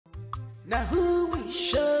Now who will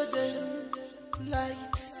show them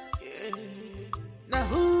light? Yeah. Now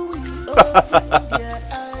who will open their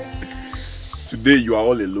eyes? Today you are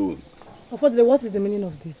all alone. Unfortunately, what is the meaning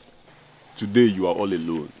of this? Today you are all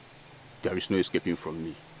alone. There is no escaping from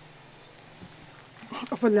me.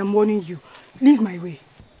 Unfortunately, I'm warning you. Leave my way.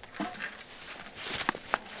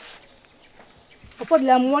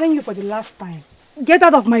 Unfortunately, I'm warning you for the last time. Get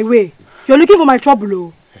out of my way. You're looking for my trouble,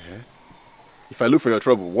 oh. If I look for your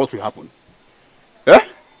trouble, what will happen? Eh?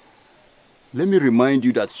 Let me remind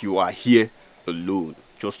you that you are here alone.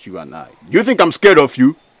 Just you and I. Do you think I'm scared of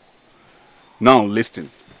you? Now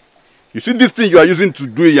listen. You see this thing you are using to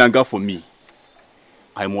do a yanga for me?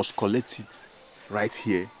 I must collect it right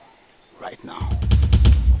here, right now.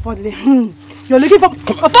 Unfortunately, you're looking for...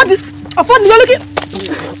 Unfortunately, you're looking...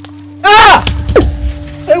 Ah!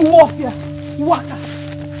 Hey, wolf here. Waka.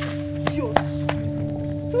 Yo.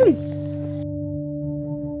 Hey.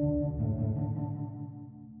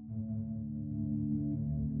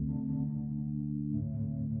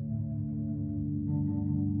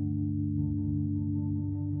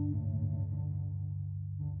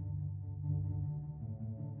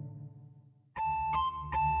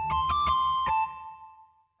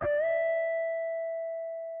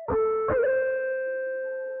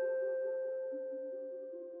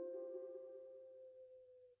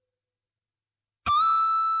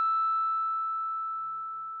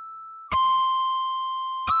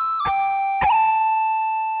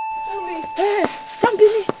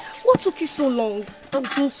 What took you so long? I'm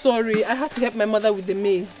so sorry. I had to help my mother with the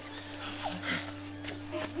maze.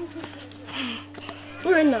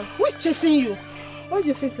 Lorena, who is chasing you? Why is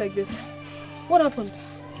your face like this? What happened?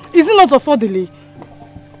 Is it not Ofodele?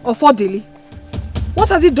 Ofodele? What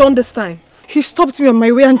has he done this time? He stopped me on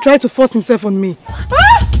my way and tried to force himself on me.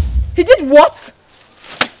 Ah! He did what?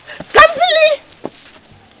 Kambili!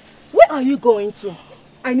 Where are you going to?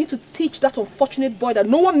 I need to teach that unfortunate boy that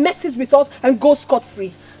no one messes with us and goes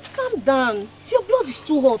scot-free. Calm down. Your blood is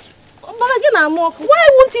too hot. But again, Amok, why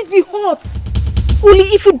won't it be hot?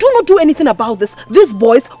 Uli, if you do not do anything about this, these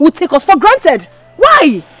boys will take us for granted.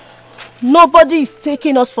 Why? Nobody is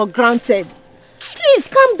taking us for granted. Please,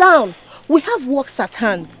 calm down. We have works at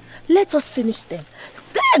hand. Let us finish them.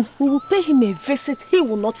 Then we will pay him a visit he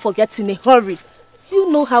will not forget in a hurry.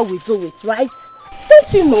 You know how we do it, right?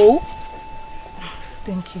 Don't you know?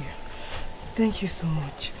 Thank you. Thank you so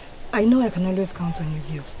much. I know I can always count on you,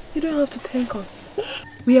 girls. You don't have to thank us.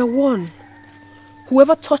 We are one.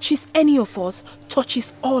 Whoever touches any of us,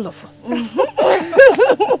 touches all of us.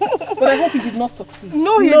 But I hope he did not succeed.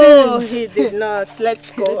 No, he did not.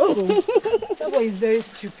 Let's go. That boy is very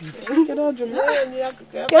stupid. Get out of me.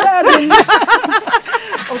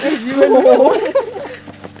 Okay, you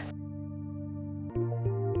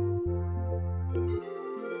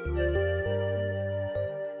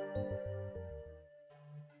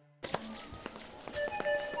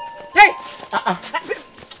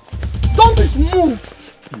Don't move!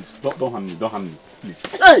 Please, don't harm me, please.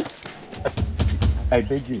 Hey! I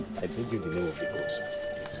beg you in the name of the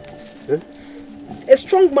gods. A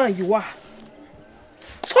strong man you are.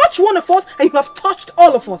 Touch one of us and you have touched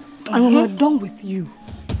all of us. And when we're done with you,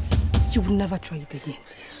 you will never try it again.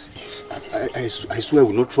 Please, I swear I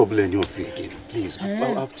will not trouble any of you again. Please,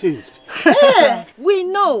 I've changed. Hey, we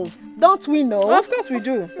know, don't we know? Of course we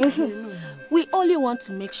do. We only want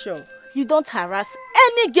to make sure you don't harass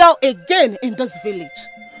any girl again in this village.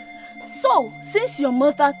 So, since your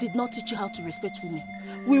mother did not teach you how to respect women,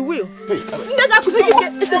 we will. Hey,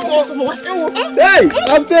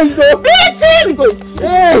 I'm changed though. Beat him!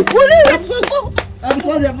 Hey! I'm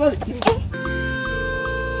sorry.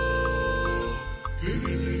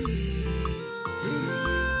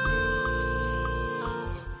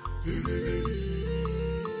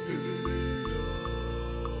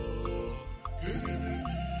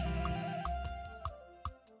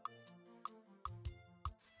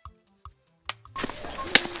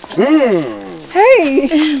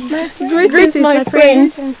 Hey! Greetings, my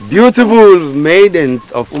prince. Beautiful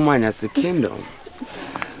maidens of Umanyasi Kingdom.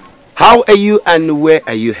 How are you and where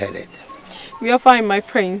are you headed? We are fine, my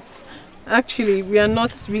prince. Actually, we are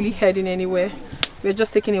not really heading anywhere. We are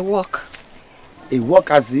just taking a walk. A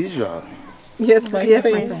walk as usual? Yes, my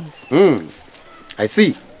prince. I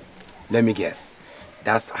see. Let me guess.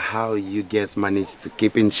 That's how you guys manage to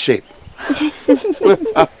keep in shape. Look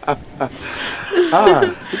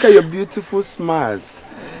at your beautiful smiles.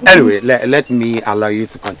 Anyway, let me allow you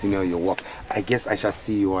to continue your walk. I guess I shall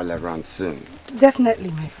see you all around soon.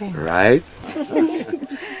 Definitely, my friend. Right?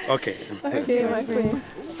 Okay. Okay, my friend.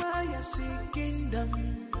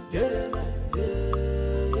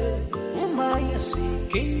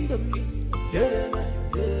 Kingdom.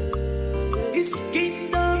 His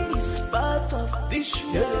kingdom is part of this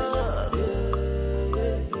world.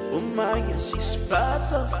 Oh my, yes, it's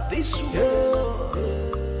part of this world.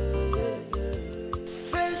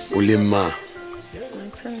 Ulima.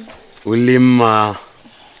 Ulima.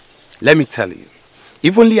 Let me tell you.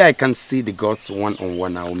 If only I can see the gods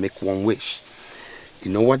one-on-one, I will make one wish.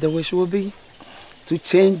 You know what the wish will be? To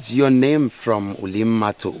change your name from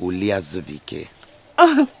Ulima to Uliazubike.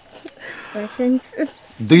 Oh, my princess.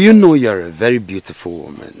 Do you know you're a very beautiful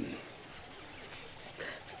woman?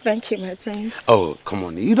 Thank you, my prince. Oh, come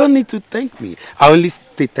on. You don't need to thank me. I only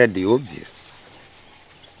stated the obvious.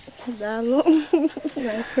 Dalo,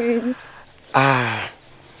 my prince.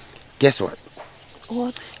 Guess what?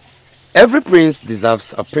 What? Every prince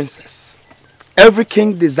deserves a princess. Every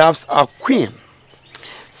king deserves a queen.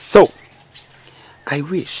 So, I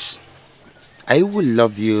wish I would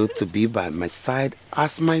love you to be by my side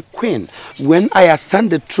as my queen when I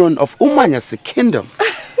ascend the throne of Umanyasi kingdom.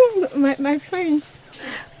 my prince,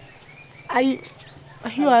 are you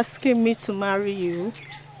asking me to marry you?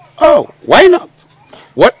 Oh, why not?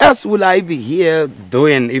 What else will I be here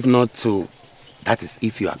doing if not to... That is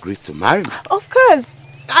if you agree to marry me. Of course.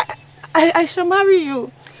 I shall marry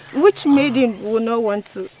you. Which maiden will not want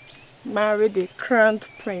to marry the crowned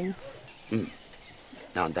prince?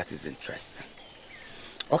 Now that is interesting.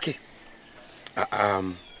 Okay.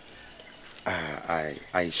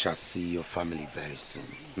 I shall see your family very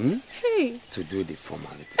soon. Hey. To do the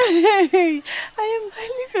formality. Hey, I am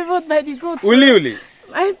highly favored by the gods. Uli.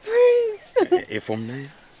 My prince. From there?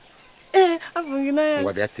 I'm from United.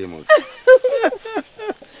 What that team?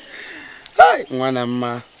 Hi,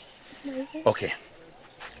 Wanama. Okay,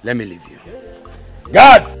 let me leave you.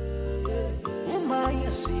 God!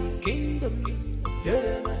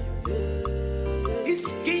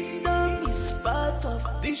 His kingdom is part of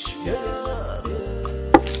this world.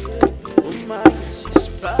 Oh my, yes, it's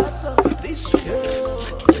part of this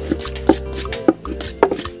world.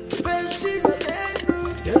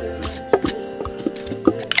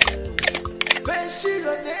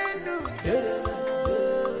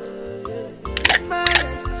 My,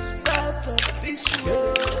 yes, it's part of this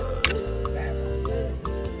world.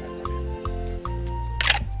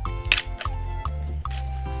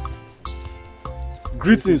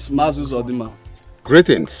 Greetings, Mazus Odima.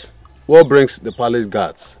 Greetings. What brings the palace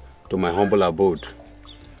guards to my humble abode?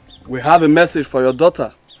 We have a message for your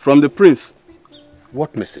daughter from the prince.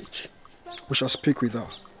 What message? We shall speak with her.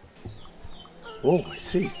 Oh, I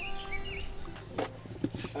see.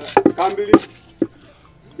 Kambili,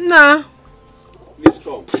 Nah. please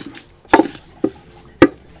come.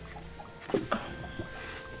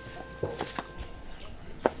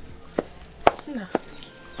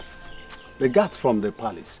 The guards from the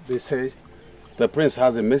palace, they say the prince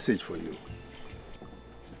has a message for you.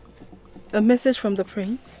 A message from the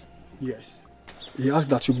prince? Yes. He asked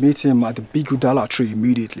that you meet him at the big udala tree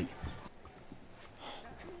immediately.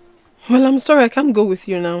 Well, I'm sorry, I can't go with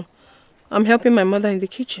you now. I'm helping my mother in the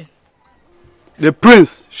kitchen. The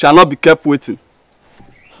prince shall not be kept waiting.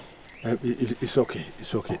 It's okay,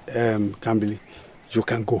 it's okay. Kambili, you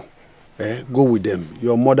can go. Go with them.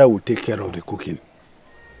 Your mother will take care of the cooking.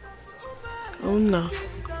 Oh, no.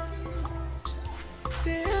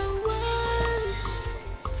 They are wise,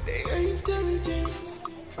 they are intelligent,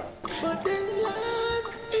 but they lack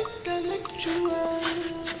intellectual.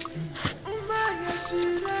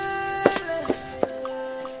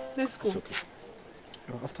 Let's go. Okay.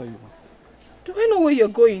 After you. Do I know where you're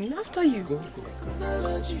going? After you. Go.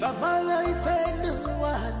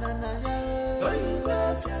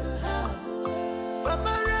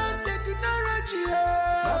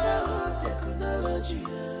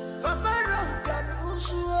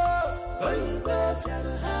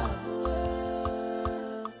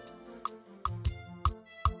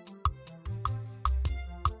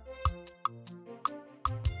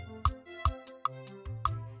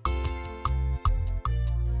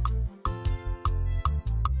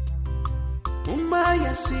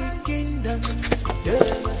 Umaya see kingdom,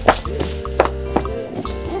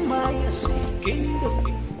 Umaya see kingdom,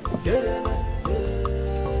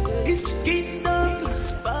 His kingdom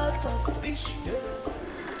is part of this world.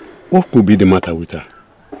 What could be the matter with her?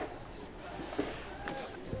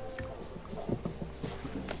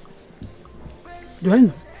 Do I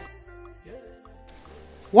know?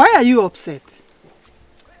 Why are you upset?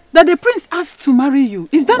 That the prince asked to marry you,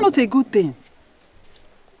 is that not a good thing?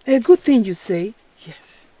 A good thing, you say?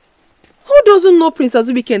 Yes. Who doesn't know Prince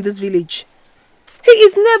Azubike in this village? He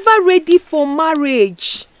is never ready for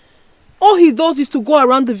marriage. All he does is to go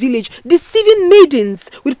around the village deceiving maidens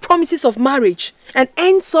with promises of marriage and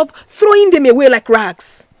ends up throwing them away like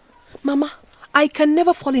rags. Mama, I can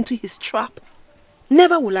never fall into his trap.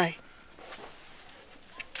 Never will I.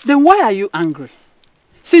 Then why are you angry?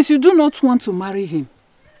 Since you do not want to marry him.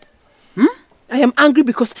 I am angry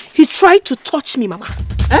because he tried to touch me, Mama.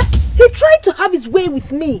 He tried to have his way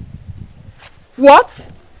with me. What?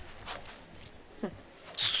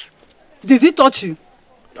 Did he touch you?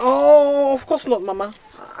 Oh, of course not, Mama.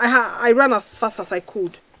 I ran as fast as I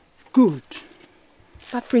could. Good.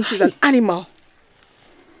 That prince is an animal.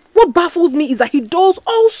 What baffles me is that he does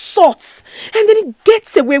all sorts and then he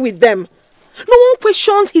gets away with them. No one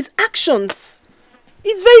questions his actions.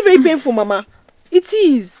 It's very, very painful, Mama. It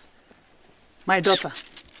is. My daughter.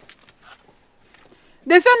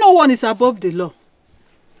 They say no one is above the law.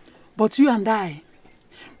 But you and I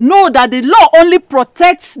know that the law only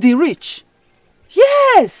protects the rich.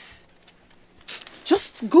 Yes.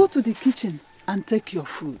 Just go to the kitchen and take your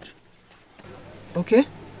food. Okay?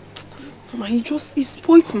 Mama, he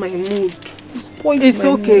spoiled my mood. It's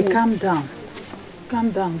okay. Calm down.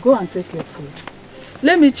 Calm down. Go and take your food.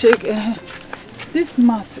 Let me check. This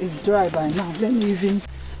mat is dry by now. Let me even...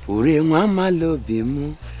 Ure mama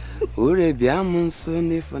lobimu, ure biamunso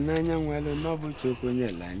ni fananya mwelo nobu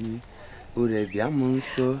chokonyelani, ure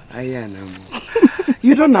biamunso ayanamu.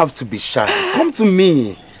 You don't have to be shy. Come to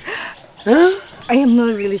me. Huh? I am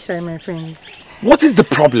not really shy, my friends. What is the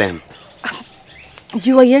problem?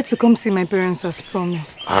 You are yet to come see my parents as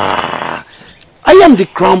promised. I am the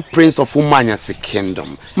crown prince of Umanyasi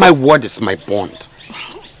kingdom. My word is my bond.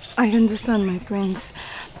 I understand, my prince.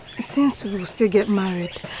 Since we will still get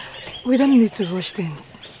married, we don't need to rush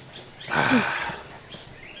things.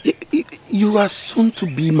 You are soon to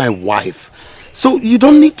be my wife, so you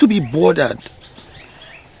don't need to be bothered.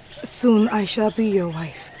 Soon I shall be your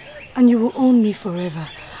wife, and you will own me forever.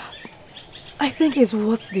 I think it's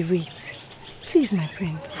worth the wait. Please, my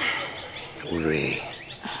prince. Ure.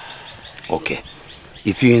 Okay,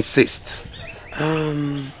 if you insist,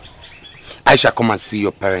 I shall come and see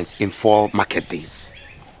your parents in 4 market days.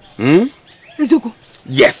 Ezeku.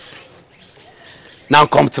 Yes. Now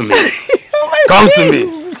come to me. Come to me.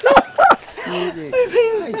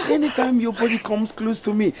 Anytime your body comes close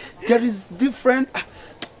to me, there is different...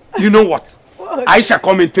 You know what? I shall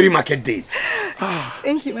come in 3 market days.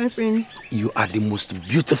 Thank you, my friend. You are the most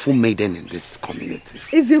beautiful maiden in this community.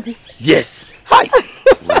 Ezeku. Yes. Hi.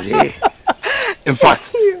 In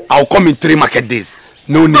fact, I'll come in 3 market days.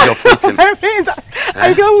 No need of waiting. My friends,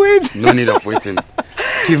 I can't wait. No need of waiting.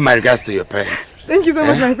 Give my regards to your parents. Thank you so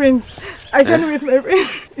much, my friends. I can't wait, my friends.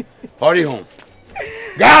 Hurry home.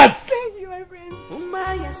 Guards! Thank you, my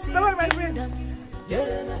friends. Bye-bye, my friends.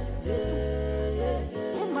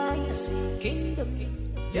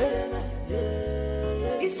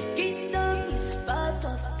 His kingdom is part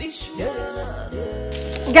of this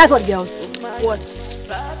world. Guess what, girls? What's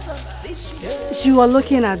part of this world? You are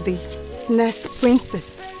looking at the next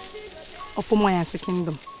princess of Umayasi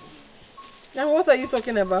kingdom. And what are you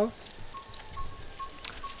talking about?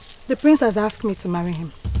 The prince has asked me to marry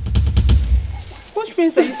him. Which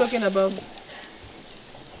prince are you talking about?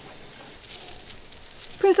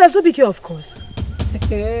 Princess Ubike, of course.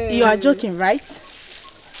 You are joking, right?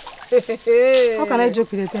 How can I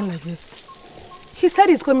joke with a thing like this? He said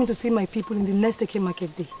he's coming to see my people in the next Eke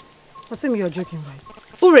market day. Assume you're joking, right?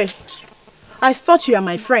 Ure, I thought you are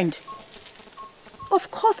my friend. Of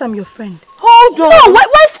course I'm your friend. Hold on. No,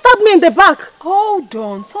 why stab me in the back? Hold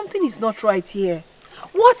on. Something is not right here.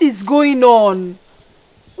 What is going on?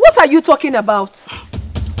 What are you talking about?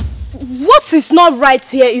 What is not right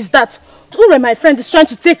here is that Ure, my friend, is trying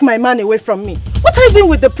to take my man away from me. What are you doing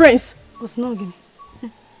with the prince? Osnogin,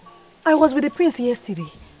 I was with the prince yesterday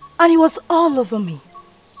and he was all over me.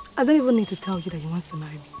 I don't even need to tell you that he wants to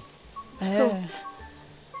marry me. So,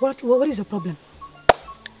 what is your problem?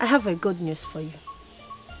 I have a good news for you.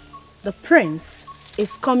 The prince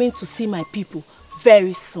is coming to see my people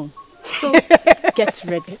very soon. So, get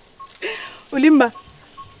ready. Ulimba.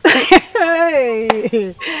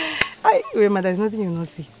 Hey. Rema, there's nothing you not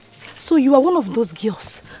see. So you are one of those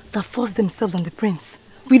girls that force themselves on the prince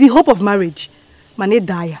with the hope of marriage. Mane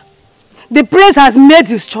Daya. The prince has made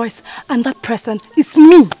his choice and that person is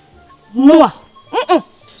me. Noah.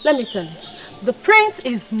 Let me tell you. The prince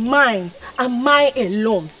is mine and mine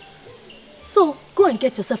alone. So go and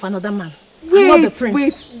get yourself another man. Wait, not the prince.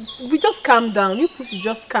 wait. We just calm down. You people should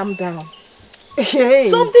just calm down. Hey.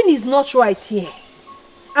 Something is not right here.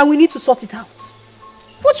 And we need to sort it out.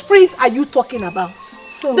 Which prince are you talking about?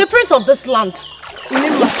 So, the prince of this land.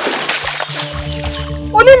 Onima!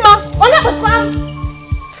 Onima! Onima!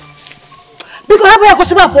 Leave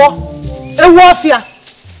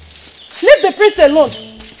the prince alone.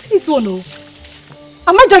 See this one, oh.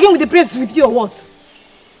 Am I jogging with the prince with you or what?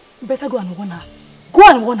 You better go and warn her. Go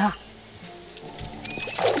and warn her.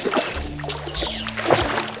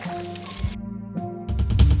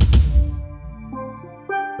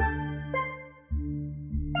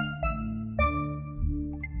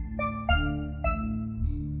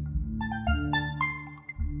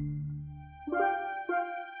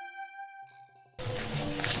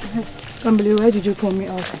 Kambili, why did you call me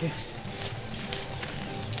out today?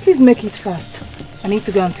 Please make it fast. I need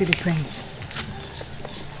to go and see the prince.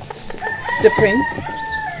 The prince?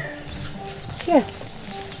 Yes,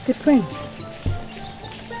 the prince.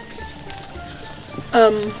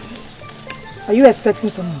 Are you expecting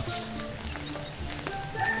someone?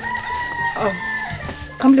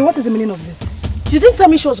 Kambili, what is the meaning of this? You didn't tell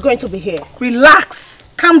me she was going to be here. Relax.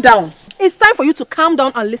 Calm down. It's time for you to calm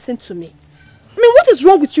down and listen to me. I mean, what is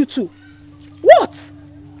wrong with you two? What?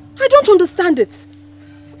 I don't understand it.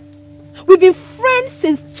 We've been friends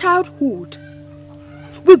since childhood.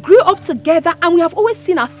 We grew up together and we have always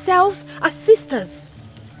seen ourselves as sisters.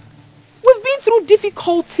 We've been through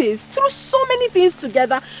difficulties, through so many things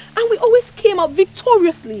together, and we always came out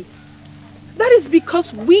victoriously. That is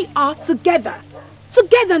because we are together.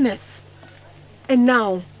 Togetherness. And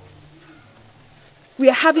now, we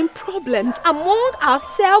are having problems among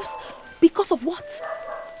ourselves because of what?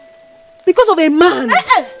 Because of a man.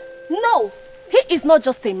 No, he is not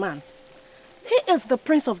just a man. He is the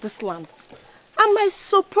prince of this land. And my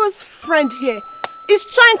supposed friend here is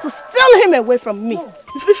trying to steal him away from me. No.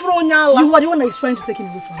 You are the one that is trying to take him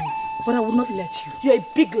away from me. But I will not let you. You're a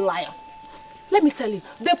big liar. Let me tell you,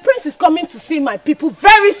 the prince is coming to see my people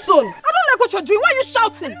very soon. I don't like what you're doing. Why are you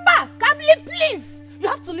shouting? Ma, Kamli, please. You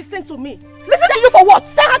have to listen to me. Listen to you for what?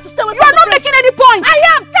 Tell her to stay away from the prince. You are not making any point. I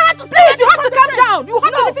am. Tell her to stay away from the prince. You have to calm down. You have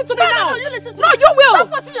to listen to me now. No, you listen to me. No, you will. Stop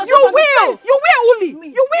forcing yourself on the prince. You will, Uli.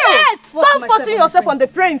 You will. Yes. Stop forcing yourself on the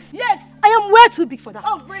prince. Yes. I am way too big for that.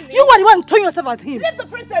 Oh, really? You are the one throwing yourself at him. Leave the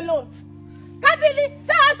prince alone. Kamili,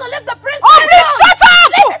 tell her to leave the prince alone. Oh, please shut up!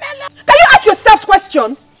 Leave him alone. Can you ask yourself a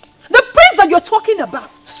question? The prince that you're talking about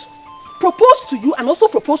proposed to you and also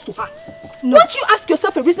proposed to her. No. Don't you ask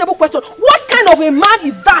yourself a reasonable question? What kind of a man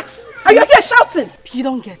is that? Are you here shouting? You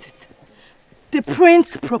don't get it. The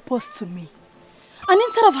prince proposed to me. And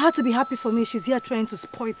instead of her to be happy for me, she's here trying to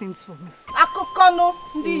spoil things for me. Look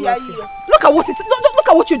at what is look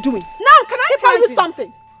at what you're doing. Now, can I tell you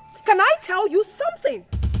something? Can I tell you something?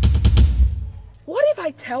 What if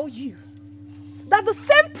I tell you that the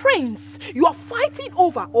same prince you are fighting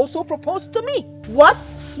over also proposed to me? What?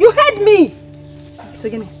 You heard me.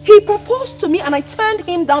 Again. He proposed to me and I turned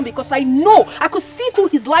him down because I know I could see through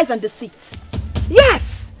his lies and deceit.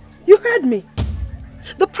 Yes, you heard me.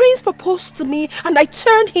 The prince proposed to me and I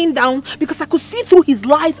turned him down because I could see through his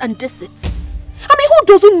lies and deceit. I mean, who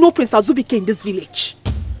doesn't know Prince Azubike in this village?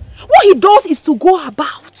 What he does is to go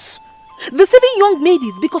about deceiving young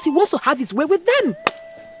ladies because he wants to have his way with them.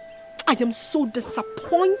 I am so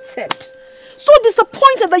disappointed. So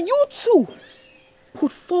disappointed that you two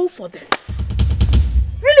could fall for this.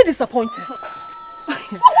 Really disappointed.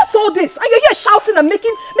 What's all this? Are you here shouting and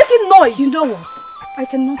making noise? You know what? I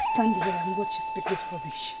cannot stand here and watch you speak this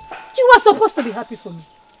rubbish. You are supposed to be happy for me.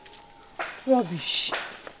 Rubbish.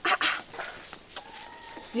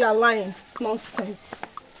 You are lying. Nonsense.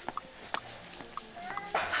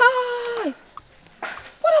 Hi.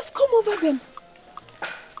 What has come over them?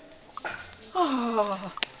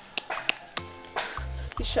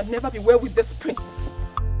 It shall never be well with this prince.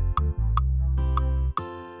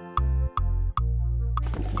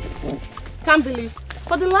 Can't believe.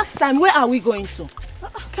 For the last time, where are we going to?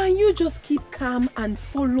 Can you just keep calm and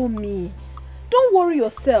follow me? Don't worry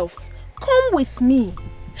yourselves. Come with me.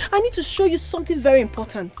 I need to show you something very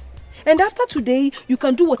important. And after today, you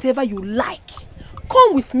can do whatever you like.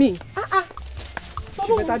 Come with me.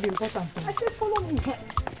 Follow me. Better be important. I said follow me.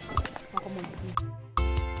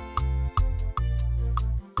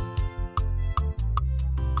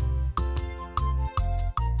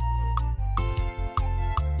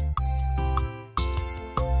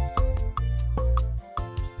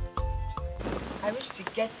 I wish to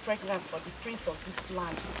get pregnant for the prince of this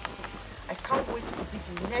land. I can't wait to be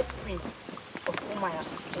the next queen of Umaya's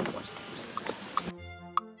kingdom.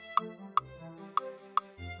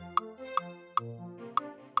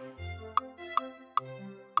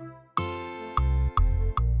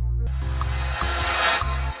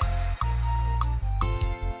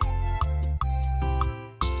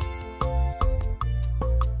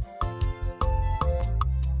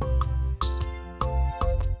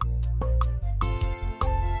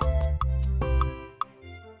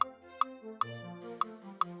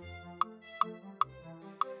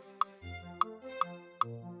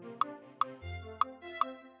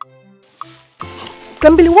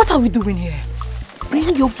 Kambili, what are we doing here?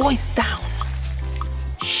 Bring your voice down.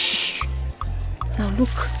 Shh. Now look.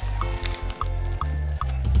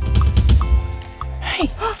 Hey,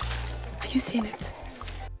 are you seeing it?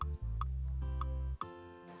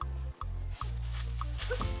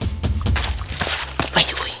 Where are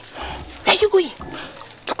you going? Where are you going?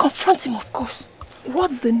 To confront him, of course.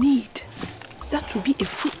 What's the need? That will be a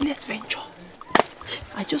fruitless venture.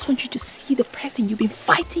 I just want you to see the person you've been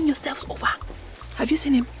fighting yourselves over. Have you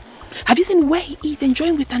seen him? Have you seen where he is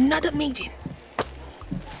enjoying with another maiden?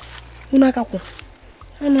 Did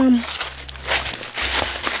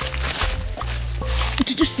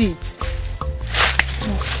you see it?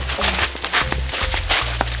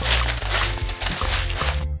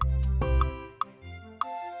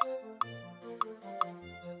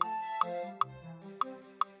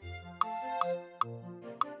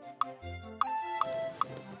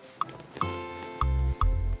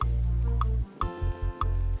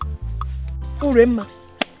 Uremma.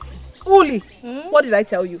 Uli, what did I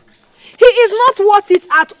tell you? He is not worth it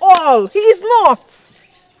at all. He is not.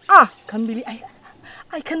 Kambili,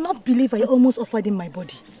 I cannot believe I almost offered him my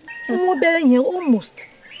body. Almost.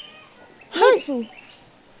 Hey.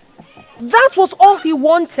 That was all he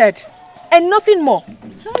wanted. And nothing more.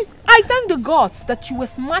 I thank the gods that you were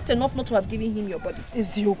smart enough not to have given him your body.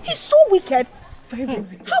 Is you? He's so wicked. Very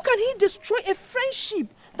wicked. How can he destroy a friendship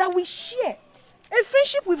that we share? A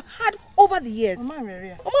friendship we've had over the years.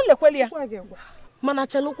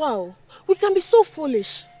 We can be so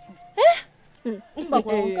foolish.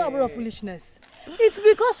 Foolishness. It's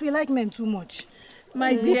because we like men too much.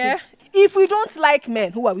 My dear, if we don't like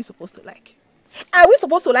men, who are we supposed to like? Are we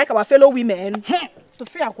supposed to like our fellow women? The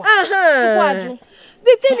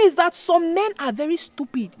thing is that some men are very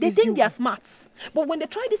stupid. They think they are smart. But when they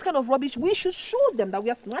try this kind of rubbish, we should show them that we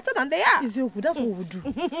are smarter than they are. That's what we do.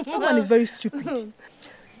 That man is very stupid.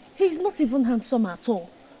 He's not even handsome at all.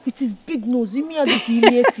 With his big nose. Even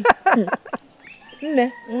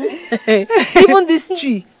this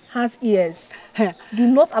tree has ears. Do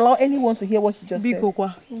not allow anyone to hear what you just said.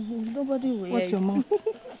 Nobody will. Watch your mouth.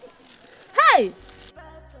 Hey!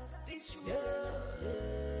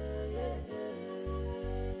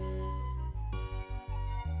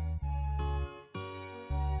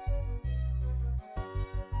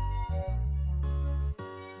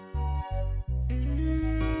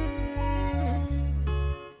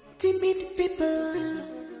 Timid people,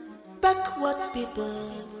 backward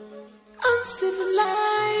people,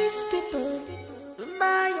 uncivilized people,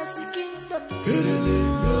 Maya seeking for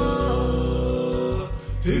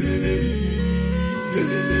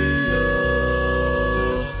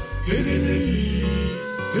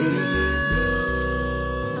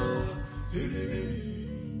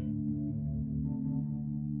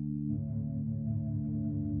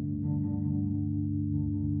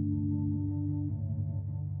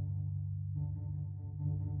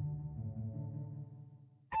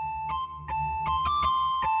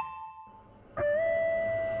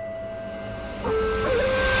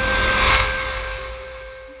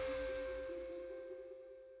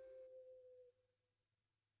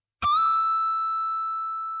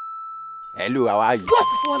Hello, how are you?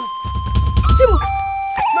 Timo!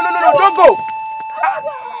 No, don't go!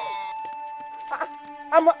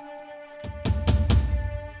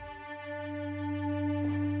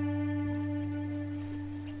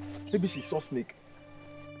 Maybe she saw snake.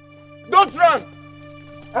 Don't run!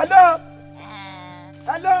 Hello?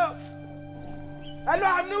 Hello? Hello,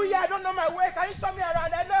 I'm new here. I don't know my way. Can you show me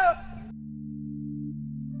around? Hello?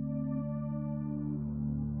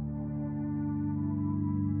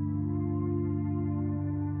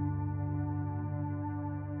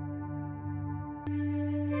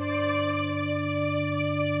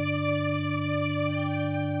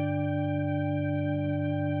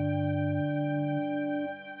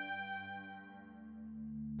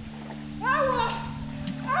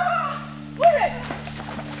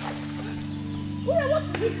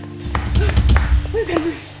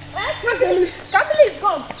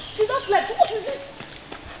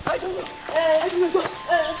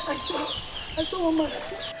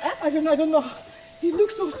 I don't know. He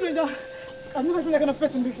looks so strange. I've never seen that kind of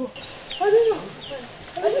person before. I don't know.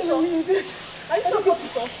 I don't know who he is. Are you sure what you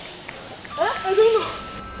saw? I don't know.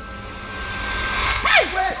 Hey!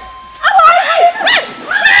 Wait!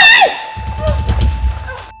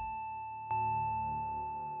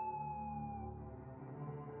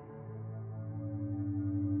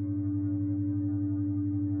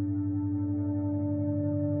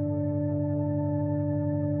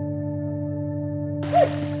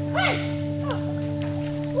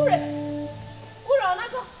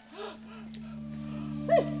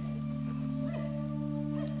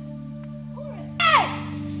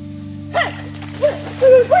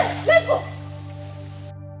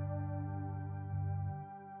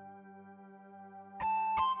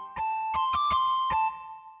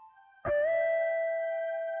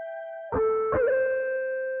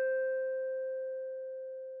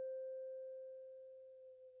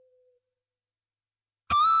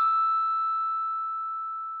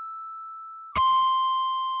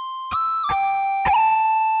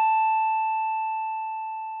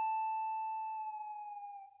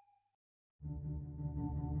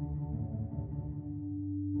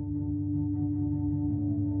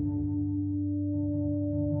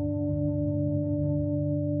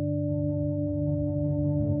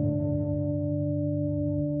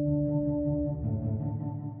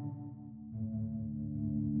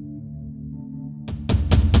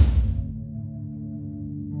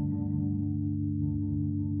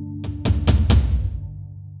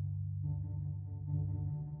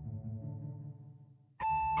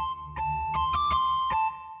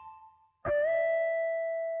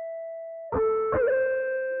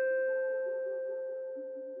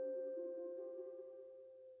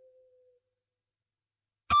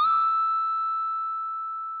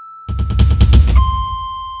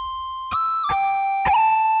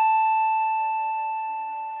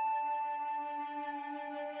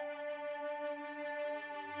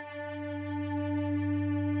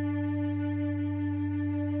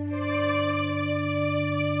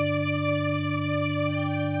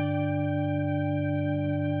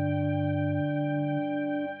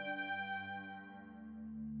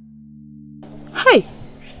 Hey,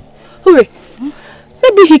 hurry.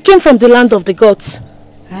 Maybe he came from the land of the gods.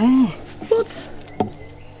 But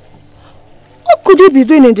what could he be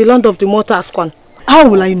doing in the land of the mortals, Kwan? How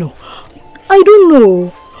will I know? I don't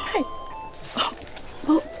know. Hey.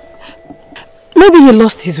 Well, maybe he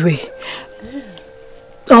lost his way.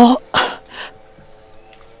 Or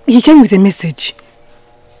he came with a message.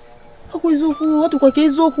 Hey,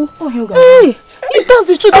 if that's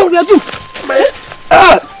the truth, then we are doomed.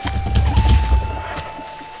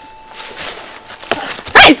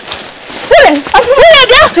 Hey!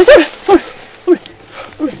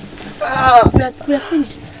 We are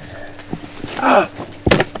finished.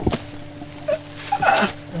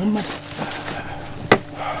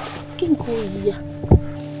 Can go here.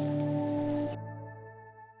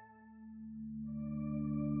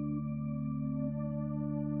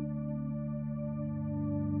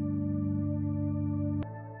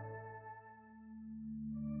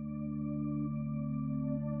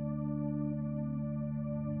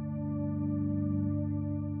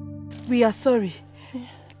 We are sorry,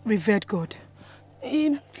 revered God.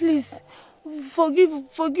 Please, forgive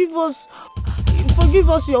us. Forgive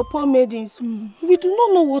us, your poor maidens. We do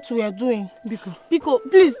not know what we are doing. Biko,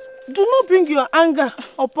 please, do not bring your anger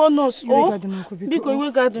upon us. Biko,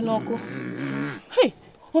 we got the knuckle. Hey,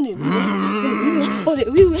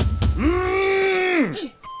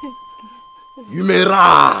 you may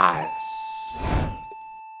rise.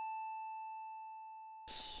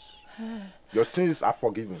 Your sins are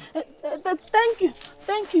forgiven.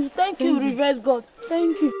 Thank you, revered God.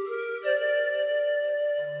 Thank you.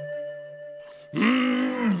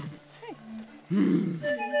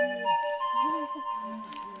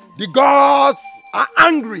 The gods are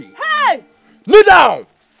angry. Hey! Kneel down.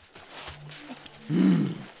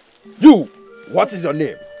 You, what is your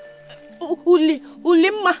name?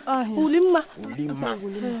 Ulimma.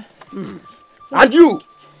 And you?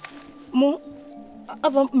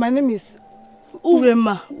 My name is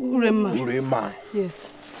Urema. Yes.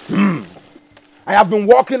 I have been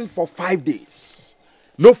walking for 5 days.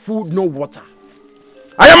 No food, no water.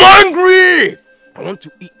 I am hungry. I want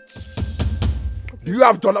to eat. Do you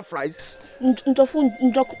have dollar fries? What is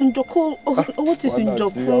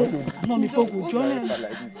njoko?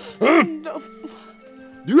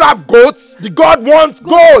 Do you have goats? The God wants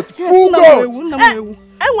goats. Full goats.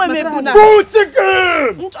 Full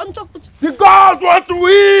chicken. The God wants to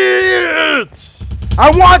eat. I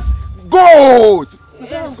want goat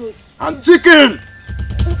and chicken.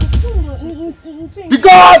 The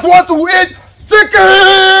God wants to eat chicken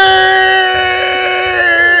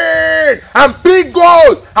and big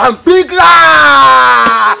goat and big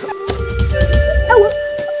rat.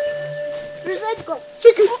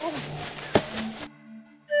 Chicken.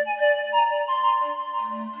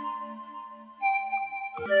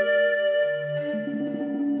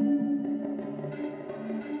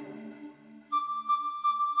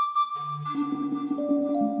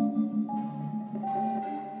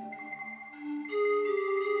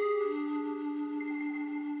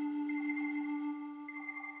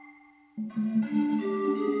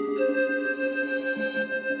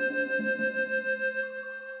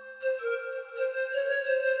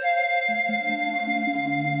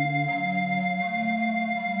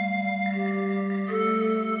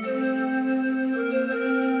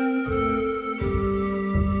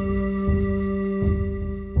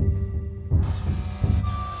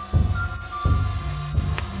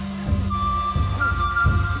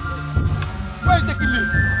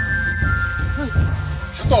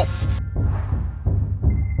 Shut up!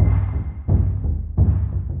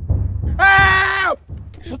 Help!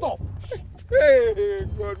 Shut up! Hey,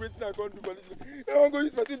 God, wait till I can't do this. I want to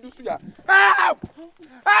use my thing to do suya. Help!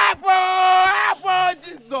 Help! Help!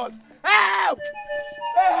 Jesus! Help!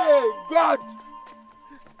 Hey, God!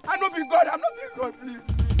 I don't be God. I'm not being God, please.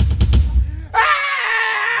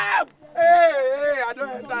 Help! Hey, I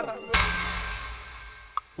don't enter.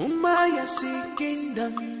 Umaya see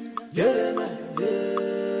kingdom, Yerema,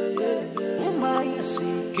 Umaya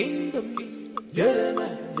see kingdom, Yerema,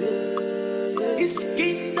 His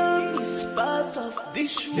kingdom is part of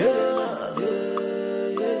this world.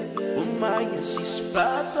 Umaya is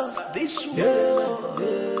part of this world.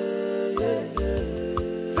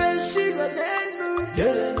 Veshironenu,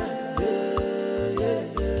 Yerema,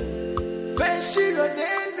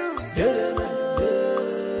 Veshironenu, Yerema.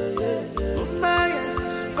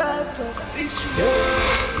 Is part of this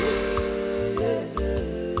world.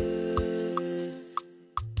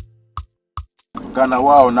 Ghana,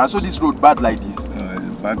 wow, now so this road bad like this.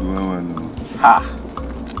 Bad one. Ha!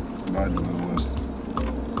 Bad one.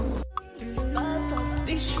 It's part of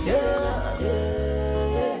this world.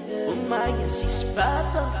 Oh my yes, is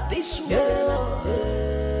part of this world.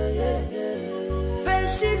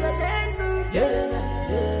 Vesironenu,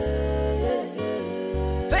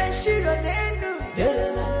 Vesironenu,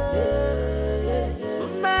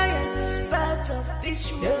 Umayas is part of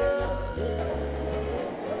this world.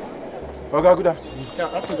 Okay, good afternoon. Yeah,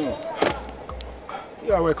 afternoon.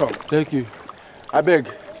 You are welcome. Thank you. I beg.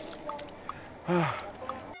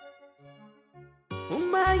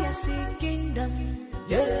 Umayasi kingdom,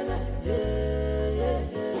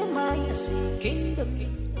 Umayasi kingdom,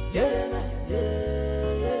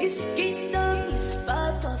 His kingdom is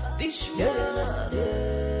part of this world.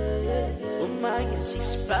 Umayasi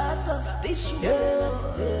is part of this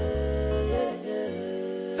world.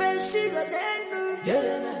 Vesironenu,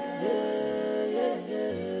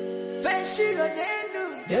 Vesironenu,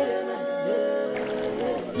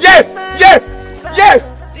 Yes! Yes! Yes!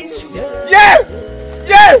 Yes!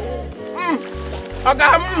 Yes! Okay.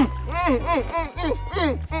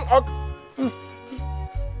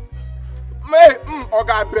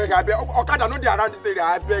 Okay, I beg. Okay, I know they around this area.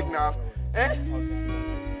 I beg now. Eh?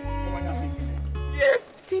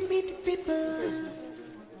 Yes. Timid people,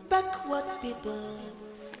 backward people,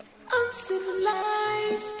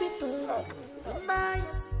 uncivilized people.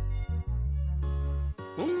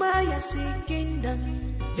 Umayasi kingdom,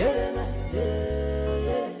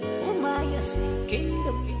 Umayasi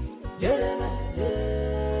kingdom,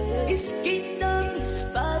 His kingdom is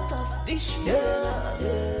part of this world.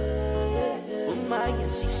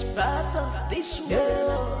 Umayasi is part of this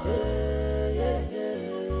world.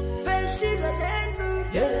 Vesironenu,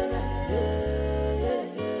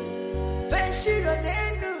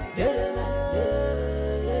 Vesironenu,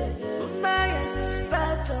 Umayas is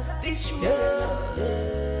part of this world.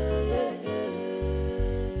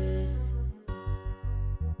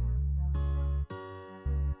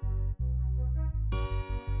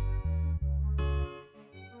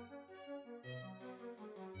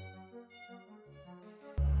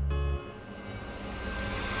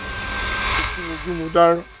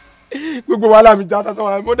 Gbogbo wàhálà mi já sásán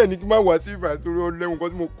wa mo dẹ̀ ní kí n má wá sí ibà torí ọlẹ́wọ̀n kan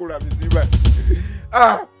tí mo kóra mi sí ibà.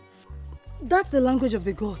 That's the language of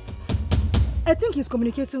the gods. I think he's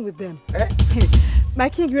communicating with them. My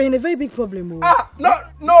king, you're in a very big problem.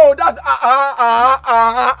 No, that's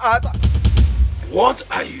What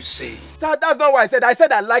are you saying? Sir, that's not what I said. I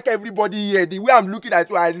said I like everybody here. The way I'm looking at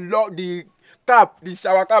you, I love the cap, the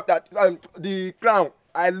shower cap, the crown.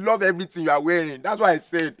 I love everything you are wearing. That's what I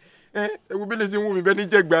said. Quiet!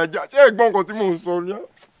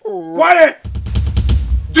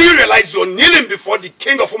 Do you realize you're kneeling before the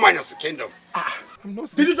king of Umanya's kingdom? I'm not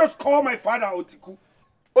Did you just call my father Otiku?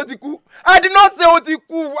 Otiku? I did not say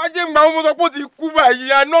Otiku. I did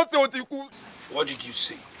not say Otiku. What did you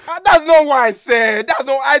say? That's not what I said.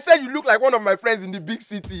 I said you look like one of my friends in the big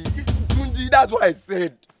city. Tunji, that's what I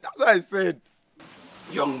said. That's what I said.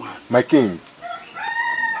 Young man. My king.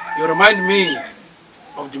 You remind me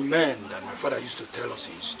of the men that my father used to tell us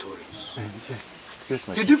in stories. Yes,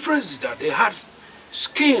 my king. The difference is that they had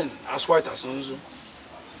skin as white as Nzu.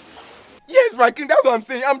 Yes, my king, that's what I'm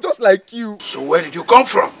saying. I'm just like you. So where did you come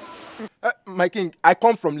from? My king, I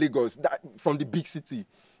come from Lagos, from the big city.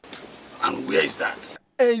 And where is that?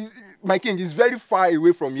 My king, it's very far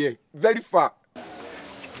away from here. Very far.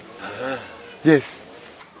 Yes.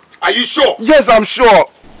 Are you sure? Yes, I'm sure.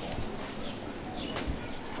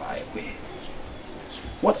 Far away.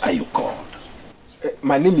 What are you called?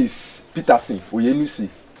 My name is Peterson Oyenusi.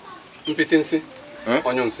 Mpetensi?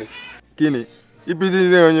 Onyonsi? Kini?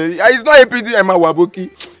 It's not Ipiti Emma Waboki.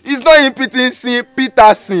 It's not Impetensi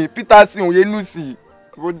Peterson Oyenusi.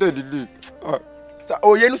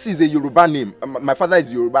 Oyenusi is a Yoruba name. My father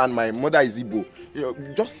is Yoruba and my mother is Igbo.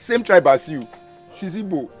 Just same tribe as you. She's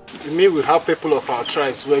Igbo. You mean we have people of our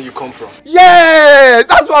tribes where you come from? Yes!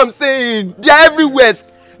 That's what I'm saying. They are everywhere.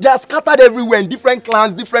 They are scattered everywhere in different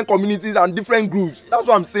clans, different communities and different groups. That's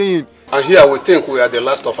what I'm saying. And here we think we are the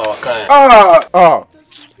last of our kind.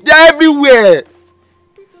 They are everywhere.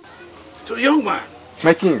 So young man.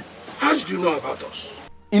 My king. How did you know about us?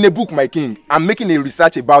 In a book, my king. I'm making a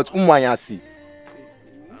research about Umuanyasi.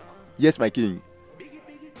 Yes, my king.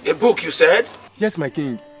 A book, you said? Yes, my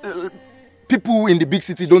king. People in the big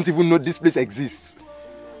city don't even know this place exists.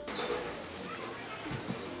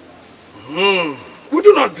 We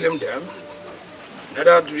do not blame them.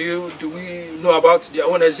 Neither do we know about their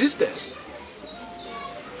own existence.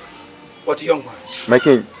 But young man. My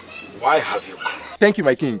king. Why have you come? Thank you,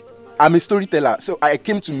 my king. I'm a storyteller, so I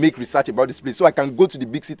came to make research about this place so I can go to the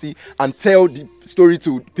big city and tell the story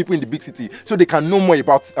to people in the big city so they can know more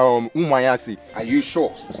about Umuanyasi. Are you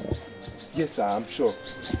sure? Yes, sir, I'm sure.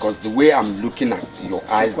 Because the way I'm looking at your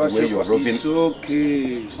eyes, the way you're rubbing... It's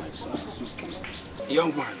okay, my son, it's okay.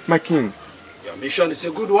 Young man. My king. Your mission is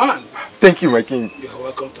a good one. Thank you, my king. You are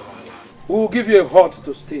welcome to our land. We will give you a hut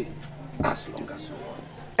to stay as long as you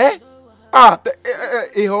want.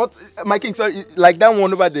 A hut? My king, sorry, like that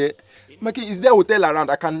one over there. My king, is there a hotel around?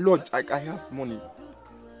 I can lodge. I have money.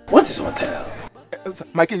 What is hotel?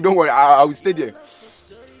 My king, don't worry. I will stay there.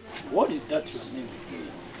 What is that your name again?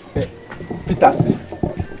 Peterson.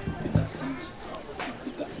 Peterson.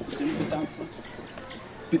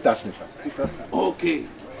 Peterson, sir. Peterson. Okay.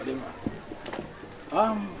 Whatever. I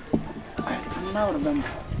can now remember.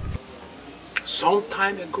 Some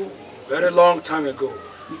time ago, very long time ago,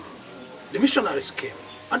 the missionaries came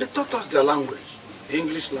and they taught us their language, the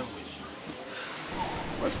English language.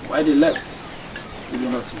 But why they left, we do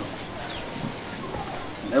not know.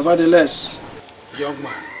 Nevertheless, young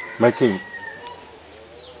man, my king,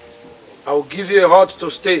 I will give you a hut to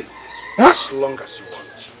stay as long as you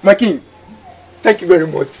want. My king, thank you very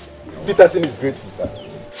much. Peterson is grateful, sir.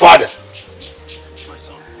 Father, my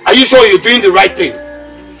son, are you sure you're doing the right thing?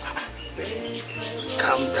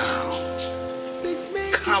 Calm down.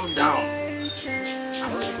 Calm down.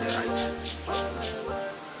 I'm doing the right thing.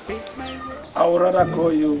 I would rather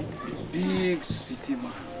call you big city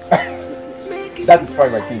man. That is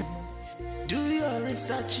fine, my king. Do your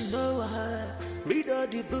research, you know how. Read all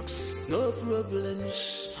the books, no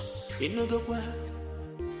problems. You know go well.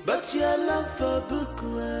 But your love for book,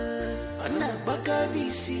 and not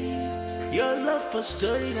Bakamisi. Your love for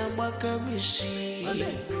story, and Bakamisi. Yeah.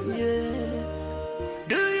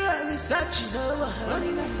 Do your research, you know how.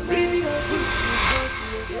 Read your books.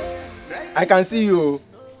 I can see you.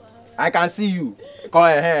 I can see you.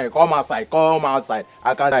 Come here, come outside, come outside.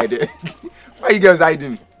 I can't hide it. Why are you guys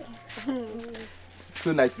hiding?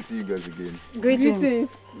 So nice to see you guys again. Greetings,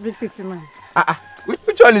 big city man.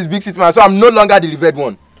 Which one is big city man? So I'm no longer the revered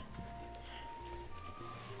one.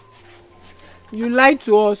 You lied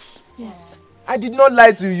to us. Yes. I did not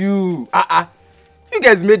lie to you. You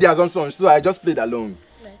guys made the assumption, so I just played along.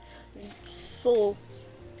 So,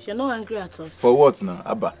 you're not angry at us? For what now,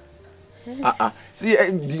 Abba? See,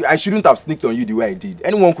 I shouldn't have sneaked on you the way I did.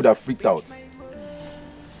 Anyone could have freaked out.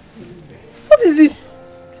 What is this?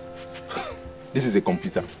 This is a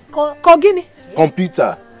computer. Kogini?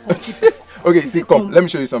 Computer. Okay, see, come. Let me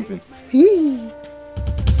show you something. Hey!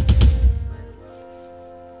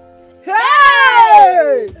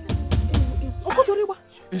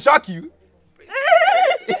 It shock you?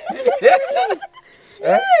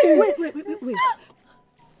 Wait.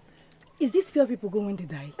 Is this where people go when they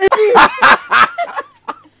die?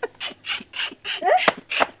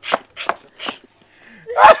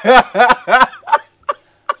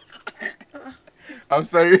 I'm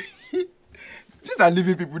sorry. These are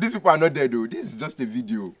living people. These people are not dead though. This is just a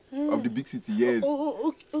video of the big city, yes.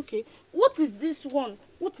 Okay. What is this one?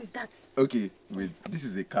 What is that? Okay, wait. This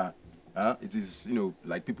is a car. It is,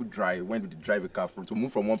 like people drive when they drive a car to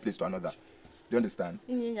move from one place to another. Do you understand?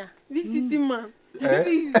 Big city man.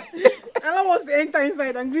 Please. Allow us to enter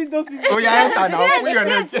inside and greet those people. Oh yeah, enter now. Yes, Put your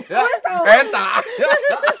name. Enter.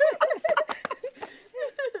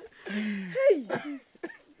 Hey. Big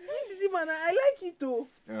city man, I like it too.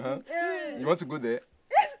 You want to go there?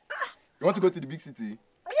 Yes. You want to go to the big city? Yes,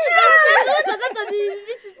 I want to go to the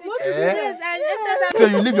big city. Yes, and enter that. So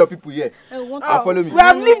you leave your people here and follow me. We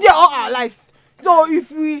have lived here all our lives. So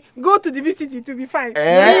if we go to the big city, it will be fine.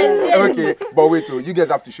 Okay, but wait, so you guys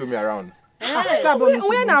have to show me around. It's not a problem.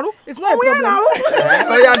 Oh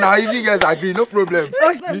yeah, now if you guys agree, no problem.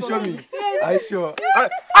 You show me. Yes. I sure.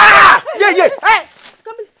 Yeah. Hey,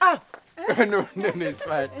 come in. No, it's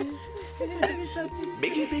fine.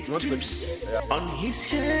 Biggie dreams on his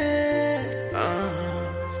head.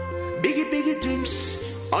 Biggie dreams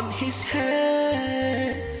on his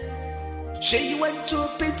head. Say you want to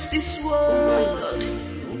paint this world.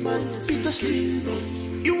 Peterson,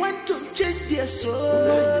 you want to change their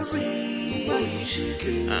story.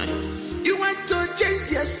 You want to change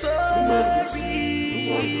their story.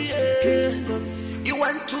 You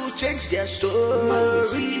want to change their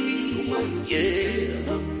story.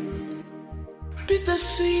 Yeah.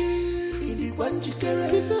 Peterson, in the one you carry.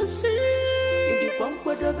 Peterson, in the one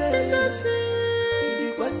quarter bed. Peterson, in the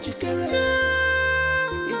one you carry.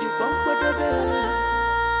 In the one quarter bed.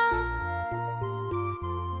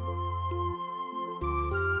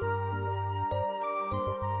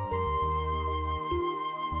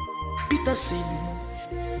 Peterson,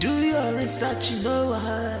 do your research, you know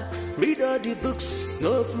how. Read all the books,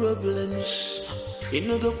 no problems. You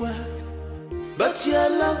know go well. But your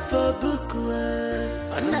love for book,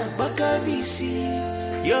 and not Bakamisi.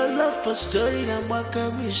 Your love for story and what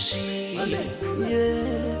can we see? Yeah.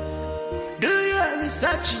 Do your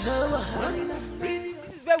research, you know what?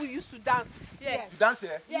 This is where we used to dance. Yes. You dance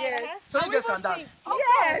here? Yes. So you guys can dance?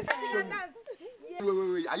 Yes.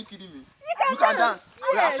 Wait, are you kidding me? You can dance?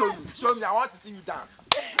 Yes. Yeah, show me, I want to see you dance.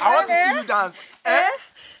 I want to see you dance.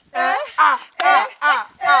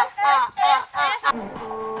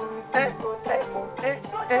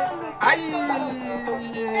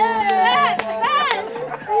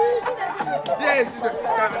 Yes,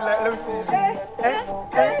 let me see. Let me see.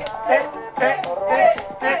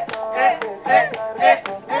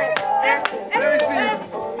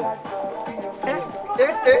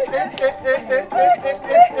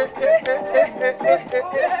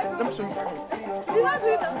 Let me show you. You want to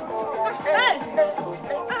do that?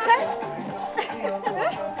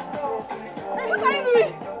 What are you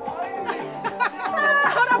doing?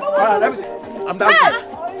 Let me see. I'm dancing.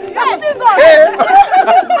 You're shooting God.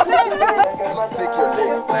 Take your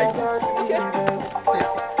leg like this.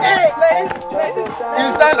 Hey, like this. You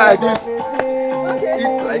stand like this.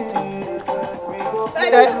 It's like this.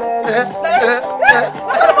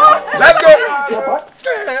 Let's go.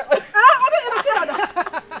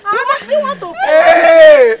 You want to?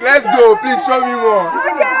 Hey, let's go. Please show me more.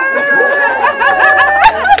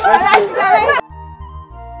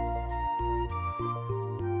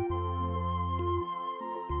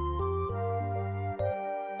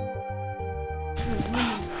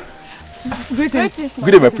 Greetings.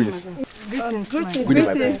 Good day, my prince. Greetings. Good day,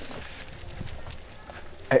 my prince.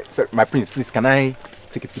 Hey, sorry, my prince, please, can I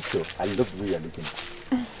take a picture? I love the way you're looking.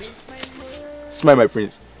 Smile, my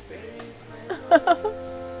prince.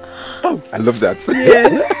 Oh, I love that. Yeah.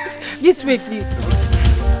 This way, please.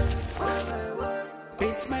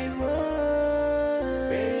 Paint my world.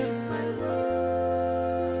 Paint my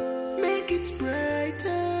world. Make it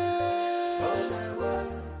brighter. Oh my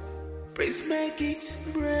world. Please make it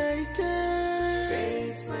brighter.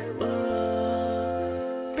 Paint my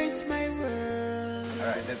world. Paint my world.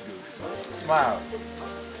 Alright, let's go. Smile.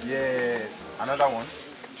 Yes. Another one.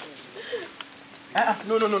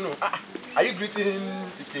 No. Are you greeting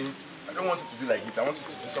the king? I don't want you to do like this. I want you to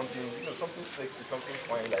do something, something sexy, something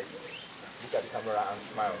fun, like look at the camera and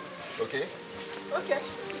smile. Okay? Okay.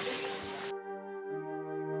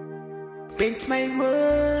 Paint my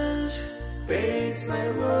world. Paint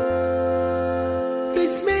my world.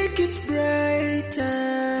 Please make it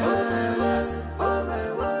brighter. Oh my world. Oh my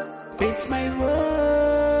world. Paint my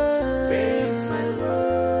world. Paint my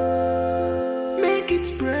world. Make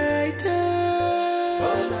it brighter.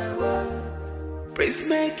 Oh my world. Please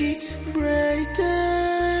make it brighter.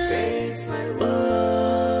 Paint my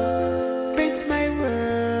world. Paint my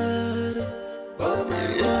world. Oh my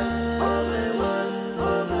world. Oh my world.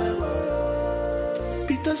 Oh my world.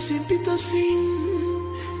 Peter sing, Peter sing.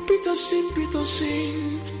 Peter sing, Peter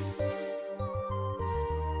sing.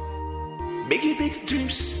 Big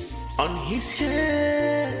dreams on his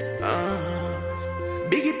head.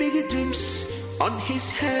 Big dreams on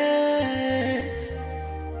his head.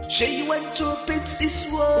 Say you want to paint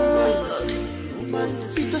this world.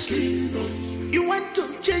 Peter sing. You want to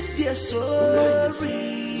change their story.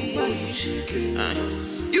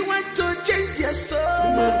 You want to change their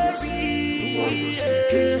story.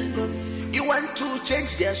 You want to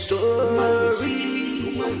change their story.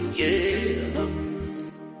 Yeah.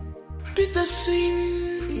 Peter sing.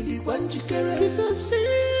 In the one you carry. Peter sing.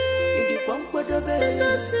 In the one quadra.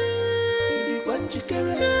 Peter sing. In the one you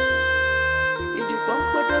carry. In the one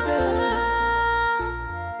quadra.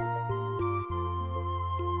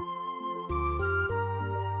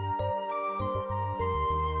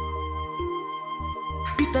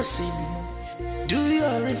 Peter sing. Do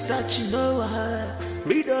your research, you know.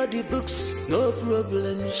 Read all the books, no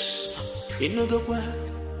problems. You know go well.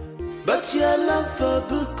 But your love for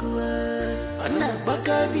book, and not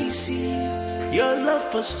Bakamisi. Your love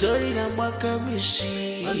for story, and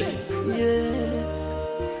Bakamisi. Yeah.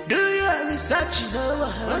 Do your research, you know.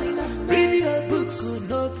 Read your books,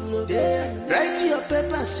 no problem. Write your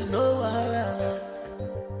papers, you know.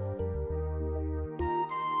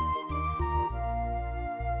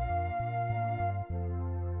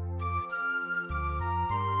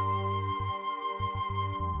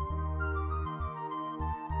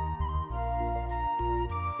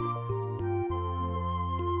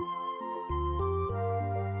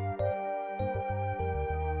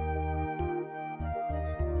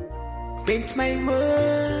 Paint my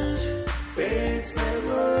world, paint my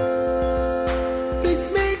world. Please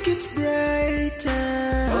make it brighter.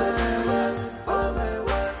 Oh my world, oh my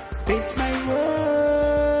world. Paint my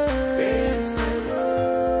world, paint my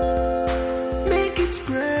world. Make it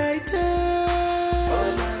brighter. Oh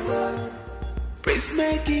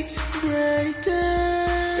writer.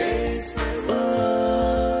 Paint my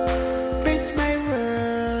world. Paint my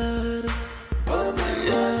world. Oh my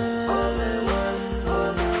world, oh my world,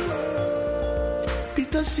 oh my world.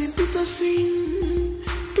 Peterson, Peterson,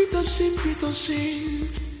 Peterson, Peterson.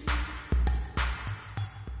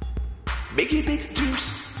 Biggie big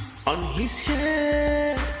dreams on his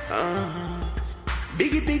head.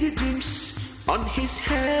 Biggie dreams on his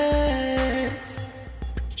head.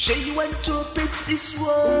 Say you want to paint this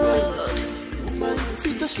world,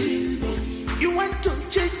 Peterson. You want to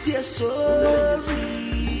change their story.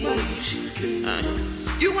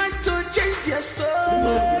 You want to change their story.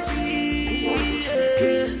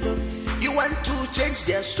 You want to change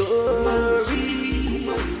their story.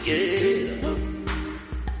 Yeah.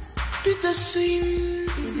 Peterson,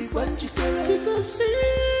 the one you carry. Peterson,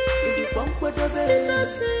 the funk with the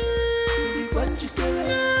best. The one you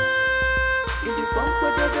carry. The funk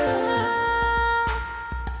with the best.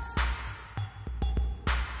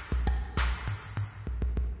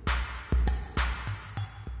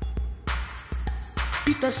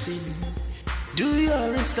 Peterson, do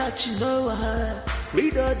your research, you know how.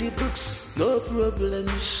 Read all the books, no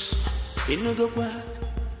problems. You know go well.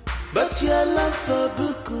 But your love for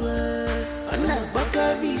book, and not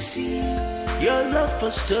Bakamisi. Your love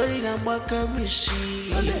for story, and Bakamisi.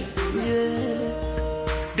 Yeah.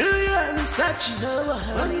 Do your research, you know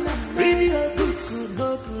how. Read your books,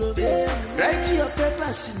 no problem. Write your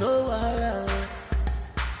papers, you know how.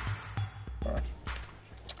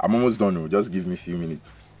 I'm almost done. Oh. Just give me a few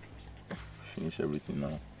minutes. Finish everything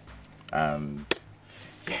now. And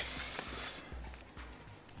yes.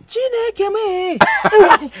 Do you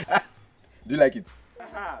like it?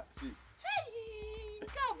 See. Hey,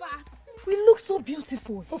 Kava. We look so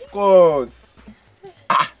beautiful. Of course.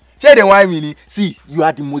 Share the wine, Mini. See, you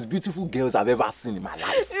are the most beautiful girls I've ever seen in my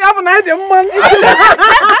life. You have an idea, man.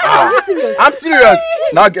 Are you serious? I'm serious.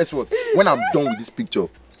 Now guess what? When I'm done with this picture,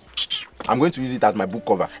 I'm going to use it as my book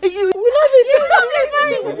cover. We love it. We love it.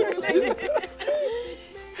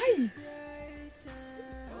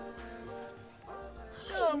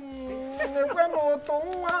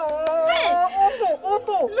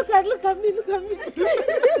 Look at me.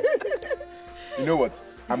 You know what?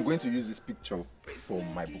 I'm going to use this picture for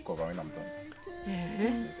my book cover when I'm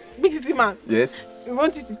done. Big City Man. Yes? We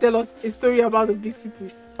want you to tell us a story about the big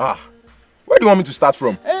city. Where do you want me to start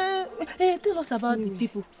from? Tell us about the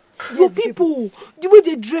people. Your people, the way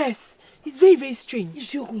they dress, it's very, very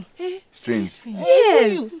strange. Strange?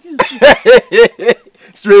 Yes.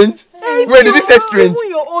 Strange? Wait, did you say strange? Even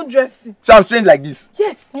your own dressing. So I'm strange like this?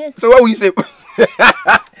 Yes. So what will you say?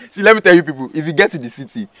 See, let me tell you people, if you get to the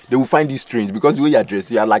city, they will find you strange because the way you are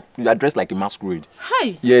dressed, you are dressed like a masquerade.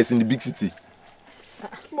 Hi. Yes, in the big city.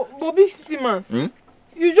 But Big City Man,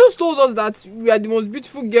 you just told us that we are the most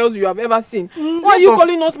beautiful girls you have ever seen. Why are you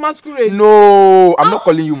calling us masquerade? No, I'm not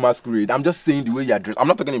calling you masquerade. I'm just saying the way you are dressed. I'm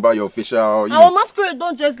not talking about your facial. Our masquerade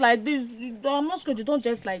don't dress like this. Our masquerade don't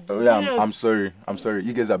dress like this. Oh yeah, I'm sorry.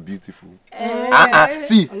 You guys are beautiful.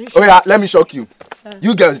 See, oh yeah, let me shock you.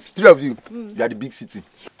 You girls, 3 of you, you are the big city.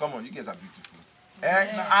 Come on, you guys are beautiful.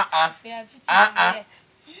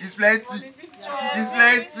 It's plenty. It's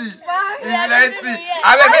plenty.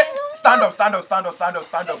 Stand up.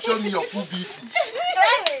 Show me your full beauty.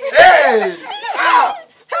 Hey!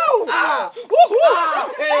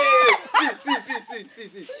 See.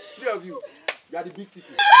 3 of you. You are the big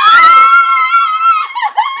city.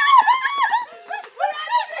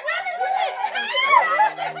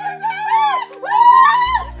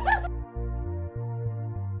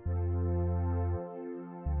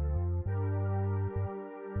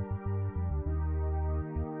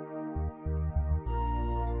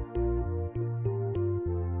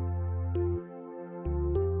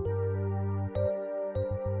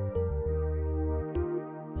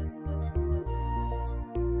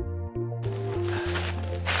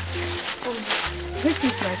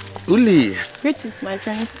 Uli. Greetings, my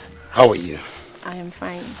friends. How are you? I am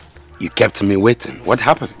fine. You kept me waiting. What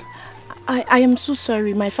happened? I am so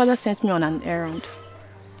sorry. My father sent me on an errand.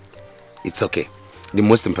 It's okay. The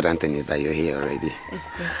most important thing is that you're here already.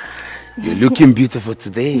 Yes. You're looking beautiful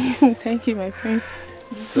today. Thank you, my prince.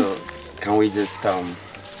 So, can we just Greetings,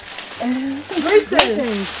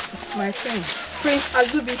 my friend. Prince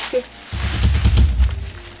Azubike.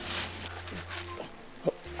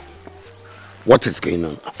 What is going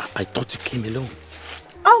on? I thought you came alone.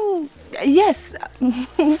 Yes.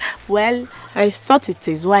 Well, I thought it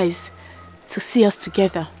is wise to see us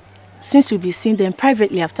together, since you'll be seeing them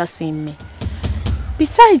privately after seeing me.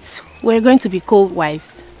 Besides, we're going to be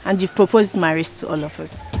co-wives, and you've proposed marriage to all of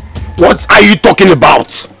us. What are you talking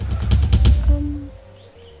about?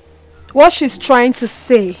 What she's trying to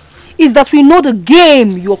say is that we know the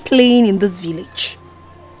game you're playing in this village.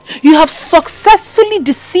 You have successfully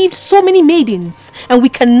deceived so many maidens, and we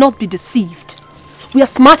cannot be deceived. We are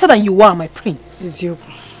smarter than you are, my prince. It's you.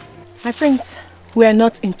 My prince, we are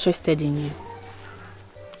not interested in you.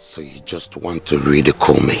 So you just want to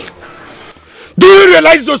ridicule me? Do you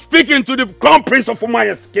realize you're speaking to the crown prince of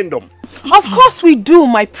Umayya's kingdom? Of course we do,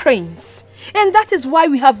 my prince. And that is why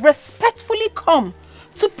we have respectfully come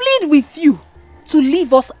to plead with you to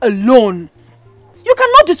leave us alone. You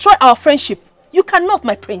cannot destroy our friendship. You cannot,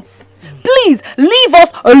 my prince. Please, leave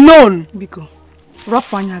us alone. Biko,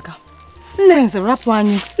 Rapwanyaga.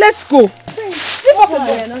 Let's go. Leave us alone.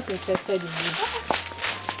 We are not interested in you.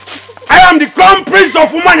 I am the crown prince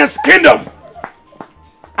of Umayya's kingdom.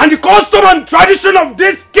 And the custom and tradition of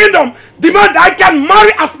this kingdom demand that I can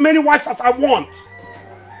marry as many wives as I want.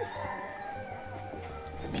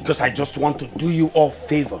 Because I just want to do you all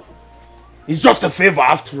favor. It's just a favor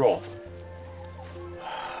after all.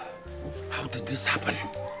 How did this happen?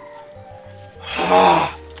 How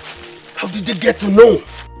did they get to know?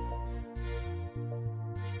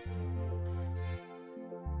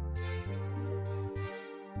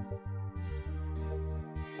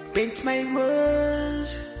 Paint my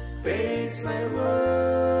world, paint my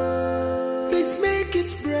world. Please make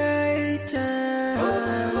it brighter. Oh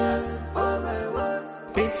my world, oh my world.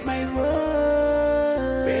 Paint my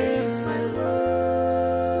world, paint my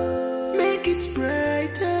world. Make it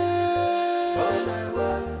brighter. Oh my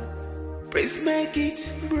world. Please make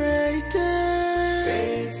it brighter.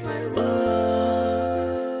 Paint my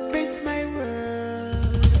world, paint my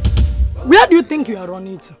world. Where do you think you are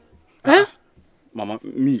running to? Eh? Mama,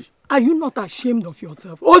 me. Are you not ashamed of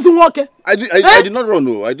yourself? Ozunwoke? I did not run,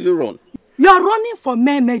 no. I didn't run. You are running for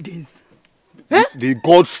mere maidens. Eh? The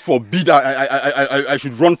gods forbid I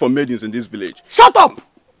should run for maidens in this village. Shut up!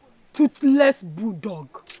 Toothless bulldog.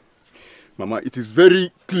 Mama, it is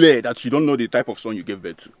very clear that you don't know the type of son you gave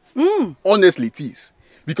birth to. Honestly, it is.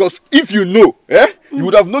 Because if you know, you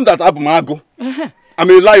would have known that Abumago. I'm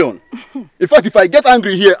a lion. In fact, if I get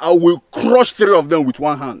angry here, I will crush 3 of them with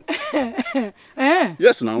one hand.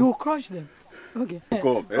 Yes, now. You will crush them. Okay.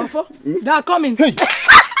 Come, They are coming. Hey.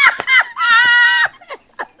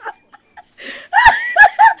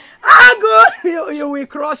 You will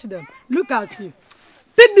crush them. Look at you.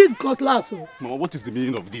 Take this cutlass. Oh. Mama, what is the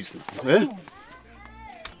meaning of this? Eh?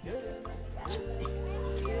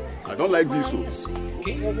 I don't like this.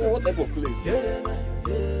 What type of place?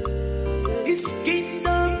 This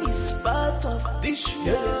kingdom is part of this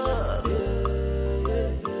world.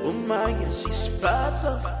 Oh my, yes, it's part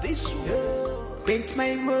of this world. Paint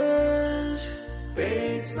my world,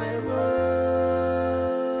 paint my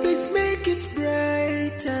world. Please make it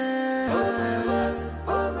brighter. Oh my world,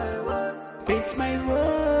 oh my world. Paint my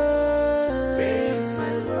world, paint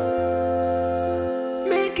my world.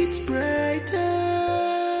 Make it brighter.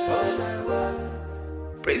 Oh my world.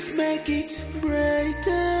 Please make it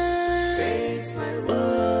brighter. Paint my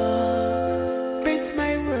world, paint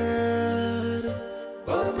my world.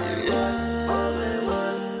 Oh my world, oh my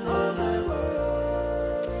world, oh my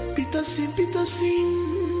world. Peter Sin, Peter Sin,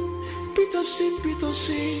 Peter Sin, Peter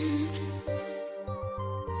Sin.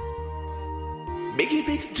 Biggie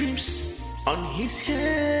big dreams on his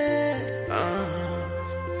head.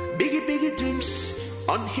 Biggie biggie dreams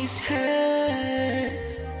on his head.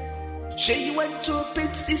 She went to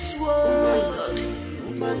paint this world.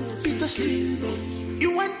 Peter Sin,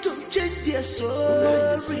 you want to change their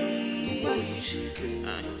story.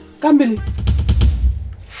 Kambili.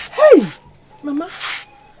 Hey! Mama.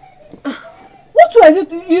 What were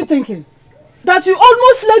you thinking? That you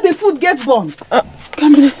almost let the food get burned?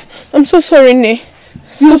 Kambili, I'm so sorry, Ne.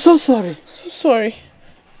 You're so sorry. So sorry.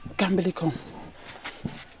 Kambili, come.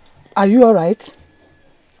 Are you alright?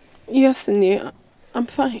 Yes, Ne. I'm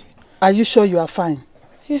fine. Are you sure you are fine?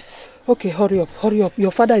 Yes. Okay, hurry up, hurry up.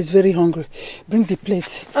 Your father is very hungry. Bring the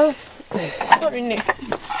plate. Oh, sorry, Ne.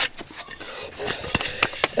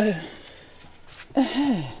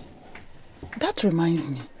 That reminds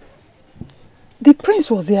me. The prince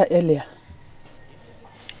was here earlier.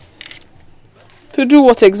 To do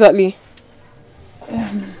what exactly?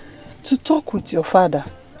 To talk with your father.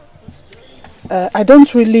 I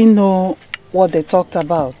don't really know what they talked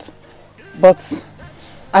about, but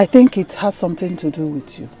I think it has something to do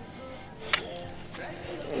with you.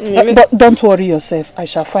 But don't worry yourself. I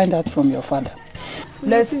shall find out from your father.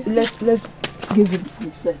 Let's give him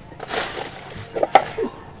food first.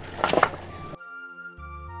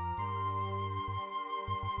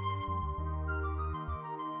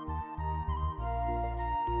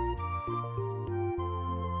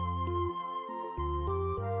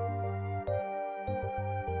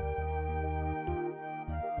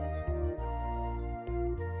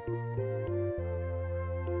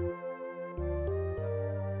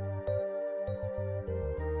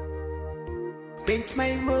 Paint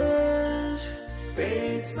my world,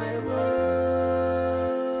 paint my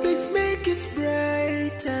world. Please make it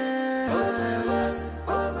brighter. Oh my world,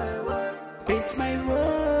 oh my world. Paint my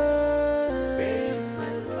world, paint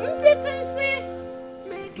my world.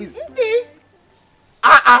 Please.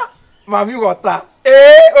 Mami water.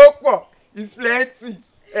 Opo. It's plenty.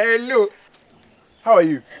 Hello. How are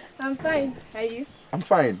you? I'm fine. Are you? I'm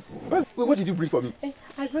fine. What did you bring for me?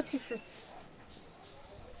 I brought you fruits.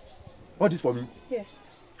 What is for me? Yes.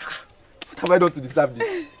 What have I done to deserve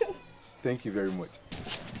this? Thank you very much.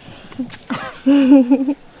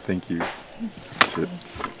 Thank you. Shit.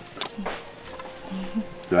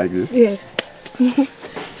 You like this? Yes.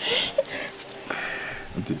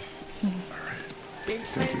 And this. Alright.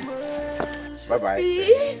 Thank you. Bye-bye.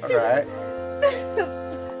 Alright.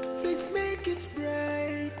 Please make it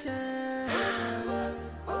brighter.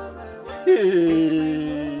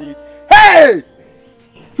 Hey!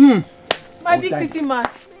 My big city man.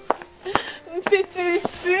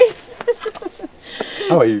 PTC.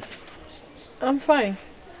 How are you? I'm fine.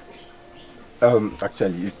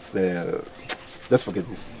 Actually, it's just forget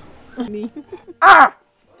this. Me.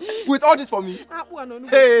 With all this for me.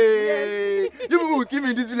 Hey! You people will kill me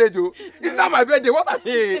in this village, oh. It's not my birthday. What are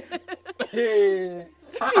you? Hey!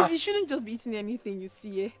 Please, you shouldn't just be eating anything you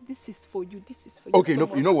see. Eh? This is for you. This is for you. Okay,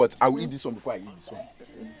 no, you know what? I will eat this one before I eat this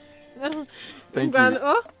one. Thank you.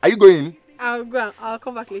 Oh? Are you going? I'll go. I'll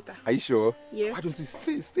come back later. Are you sure? Yeah. Why don't you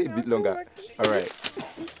stay a bit longer? All right.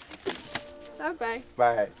 Bye.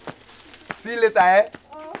 Bye. See you later, eh?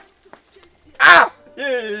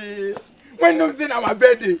 Yeah. When I'm saying on my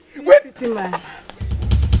birthday. Wait. City man.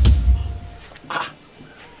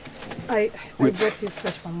 I brought you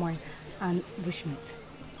fresh palm wine and bushmeat.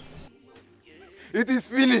 It is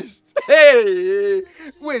finished. Hey,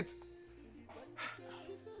 wait.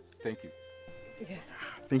 Thank you. Yes.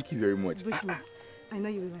 Thank you very much. Bushmeat. I know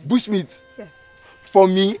you will like. Bushmeat? Yes. For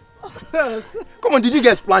me? Of course. Come on, did you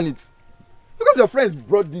guys plan it? Because your friends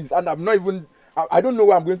brought this and I'm not even, I don't know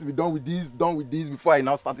where I'm going to be done with this before I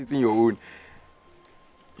now start eating your own.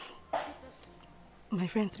 My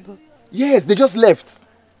friends brought. Yes, they just left.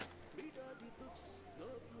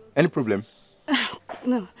 Any problem?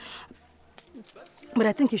 No. But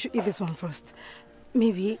I think you should eat this one first.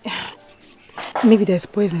 Maybe there's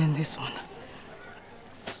poison in this one.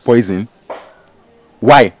 Poison?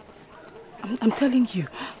 Why? I'm telling you,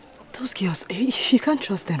 those girls, you can't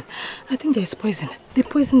trust them. I think there's poison. They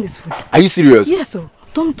poison this food. Are you serious? Yes, so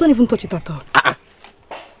don't even touch it at all.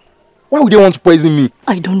 Why would they want to poison me?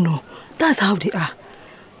 I don't know. That's how they are.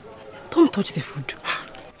 Don't touch the food.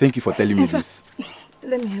 Thank you for telling me this.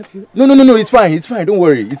 Let me help you. No, it's fine. Don't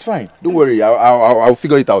worry. It's fine. Don't worry. I'll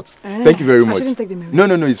figure it out. Thank you very much. I shouldn't take them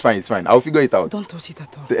away. No, it's fine. I'll figure it out. Don't touch it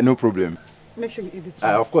at all. No problem. Make sure you eat this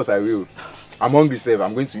one. Of course I will. I'm hungry, Save.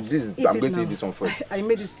 I'm going to eat this. I'm going to eat this one first. I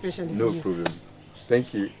made it specially No for you. problem.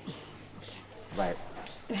 Thank you. Bye.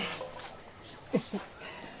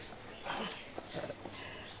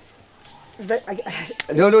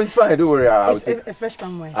 No, it's fine. Don't worry. I'll take a fresh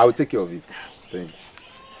palm wine. I'll take care of it. Thanks.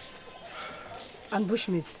 And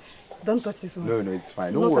bushmeat. Don't touch this one. No, it's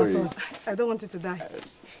fine. Don't worry. At all. I don't want you to die.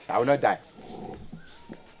 I will not die.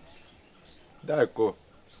 Die, go.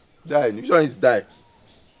 Die. You sure it's die?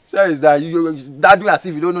 Sure it's die. You do as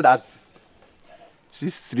if you don't know that.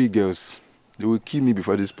 These 3 girls, they will kill me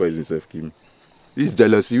before this poison self kill me. This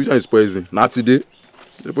jealousy, which one is poison? Not today.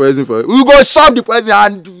 The poison for we go shop the poison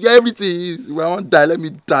and everything is. If I won't die, let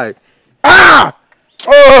me die.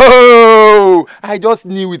 Oh! I just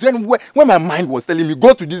knew it. When my mind was telling me,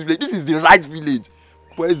 go to this village. This is the right village.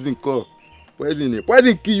 Poison call. Poison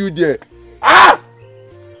kill you there.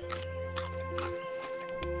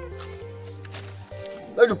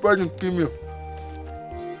 Let the poison kill me.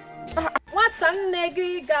 What's a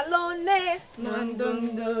negi galone?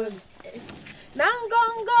 Nangongoli.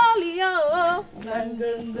 Nangongoli, oh.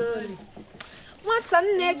 Nangongoli. What's a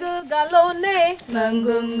negi galone?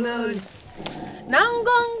 Nangongoli.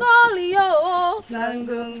 Nangongoli, oh.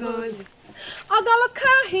 Nangongoli.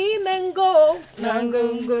 Ogalokahi mengo.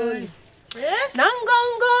 Nangongoli.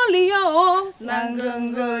 Nangongoli, oh.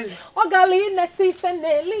 Nangongoli. Ogali neti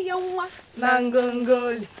feneli yonwa.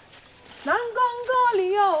 Nangongoli.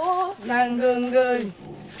 Nangongoli, oh. Nangongoli.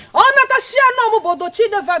 Ona shano mubodo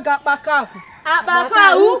chineva gapakahu.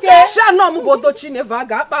 Apaka uke. Shano mubodo chineva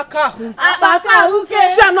gapakahu. Apaka uke.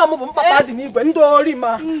 Shano mubo papa di nigwe ndori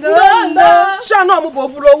ma. Ndondo. Shano mubo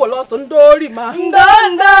vulo woloso ndori ma.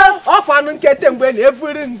 Ndondo. Ofanu nkete mgbe na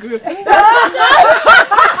evuri ngu. Ndondo.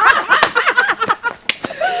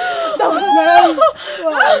 That was nice.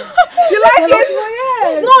 Wow. You like it?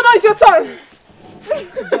 Yes. No, it's your turn.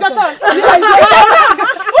 It's your turn. Yeah, it's your turn.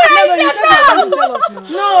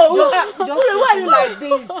 Why are you like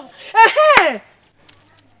this?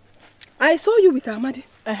 I saw you with Amadi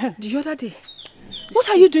the other day. What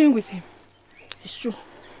are you doing with him? It's true.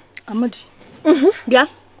 Amadi. Yeah.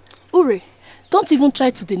 Ure, don't even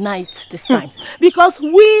try to deny it this time. Because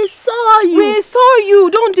we saw you. We saw you.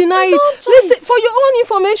 Don't deny it. Listen, for your own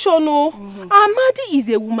information, Amadi is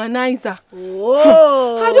a womanizer.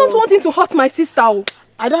 Oh. I don't want him to hurt my sister.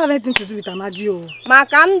 I don't have anything to do with Amadi.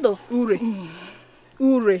 Makando.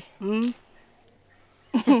 Ure.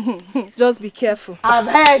 Just be careful. I've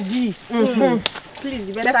heard you. Please,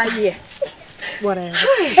 you better hear. Whatever.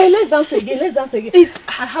 Hey, let's dance again.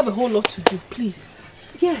 I have a whole lot to do, please.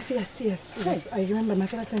 Yes. I remember my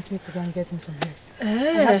father sent me to go and get him some herbs. I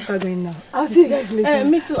have to start going now. I'll see you guys later.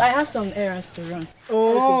 Me too. I have some errands to run.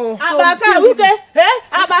 Oh. Abaka, okay?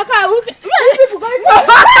 Abaka, okay? Where are people going to?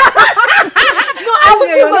 No,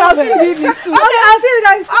 I'll see you evening too. Okay, I'll see you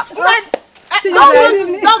guys.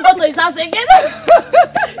 Don't go to his house again.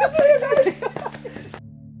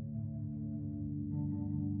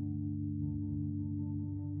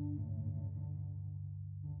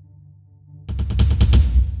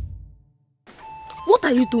 What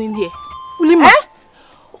are you doing here? Ulima.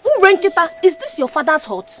 Urenkita, is this your father's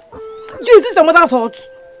hut? Is this your mother's hut?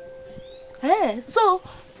 So...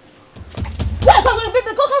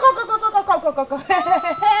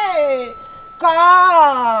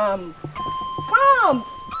 Come.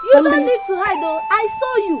 You don't need to hide though. I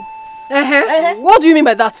saw you. What do you mean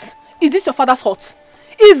by that? Is this your father's hut?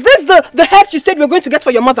 Is this the herbs you said we were going to get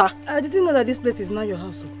for your mother? I didn't know that this place is not your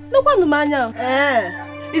house. No one Numanya.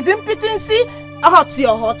 Is impotency a hut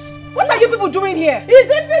your hut? What are you people doing here? Is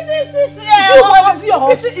impotency your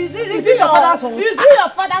hut? Is it your father's hut? Is it your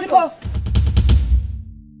father's hut?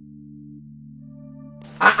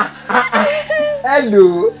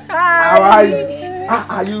 Hello. How are you?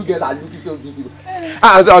 You guys are looking so beautiful.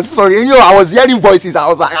 I'm sorry. You know, I was hearing voices. I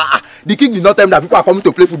was like, the king did not tell me that people are coming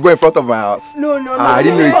to play football in front of my house. No. I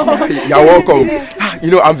didn't know it. You're welcome.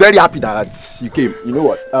 You know, I'm very happy that you came. You know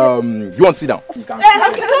what? You want to sit down? You can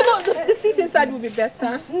the seat inside will be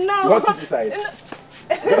better. No. You want to sit inside?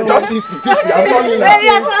 Just 50. I'm coming now.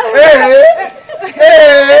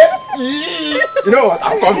 Hey. You know what?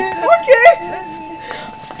 I'm coming. Okay.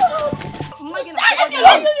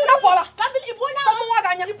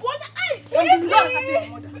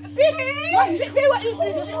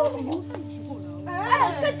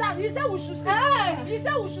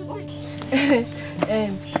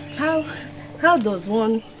 How does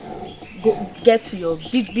one get to your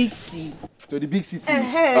big city? To the big city?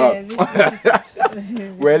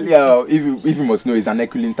 Well, yeah, if you must know, it's an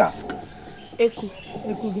Herculean task. Okay,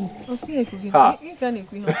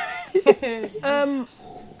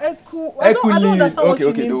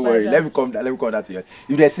 don't worry. Let me come that to you.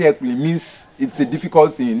 If they say Herculean, means it's a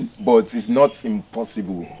difficult thing, but it's not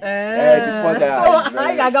impossible. It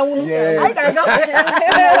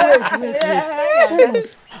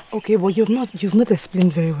is Okay, but you've not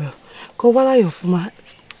explained very well.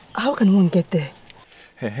 How can one get there?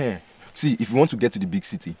 See, if you want to get to the big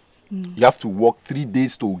city, you have to walk 3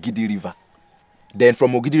 days to Ogidi River. Then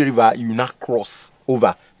from Ogidi River, you now cross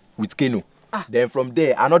over with canoe. Then from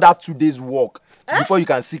there, another 2 days walk before you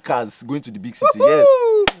can see cars going to the big city. Yes.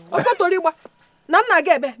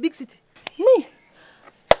 Big city. Me,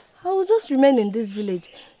 I will just remain in this village.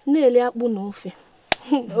 Me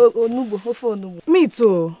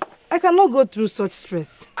too. I cannot go through such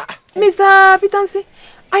stress. Mr. Pitansi,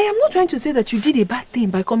 I am not trying to say that you did a bad thing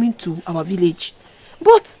by coming to our village.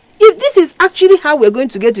 But if this is actually how we're going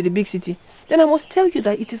to get to the big city, then I must tell you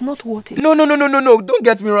that it is not worth it. No. Don't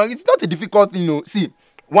get me wrong. It's not a difficult thing, no. See,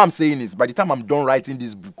 what I'm saying is, by the time I'm done writing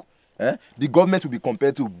this book, the government will be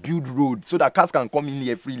compelled to build roads so that cars can come in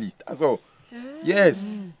here freely. That's all.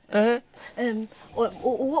 Yes.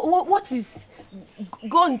 What is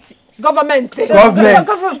government? Yes.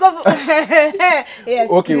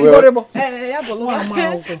 Okay, well.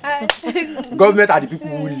 Government are the people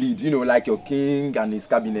who lead, you know, like your king and his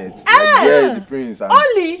cabinet. Yes, the prince.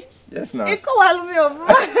 Only? Yes, now.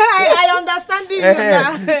 I understand it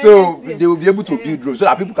now. So they will be able to build roads so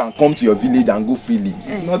that people can come to your village and go freely.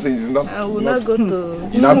 It's not. I will not go to.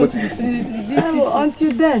 You not go to the city.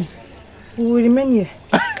 Until then, we will remain here.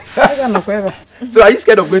 So are you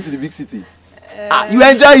scared of going to the big city? You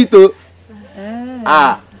enjoy it though.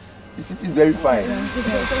 The city is very fine.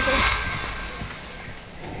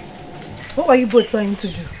 What were you both trying to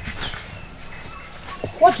do?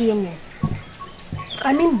 What do you mean?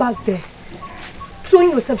 I mean back there. Throwing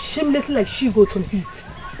yourself shamelessly like she-goat on heat.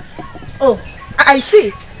 Oh, I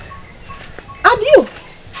see. And you?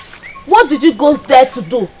 What did you go there to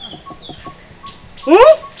do?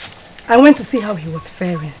 I went to see how he was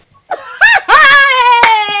faring.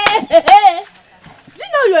 Do you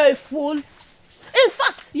know you're a fool? In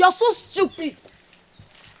fact, you're so stupid.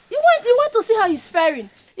 You went to see how he's faring.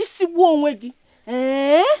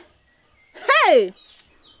 Eh? Hey!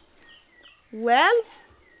 Well,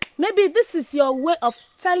 maybe this is your way of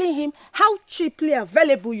telling him how cheaply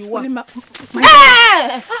available you are.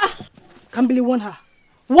 Kambili, warn her.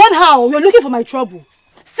 Warn her, you're looking for my trouble.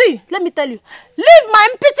 See, let me tell you. Leave my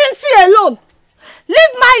impotency alone.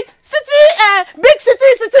 Leave my big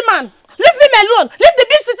city man. Leave him alone. Leave the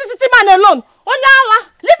big city man alone. Onyala,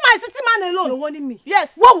 leave my city man alone. You're warning me?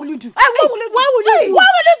 Yes. What will you do? What will you do? What will you do?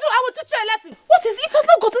 I will teach you a lesson. What is it? It has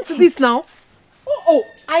not gotten to this now. Oh,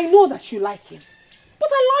 I know that you like him. But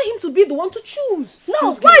allow him to be the one to choose.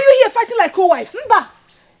 No. Why are you here fighting like co-wives? Mba,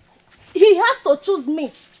 he has to choose me.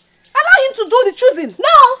 Allow him to do the choosing.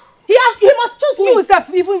 No, he must choose me. You,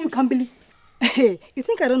 Steph, even you, Kambili. Hey, you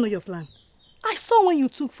think I don't know your plan? I saw when you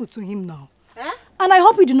took food to him now. Eh? And I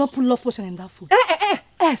hope you did not put love potion in that food.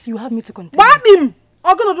 Yes, you have me to contain. Babim!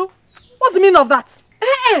 Ogonodo. What's the meaning of that?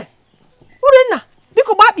 Urena.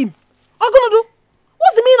 Biko Babim. Ogonodo.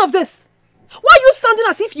 What's the meaning of this? Why are you sounding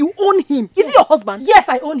as if you own him? Is he your husband? Yes,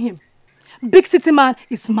 I own him. Big city man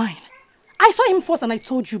is mine. I saw him first and I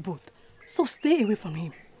told you both. So stay away from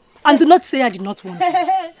him. And do not say I did not want you.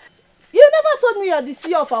 You never told me you're the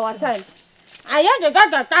CEO of our time. I am the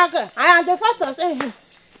God attacker. I am the first of everything.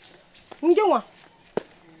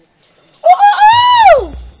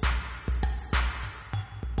 Oh!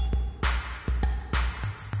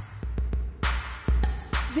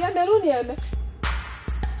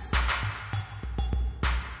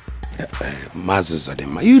 Mazu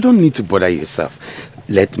Zodema, you don't need to bother yourself.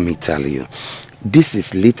 Let me tell you, this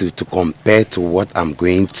is little to compare to what I'm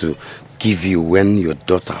going to give you when your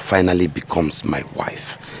daughter finally becomes my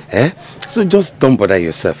wife. So just don't bother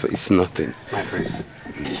yourself. It's nothing. My prince,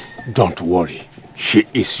 don't worry. She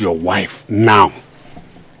is your wife now.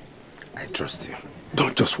 I trust you.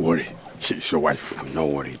 Don't just worry. She is your wife. I'm not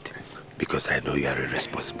worried because I know you are a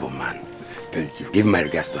responsible man. Thank you. Give my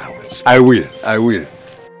regards to her wish. I will. I will.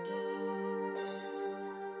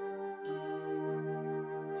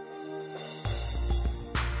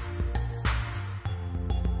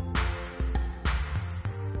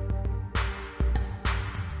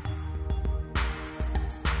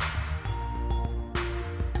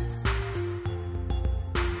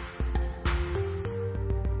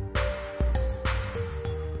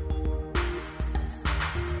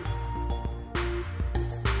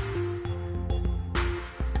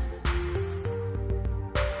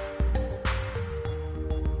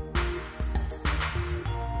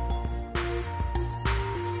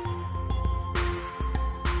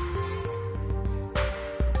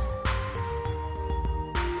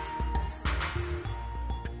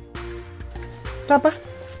 Papa.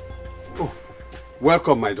 Oh,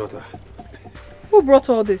 welcome, my daughter. Who brought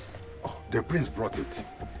all this? Oh, the prince brought it.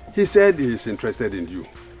 He said he is interested in you.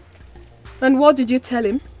 And what did you tell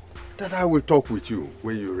him? That I will talk with you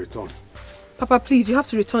when you return. Papa, please, you have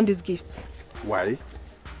to return these gifts. Why?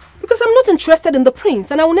 Because I'm not interested in the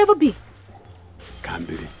prince and I will never be.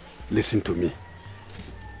 Kambili, listen to me.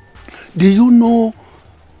 Do you know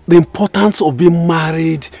the importance of being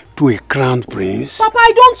married to a crowned prince? Papa,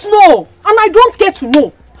 I don't know. And I don't get to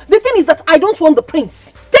know. The thing is that I don't want the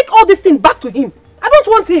prince. Take all this thing back to him. I don't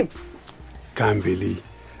want him. Kambili,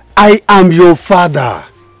 I am your father.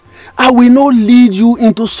 I will not lead you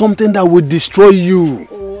into something that will destroy you.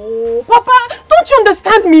 Oh, Papa, don't you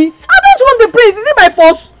understand me? I don't want the prince. Is it my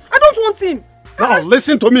force? I don't want him. Now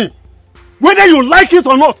listen to me. Whether you like it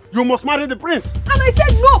or not, you must marry the prince. And I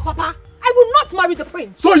said no, Papa. I will not marry the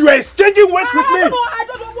prince. So you are exchanging words with me? I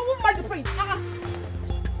won't marry the prince.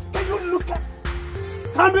 Can you look at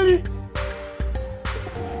Kambili?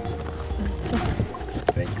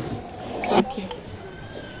 Thank you.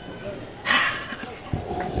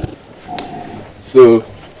 So,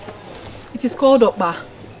 it is called Okpa,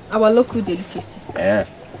 our local delicacy. Yeah.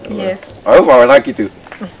 Yes. I hope I will like it too.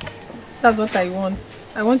 That's what I want.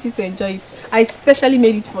 I want you to enjoy it. I specially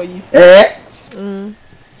made it for you. So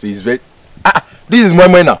it's very... this is moi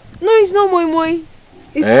moi now. No, it's not moi moi.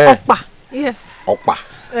 It's Okpa. Yes. Okpa.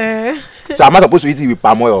 So am I supposed to eat it with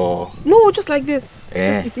palm oil or... No, just like this.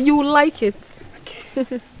 Just eat it. You will like it.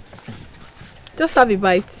 Okay. Just have a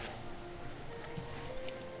bite.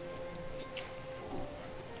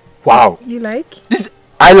 Wow. You like? This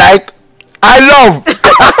I like. I love.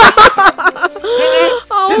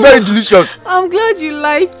 It's very delicious. I'm glad you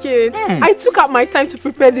like it. I took out my time to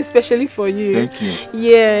prepare this specially for you. Thank you.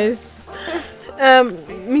 Yes.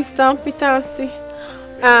 Mr. Peter,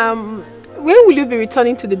 When will you be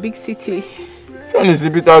returning to the big city? When is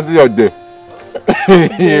Peter see your day?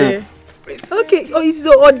 Yeah. Okay, oh, it's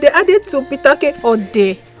Ode added to Peter. Okay,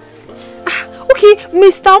 Ode. Okay,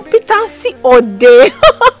 Mr. Peter C. Ode.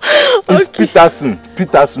 It's Peterson.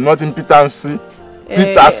 Peterson, not in Peterson.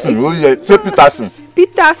 Peterson. Oh yeah, say Peterson.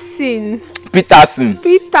 Peterson. Peterson.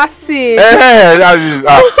 Peterson. That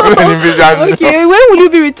is. Okay, when will you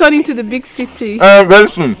be returning to the big city? Very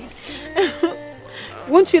soon.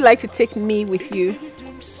 Won't you like to take me with you?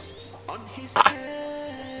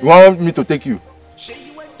 You want me to take you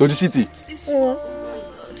to the city?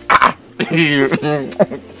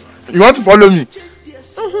 You want to follow me?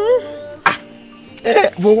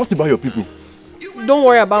 But what about your people? Don't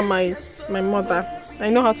worry about my mother. I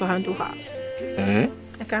know how to handle her.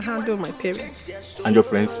 I can handle my parents. And your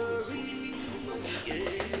friends?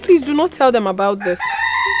 Please do not tell them about this.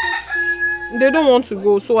 They don't want to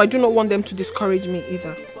go, so I do not want them to discourage me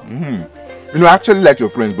either. You know, I actually like your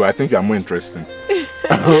friends, but I think you are more interesting.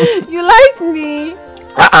 You like me?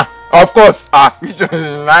 Of course. I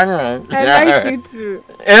like you too.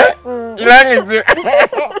 You like me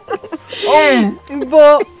too?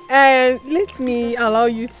 But let me allow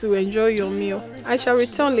you to enjoy your meal. I shall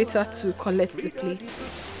return later to collect the plate.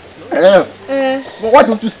 But why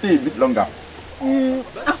don't you stay a bit longer?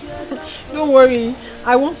 Don't worry.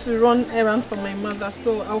 I want to run errand for my mother,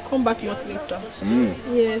 so I'll come back much later.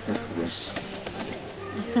 Yes.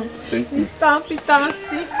 Thank you. Mr.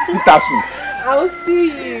 Peterson. Peterson. I'll see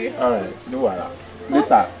you. Alright, no worry.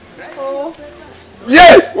 Later. Oh.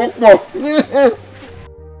 Yeah!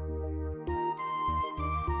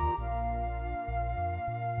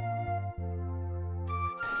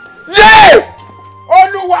 Yeah!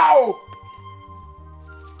 Oh, wow!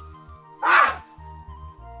 Ah!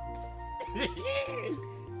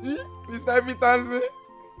 Mr. Peterson.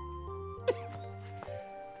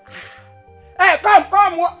 Hey,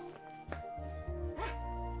 come! What?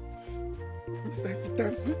 Mr.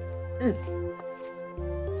 Peterson.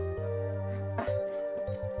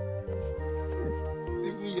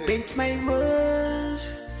 Paint my world,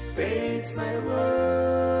 paint my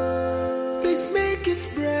world. Please make it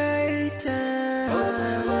brighter. Oh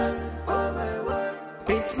my world,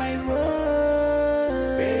 paint my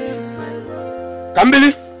world, paint my world.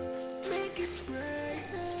 Kambili.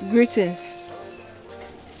 Greetings.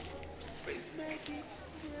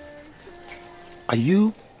 Are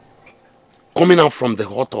you coming out from the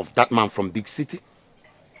hut of that man from big city?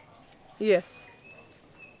 Yes.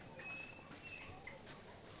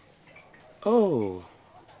 Oh,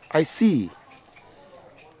 I see.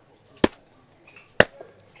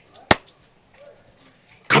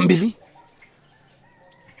 Kambili?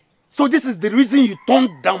 So this is the reason you turned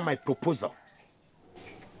down my proposal?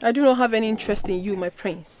 I do not have any interest in you, my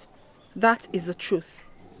prince. That is the truth.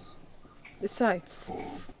 Besides,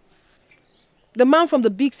 the man from the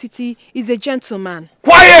big city is a gentleman.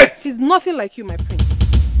 Quiet! He's nothing like you, my prince.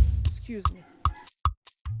 Excuse me.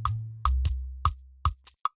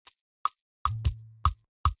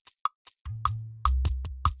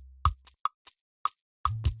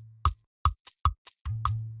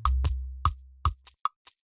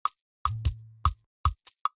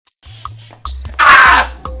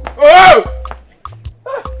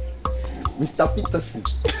 Mr. Peterson.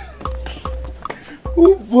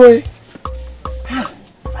 Oh boy.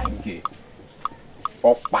 Fine girl.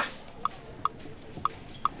 Opa.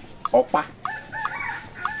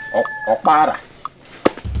 Opara.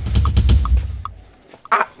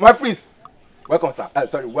 My prince. Welcome, sir.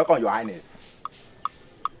 Sorry, welcome, your highness.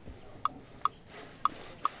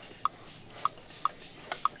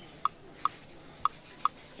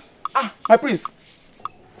 My prince.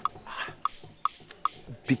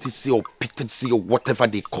 PTC or PTC or whatever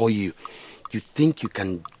they call you, you think you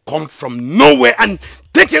can come from nowhere and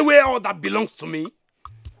take away all that belongs to me?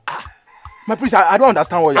 My prince, I don't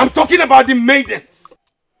understand what you're saying. I'm talking about the maidens.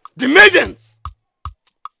 The maidens!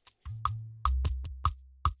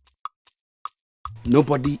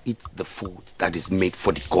 Nobody eats the food that is made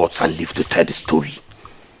for the gods and live to tell the story.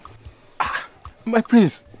 My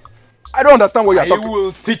prince, I don't understand what you're talking about. I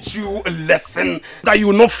will teach you a lesson that you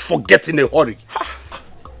will not forget in a hurry.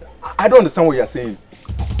 I don't understand what you're saying.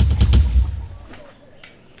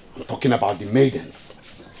 I'm talking about the maidens.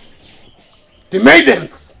 The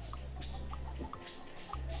maidens!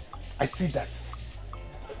 I see that.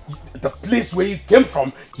 The place where you came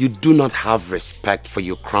from, you do not have respect for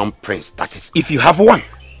your crown prince. That is, if you have one.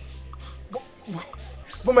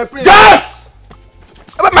 But my prince... Yes!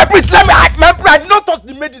 But my prince, let me... I did not touch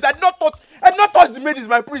the maidens. I did not touch the maidens,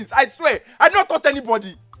 my prince. I swear. I did not touch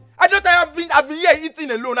anybody. I've been here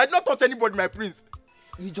eating alone. I did not touch anybody, my prince.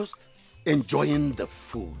 You just enjoying the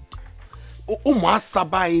food.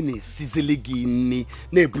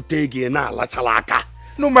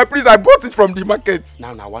 No, my prince, I bought it from the market.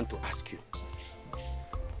 Now I want to ask you,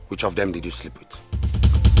 which of them did you sleep with?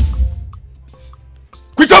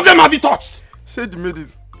 Which of them have you touched? Say the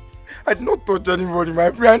maidens. I did not touch anybody,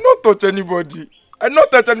 my friend. I did not touch anybody. I did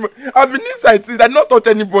not touch anybody. I've been inside since. I did not touch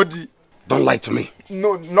anybody. Don't lie to me.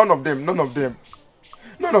 No, none of them. None of them.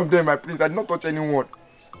 None of them, my prince. I did not touch anyone.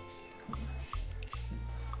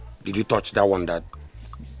 Did you touch that one, Dad?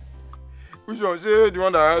 Which one? Say the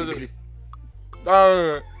one that has it.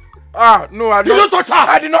 No, I did not touch her.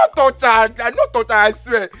 I did not touch her. I did not touch her, I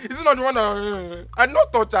swear. Is it not the one that... I did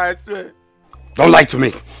not touch her, I swear. Don't lie to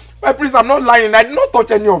me. My prince, I'm not lying. I did not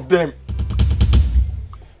touch any of them.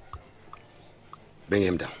 Bring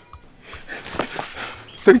him down.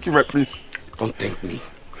 Thank you, my prince. Don't thank me.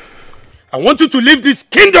 I want you to leave this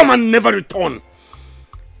kingdom and never return.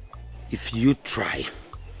 If you try,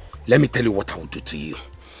 let me tell you what I will do to you.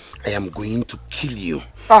 I am going to kill you,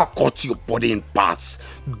 cut your body in parts,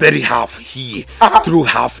 bury half here, throw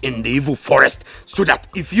half in the evil forest, so that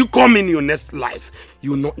if you come in your next life,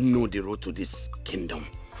 you will not know the road to this kingdom.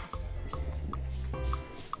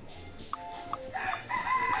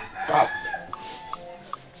 Cat.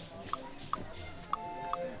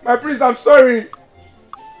 My prince, I'm sorry.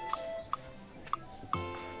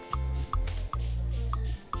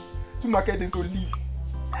 To market days to leave.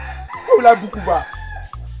 How will I book Uber?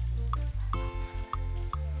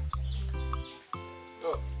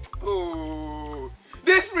 Oh,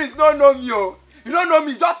 this prince don't know me, oh. You don't know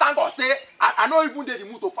me, just thank God say I don't even did the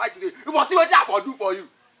mood to fight today. You will see what I for do for you.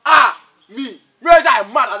 Me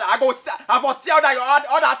I'm mad. I go tell that your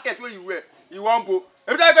other skirt where you wear. You won't go.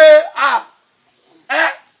 Every time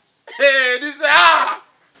this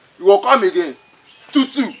you will come again.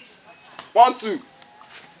 2-2. 1-2.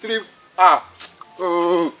 3.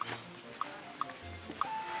 Oh.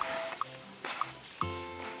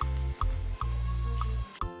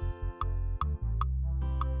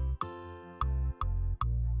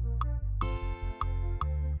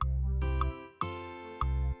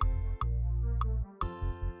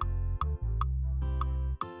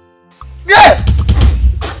 Yeah!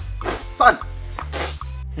 Son!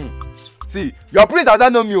 See, your prince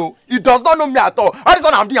doesn't know me. Oh. He does not know me at all. All this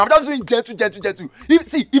one I'm doing, I'm just doing gentle.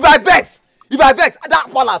 If I vex, that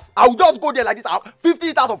palace, I will just go there like this. 50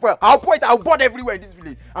 liters of fuel. I'll pour it, I'll burn everywhere in this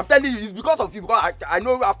village. I'm telling you, it's because of you. Because I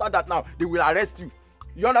know after that now, they will arrest you.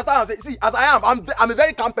 You understand what I'm saying? See, as I am, I'm a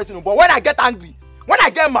very calm person. But when I get angry, when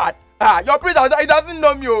I get mad, your prince, he doesn't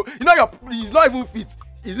know me. Oh. You know, he's not even fit.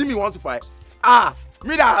 Is it me wants to fight?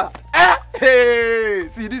 Me that. Hey,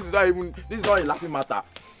 see, this is not a laughing matter.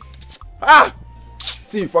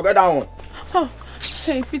 See, forget that one.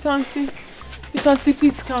 Hey, Peter,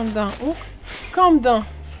 please calm down. Oh, calm down.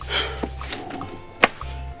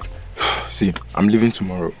 See, I'm leaving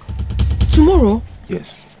tomorrow. Tomorrow?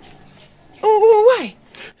 Yes. Oh, why?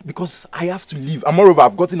 Because I have to leave. And moreover,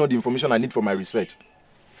 I've gotten all the information I need for my research.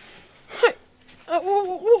 Hey,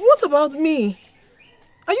 what about me?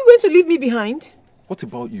 Are you going to leave me behind? What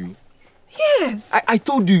about you? Yes. I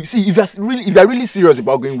told you. See, if you're really serious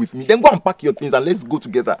about going with me, then go and pack your things and let's go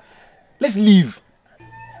together. Let's leave.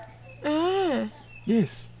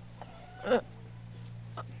 Yes.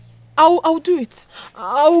 I'll do it.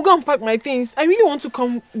 I will go and pack my things. I really want to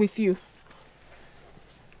come with you.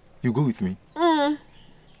 You go with me? Are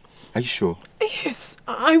you sure? Yes,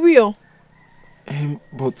 I will.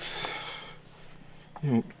 But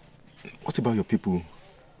you know, what about your people?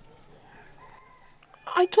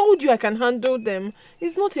 I told you I can handle them.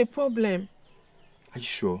 It's not a problem. Are you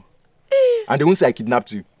sure? And they won't say I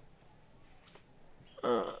kidnapped you?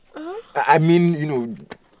 I mean, you know,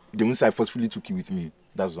 they won't say I forcefully took you with me.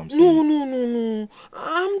 That's what I'm saying. No.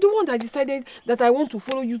 I'm the one that decided that I want to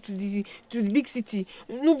follow you to the big city.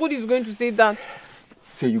 Nobody is going to say that.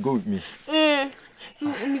 So you go with me? So,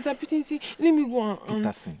 Mr. Peterson, let me go and...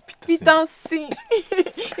 Peterson.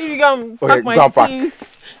 If you go and pack my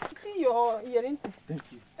things. See your earring. Thank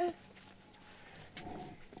you.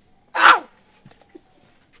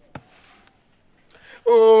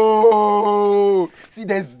 Oh! See,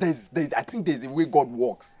 there's I think there's a way God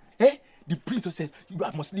works. The princess says,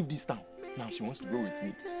 I must leave this town. Now she wants to go with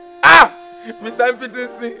me. Mr.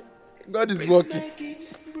 Peterson, God is working.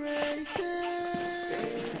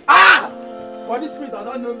 For this prince, I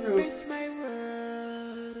don't know you.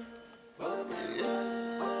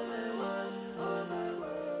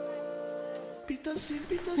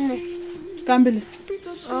 Kambili,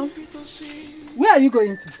 where are you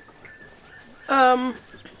going to?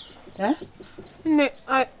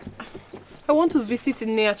 I I want to visit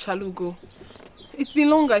Nea Chalugo. It's been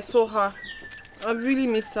long I saw her. I really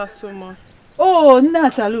missed her so much. Oh,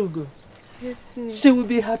 Nea Chalugo. Yes, Nea. She will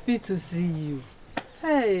be happy to see you.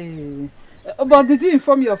 Hey. But did you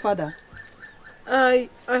inform your father? I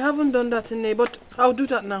haven't done that, Nea, but I'll do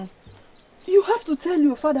that now. You have to tell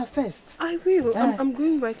your father first. I will. I'm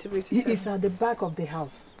going right away to tell him. He is at the back of the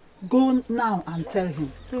house. Go now and tell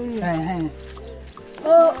him.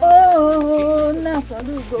 Oh, Nea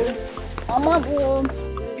Chalugo.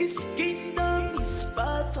 His kingdom is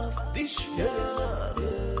part of this world.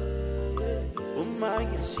 Oh my,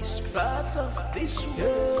 yes, it's part of this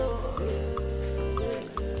world.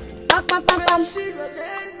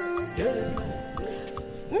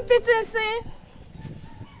 Mpitisi.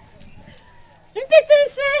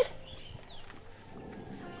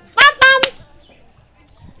 Papam.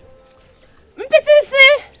 Mpitisi.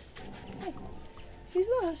 He's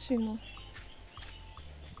not answering no.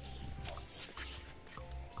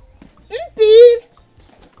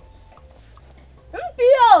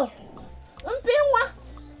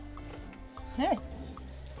 Hey.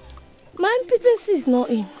 My Mpitisi is not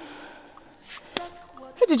in.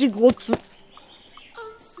 Where did you go to?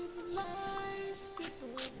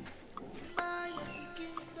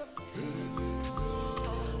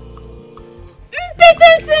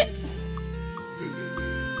 Mpitisi!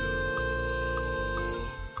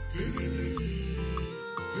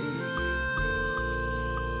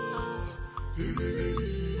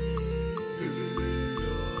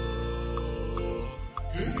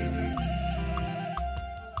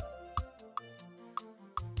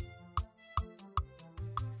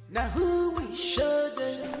 Now who we show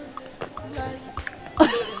them lights?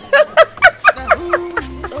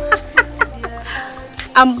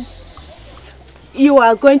 You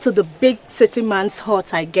are going to the big city man's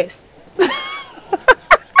hut, I guess.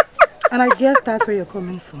 And I guess that's where you're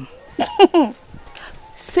coming from.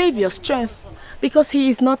 Save your strength, because he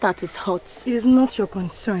is not at his hut. It is not your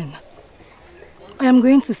concern. I am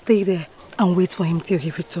going to stay there and wait for him till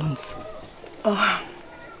he returns.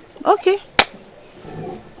 Okay.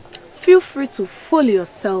 Feel free to fool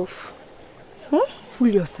yourself. Fool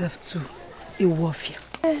yourself too. A warfare.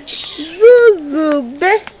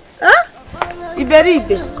 Zuzube. Huh?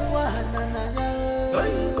 Iberibe.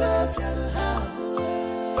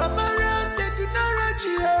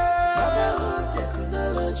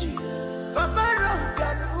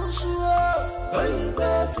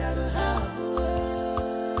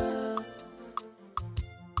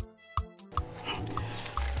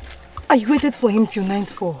 I waited for him till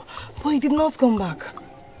nightfall, but he did not come back.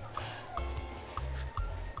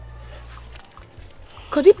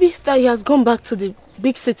 Could it be that he has gone back to the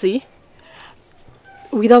big city?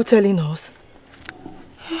 Without telling us?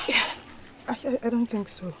 I don't think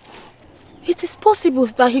so. It is possible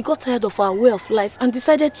that he got tired of our way of life and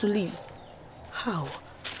decided to leave. How?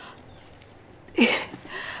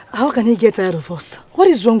 How can he get tired of us? What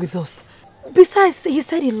is wrong with us? Besides, he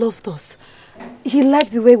said he loved us. He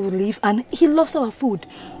liked the way we live and he loves our food.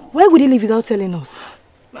 Why would he leave without telling us?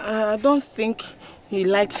 I don't think he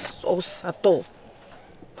likes us at all.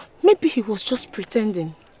 Maybe he was just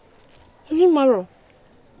pretending. Maro.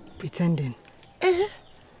 Pretending?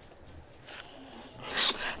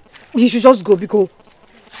 He should just go because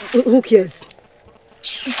who cares?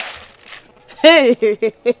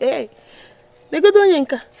 Hey.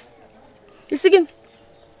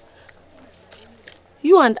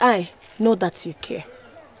 You and I know that you care.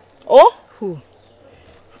 Oh? Who?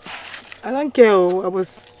 I don't care. I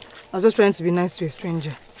was just trying to be nice to a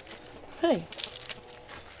stranger. Hey.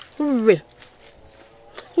 Who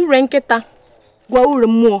renketa?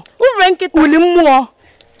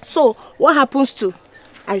 So, what happens to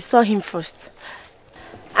I saw him first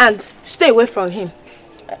and stay away from him?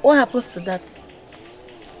 What happens to that?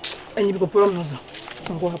 And you go problem.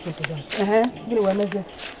 What happened to that?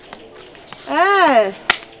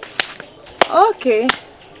 Okay.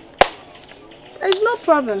 There's no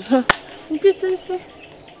problem.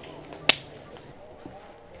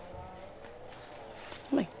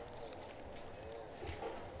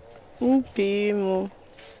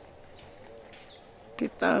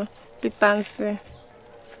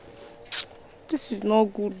 This is not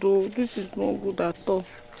good though. This is not good at all.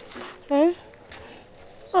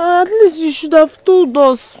 At least you should have told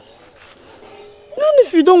us. Even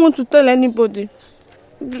if you don't want to tell anybody,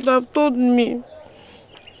 you should have told me.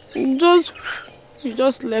 You just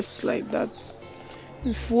left like that.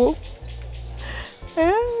 Before.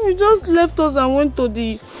 You just left us and went to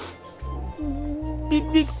the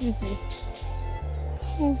big city.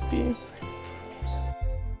 Okay.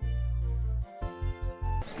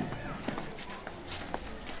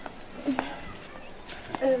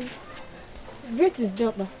 Great is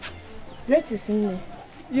Japa. Great is in there.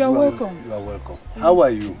 You're welcome. You are welcome. How are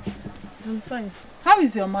you? I'm fine. How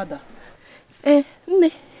is your mother?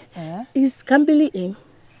 Nne. Is Kambili in?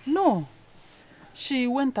 No. She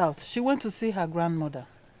went out. She went to see her grandmother.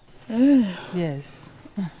 Yes.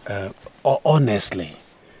 Honestly,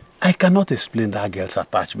 I cannot explain that girl's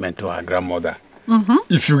attachment to her grandmother.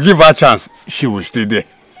 If you give her a chance, she will stay there.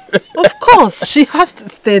 Of course, she has to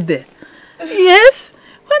stay there. Yes.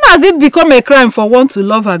 When has it become a crime for one to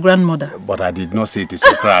love her grandmother? But I did not say it is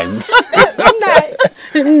a crime.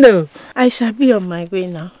 No. I shall be on my way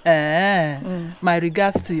now. My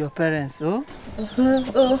regards to your parents, oh?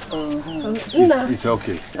 It's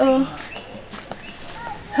okay.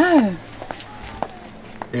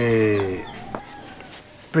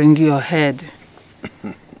 Bring your head.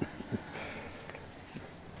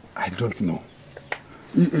 I don't know.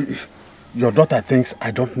 Your daughter thinks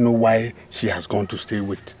I don't know why she has gone to stay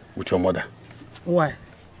with your mother. Why?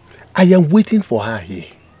 I am waiting for her here.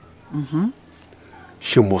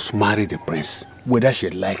 She must marry the prince, whether she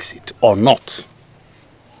likes it or not.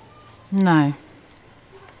 No.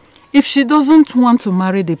 If she doesn't want to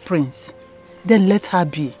marry the prince, then let her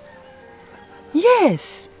be.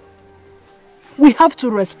 Yes. We have to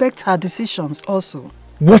respect her decisions also.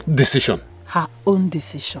 What decision? Her own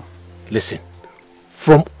decision. Listen,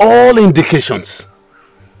 from all indications,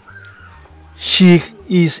 she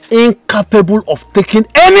is incapable of taking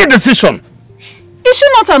any decision. Is she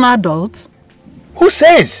not an adult? Who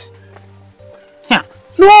says? Yeah.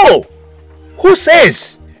 No! Who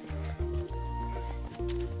says?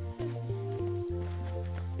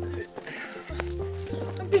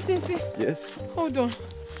 Yes? Hold on.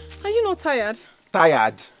 Are you not tired?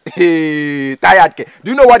 Tired? Hey, tired.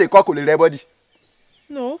 Do you know what they call cholera body?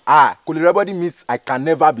 No. Cholera body means I can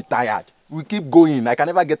never be tired. We keep going. I can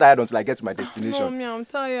never get tired until I get to my destination. No, me, I'm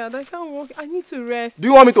tired. I can't walk. I need to rest. Do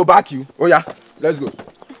you want me to back you? Oh yeah, let's go.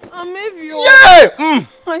 Maybe. Yeah!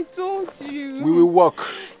 I told you. We will walk.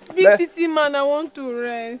 Big city man, I want to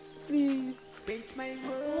rest. Please. I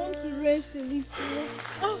want to rest a little.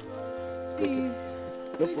 Please.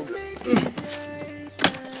 No problem.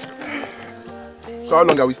 So how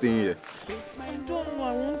long are we staying here? I don't know.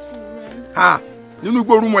 I want to rest. You need to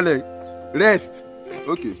go room wale. Rest.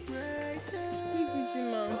 Okay. Big city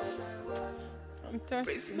man. I'm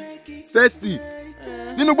thirsty. Thirsty?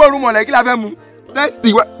 You need to go room wale. Kí la fẹ́ mu?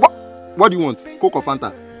 Thirsty? What do you want? Coke or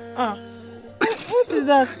Fanta? What is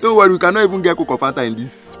that? Don't worry, we cannot even get Coke or Fanta in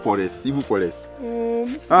this forest, evil forest. Oh,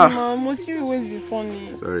 big city man, Mochi will always be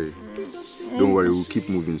funny. Sorry. Don't worry, we'll keep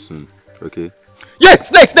moving soon. Okay? Yeah,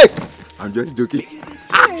 snake! I'm just joking.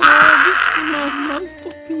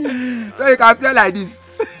 So you can feel like this.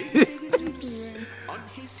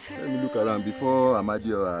 Let me look around before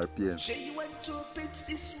Amadi or RPM.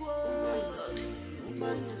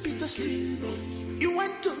 You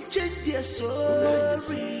want to change their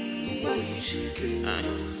story.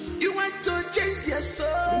 You want to change their story.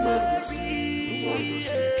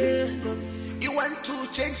 You want to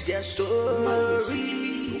change their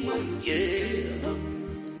story. Yeah.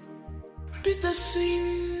 Peter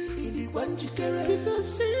sing in the one jikere. Peter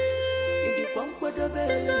sing in the one kwadabe.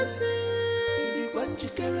 Peter sing in the one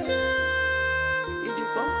jikere. In the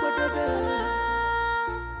one kwadabe.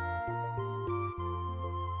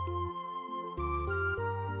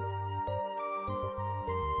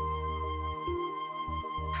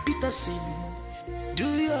 Peterson, do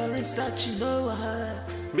your research, you know,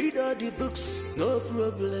 read all the books, no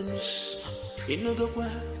problems, you know, go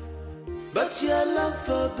well. But your love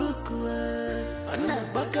for book, and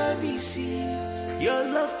not Bakamisi, your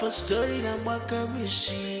love for story, and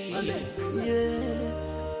Bakamisi, yeah.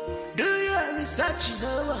 Do your research, you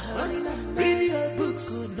know, read your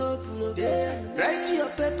books, no problem, write your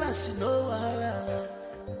papers, you know,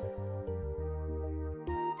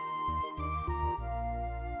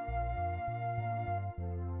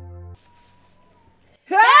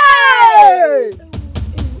 Hey!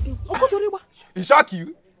 He shock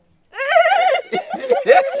you?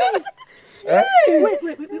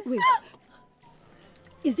 Wait.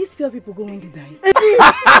 Is this pure people going to die?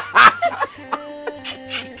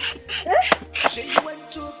 She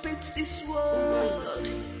went to paint this world.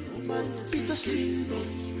 Peterson,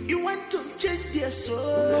 you want to change their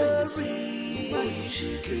story.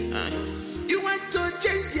 You want to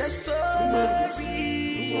change their story.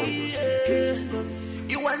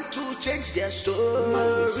 You want to change their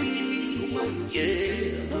story.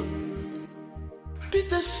 Yeah.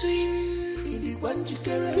 Peterson, in the one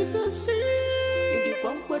jikere. Peterson, in the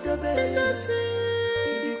one kwadabe. Peterson,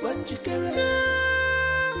 in the one jikere.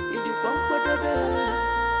 In the one kwadabe.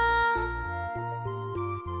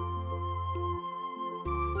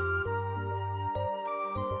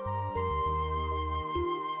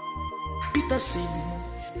 Peterson,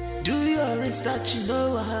 do your research, you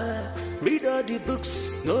know, read all the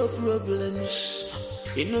books, no problems.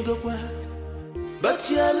 You know go well.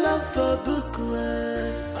 But your love for book,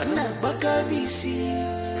 and I see.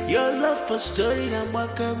 Your love for story, and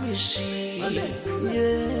I see. Yeah.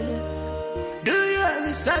 Do your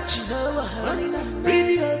research, you know, read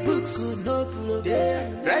your books, no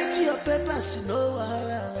problem. Write your papers, you know.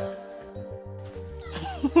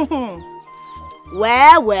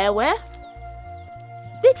 Where?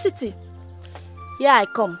 Big city. Here I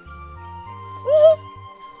come.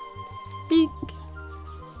 Big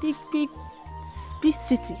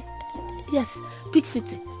city. Yes, big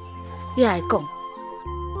city. Here I come.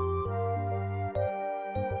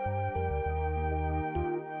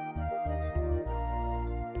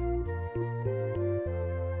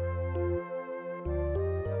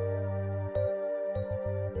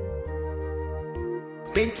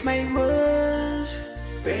 Paint my world,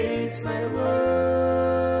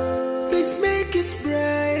 please make it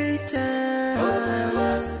brighter. Oh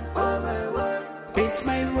my word, paint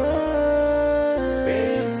my world,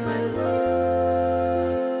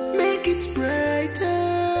 make it brighter.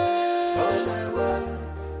 Oh my word,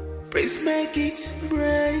 please make it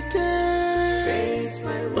brighter. Paint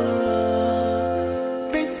my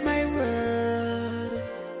world, paint my world.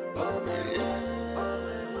 Oh my word.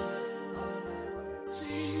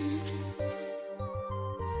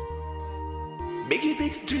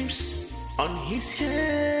 Big dreams on his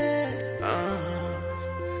head.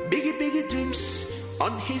 Big dreams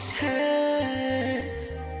on his head.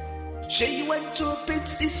 She went to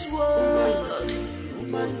paint this world.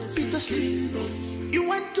 Peterson, you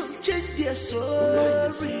want to change their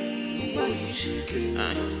story.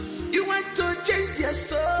 You want to change their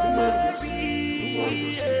story.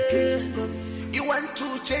 You want to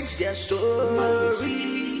change their story.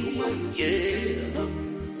 Yeah.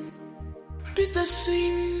 Peterson,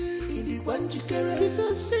 in the one you carry.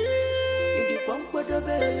 Peterson, in the one quarter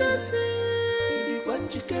bed. Peterson, in the one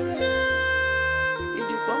you carry. In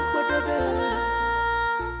the one quarter bed.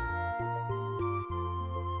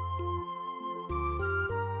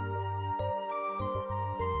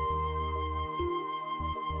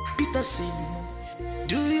 Peterson,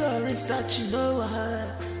 do your research, you know.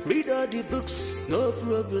 Read all the books, no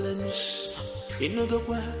problems. You know go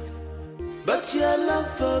well. But your love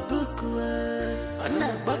for book, and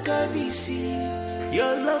I see.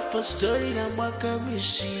 Your love for story, and I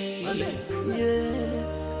see. Yeah.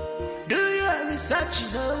 Do your research, you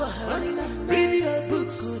know. Read your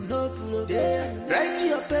books, no problem. Write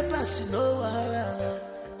your papers, you know.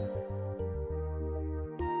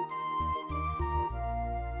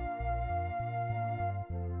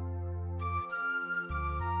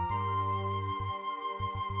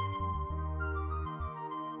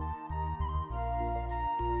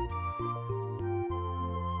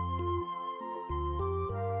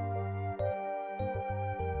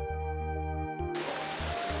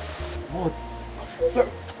 What?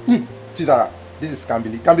 Chizara, this is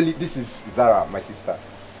Kambili. Kambili, this is Zara, my sister.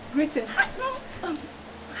 Greetings.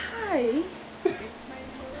 Hi.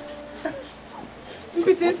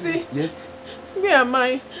 Greetings. Yes? Where am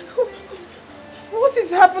I? What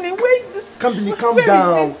is happening? Where is this? Kambili, calm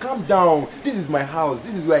down. Calm down. This is my house.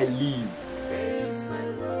 This is where I live.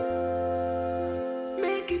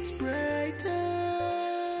 Make it brighter.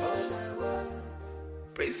 Oh my word.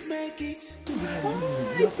 Please make it.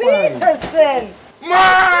 Peterson!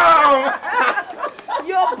 Mom!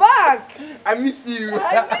 You're back! I miss you.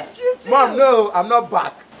 I miss you too. Mom, no, I'm not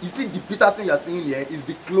back. You see, the Peterson you're seeing here is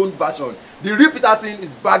the clone version. The real Peterson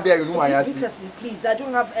is back there in Umayasi. Peterson, please, I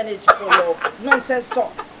don't have energy for your nonsense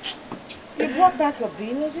talks. You brought back a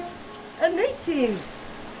villager? A native?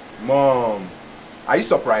 Mom, are you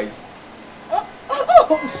surprised?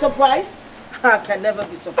 Oh, surprised? I can never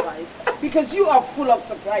be surprised. Because you are full of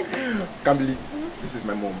surprises. Kambili, this is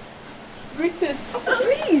my mom. Greetings.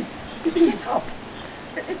 Please, get up.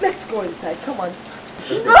 Let's go inside. Come on.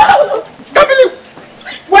 Kambili!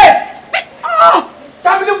 Wait! Oh!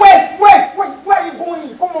 Kambili, wait! Where are you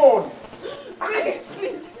going? Come on!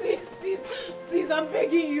 Please, I'm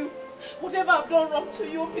begging you. Whatever I've done wrong to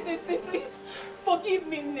you, Peterson, please. Forgive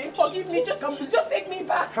me, Nate. Forgive me. Just take me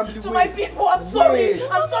back to my people. I'm sorry.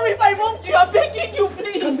 I'm sorry if I wronged you. I'm begging you,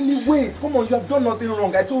 please. Kambili, wait. Come on, you have done nothing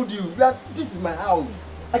wrong. I told you. This is my house.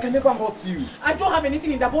 I can never hurt you. I don't have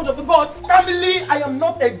anything in the abode of the gods. Kambili, I am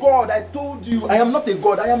not a god. I told you. I am not a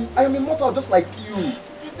god. I am immortal just like you.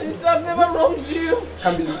 I've never wronged you.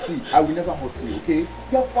 Kambili, see, I will never hurt you, okay?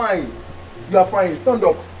 You are fine. You are fine. Stand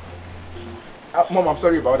up. Mom, I'm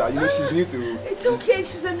sorry about that. You know, she's new to... It's okay.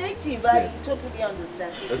 She's a native. I totally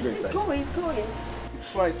understand. Let's go inside. Go in. It's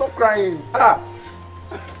fine. Stop crying. Ah.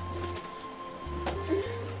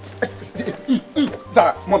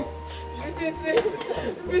 Zara, Mom.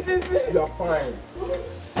 You are fine.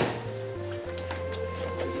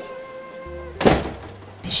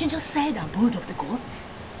 Did she just say the abode of the gods?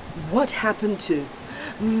 What happened to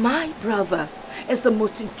my brother is the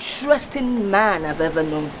most interesting man I've ever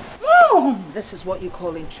known. Oh, this is what you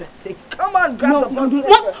call interesting. Come on, grab the box.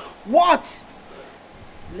 No. What?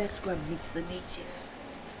 Let's go and meet the native.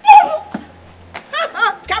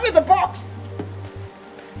 Carry the box.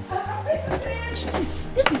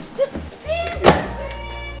 This is serious.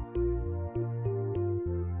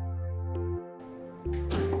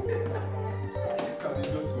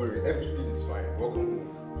 Don't worry, everything is fine. Welcome home.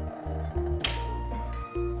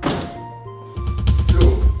 So,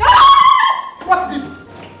 what is it?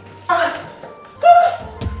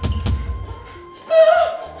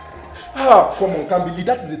 Come on, Kambili,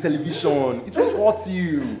 that is a television. It won't hurt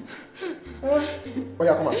you. Oh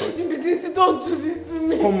yeah, come and touch. Don't do this to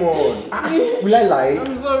me. Come on. Will I lie?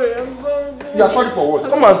 I'm sorry. You are sorry for what?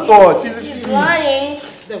 Come and touch. He's lying.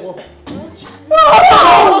 Mom!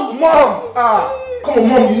 Come on,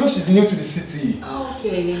 Mom, you know she's new to the city.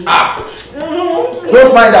 Okay.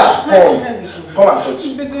 Don't mind her. Come and touch.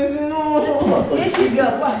 No. Come and touch. Little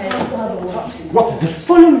girl, go ahead. What is it?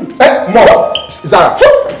 Follow me. Mom! Zara!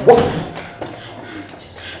 What is it?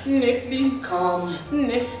 Nne, please. Come.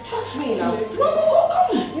 Nne. Trust me now. Nne, No,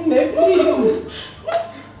 come. Nne, please.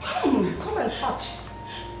 Come and touch.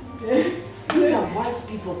 These are white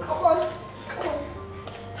people. Come on.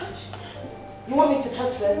 Touch. You want me to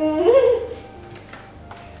touch first?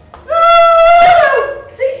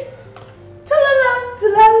 See? Ta-la-la.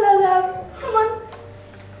 Come on.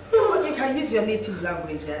 You can use your native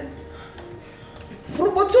language then.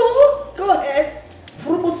 Fruboto. Go ahead.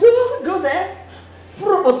 Fruboto. Go there.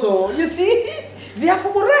 Fruboto. You see? They are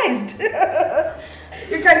fumorized.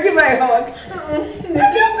 You can give her a hug.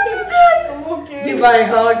 I'm okay. Give her a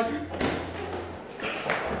hug.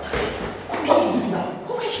 What is it now?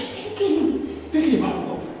 What are you thinking? Thinking about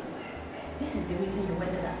what? This is the reason you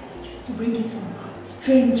went to that village. To bring in some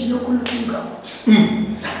strange local-looking girl.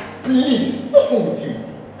 Zara, please. What's wrong with you?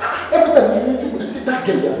 Every time you see that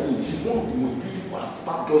girl you're seeing, she's one of the most beautiful and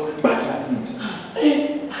smart girls back in that village.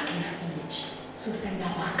 Back in that village. So send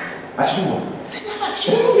her back. I should do what? Send her back.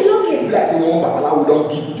 She doesn't belong here. Like say one babalawo don't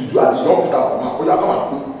give you juju and you don't put her for mouth. Oh yeah,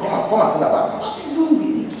 come and send her back. What is wrong with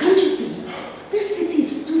you? Can't you see? This city is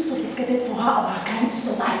too sophisticated for her or her kind to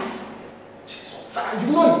survive. Jesus, Zara,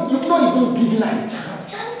 you've not even given her a chance.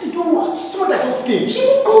 Chance to do what? Someone that just came. She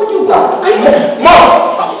won't go to Zara, work. Are you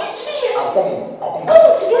Mom! I'll come. Go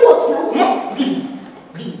to do what now? Mom, leave.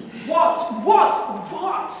 What?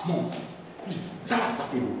 No, please. Zara's not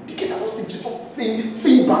able. The kid just sleep. She's not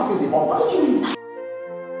saying bad things about her. What do you mean?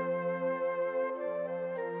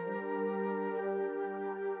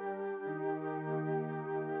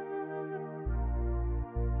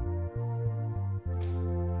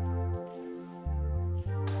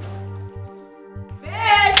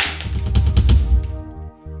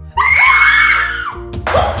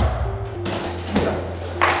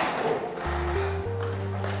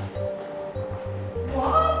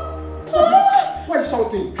 Why are you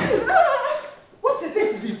shouting? What is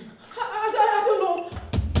it? I don't know.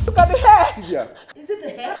 Look at the hair. Sylvia. Is it the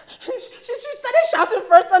hair? She started shouting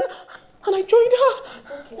first and I joined her.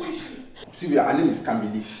 Sylvia, her name is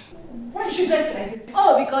Kambili. Why is she dressed like this?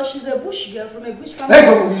 Oh, because she's a bush girl from a bush family. Let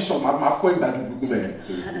go of this shop. My friend that you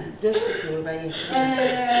man. Just speak Yoruba here.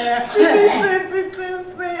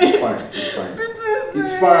 It's fine.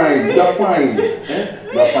 It's fine. You're fine.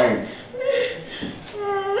 You're fine.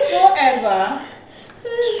 Whatever.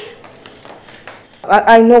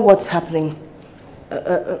 I know what's happening.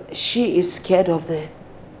 She is scared of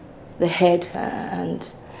the head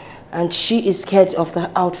and she is scared of the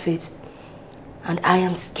outfit. And I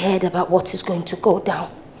am scared about what is going to go down.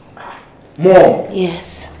 Mom!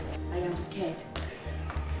 Yes. I am scared.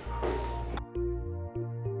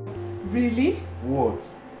 Really? What?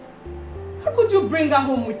 How could you bring her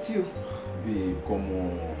home with you? Babe, come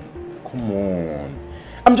on.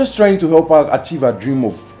 I'm just trying to help her achieve her dream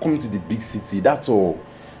of coming to the big city, that's all.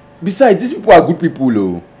 Besides, these people are good people,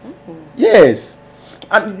 though. Yes.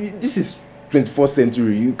 And this is 21st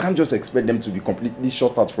century. You can't just expect them to be completely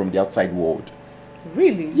shut out from the outside world.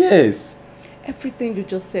 Really? Yes. Everything you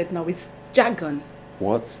just said now is jargon.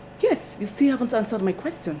 What? Yes, you still haven't answered my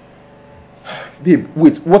question. Babe,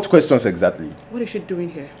 wait, what questions exactly? What is she doing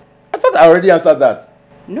here? I thought I already answered that.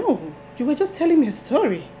 No, you were just telling me a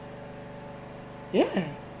story. Yeah.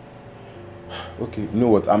 Okay, you know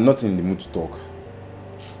what? I'm not in the mood to talk.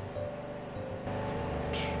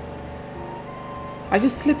 Are you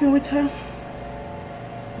sleeping with her?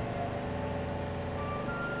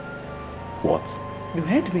 What? You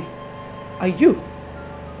heard me. Are you?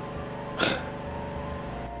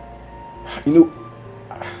 You know,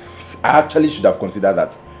 I actually should have considered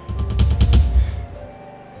that.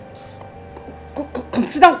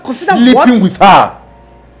 Consider sleeping what? with her.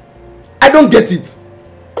 I don't get it.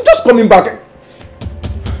 I'm just coming back.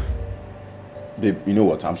 Babe, you know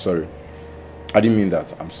what? I'm sorry. I didn't mean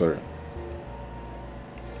that. I'm sorry.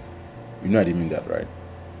 You know I didn't mean that, right?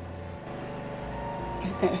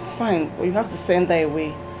 It's fine, but you have to send her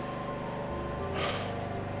away.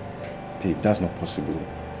 Babe, that's not possible.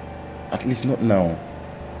 At least not now.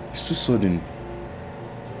 It's too sudden.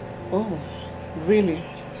 Oh, really?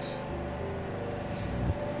 Yes.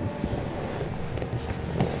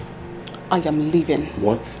 I am leaving.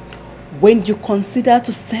 What? When you consider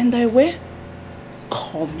to send her away,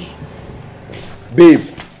 call me. Babe.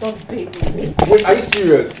 Don't babe. Wait, are you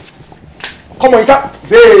serious? Come on, you can't.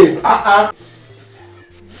 Babe.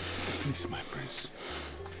 Please, my prince.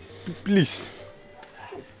 Please.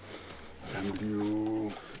 And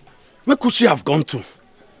you. Where could she have gone to?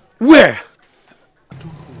 Where? I don't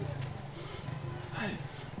know.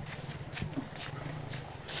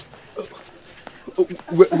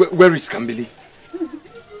 Where is Kambili?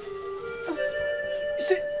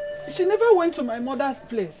 She never went to my mother's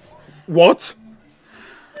place. What?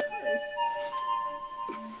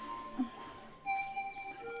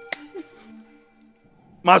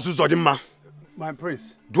 Mazu Zodima. My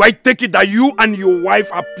prince. Do I take it that you and your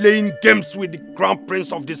wife are playing games with the crown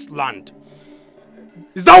prince of this land?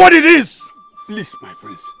 Is that what it is? Please, my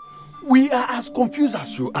prince. We are as confused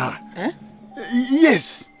as you are. Eh?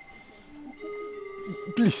 Yes.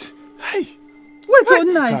 Please. Hey. Wait,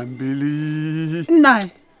 Nai. Kambili.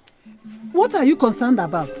 Nai, what are you concerned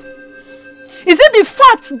about? Is it the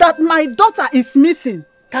fact that my daughter is missing,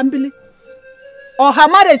 Kambili? Or her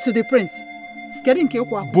marriage to the prince?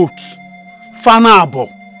 Both. Fanabo.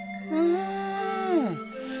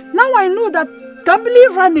 Now I know that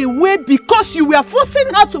Kambili ran away because you were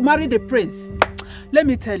forcing her to marry the prince. Let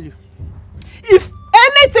me tell you, if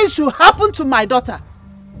anything should happen to my daughter,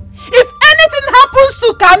 if anything happens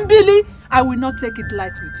to Kambili, I will not take it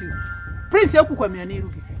light with you. Prince,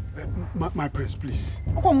 my prince, please.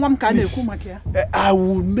 Please. I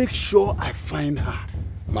will make sure I find her.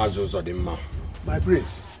 Mazu Zodima. My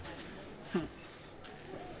prince.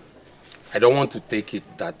 I don't want to take it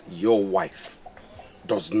that your wife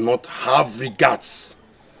does not have regards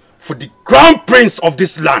for the crown prince of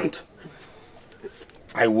this land.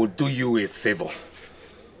 I will do you a favor.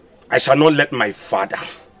 I shall not let my father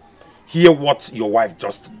hear what your wife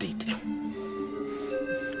just did.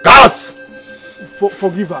 Guards!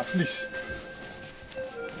 Forgive her, please.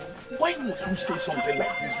 Why must you say something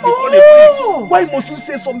like this before the prince? Why must you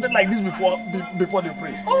say something like this before the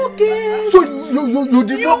prince? Okay. So you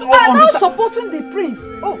did not are understand? now supporting the prince.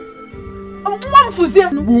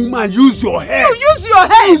 Woman, use your head. You use your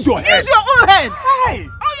head. Use your head. Use your own head. Hey.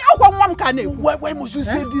 Why must you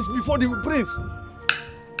say this before the prince?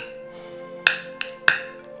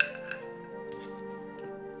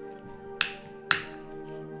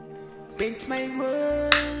 Paint my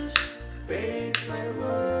words, paint my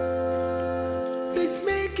words. Let's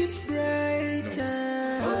make it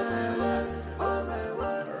brighter. Oh my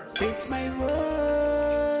word, paint my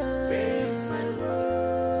words, paint my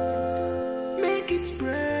words. Make it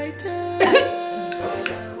brighter. Oh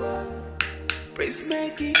my word, please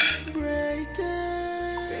make it brighter.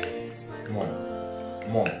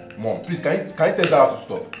 Mom, please, can you tell her how to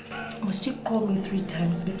stop? Must you call me 3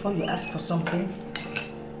 times before you ask for something?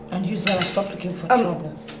 And you said I stop looking for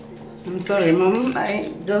trouble. I'm sorry, Mom.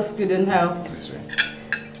 I just couldn't help.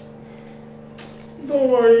 Don't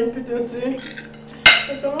worry, Peter. I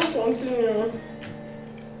cannot continue.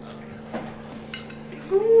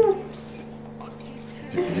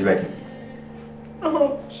 Do you like it? Do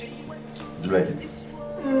you like it?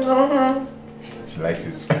 No. She likes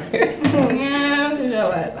it.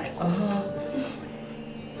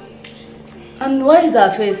 And why is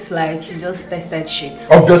her face like she just tasted shit?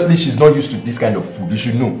 Obviously, she's not used to this kind of food. You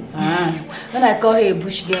should know. When I call her a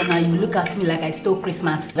bush girl now, you look at me like I stole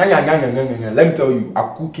Christmas. Let me tell you,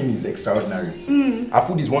 her cooking is extraordinary. Her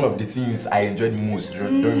food is one of the things I enjoyed most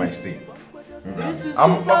during my stay.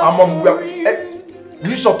 Will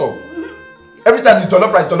you shut up? Every time it's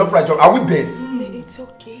jollof rice, are we beds? It's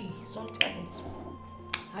okay, sometimes.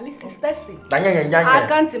 At least it's tasty. I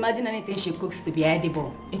can't imagine anything she cooks to be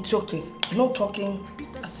edible. It's okay. No talking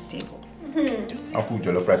at the table. I'll cook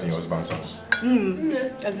jollof rice in your husband's house.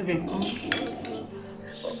 That's a bit.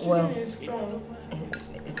 Well,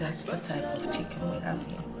 that's the type of chicken we have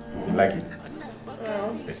here. You like it?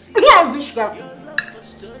 Yeah, Bishop.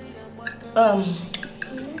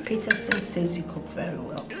 Peterson says you cook very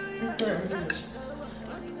well.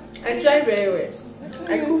 I try very well.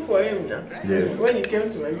 I cook for him now. Yes. When he came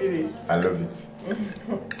to my village. I love it.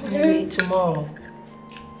 Maybe tomorrow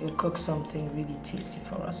you'll cook something really tasty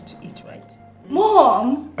for us to eat, right?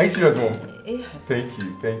 Mom? Are you serious, Mom? Yes. Thank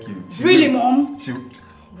you, thank you. Really, Mom?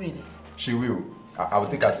 Really? She will. I will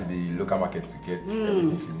take her to the local market to get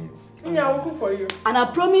everything she needs. Yeah, I will cook for you. And I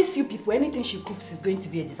promise you people, anything she cooks is going to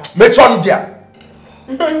be a disaster. Make sure I'm there.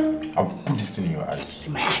 I'll put this thing in your eyes. It's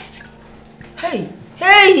in my eyes. Hey!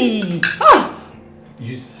 Hey! Ah!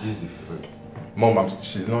 Use the food. Mom,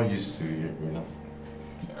 she's not used to you know.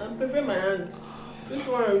 I prefer my hand. This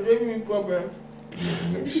one will give me problem.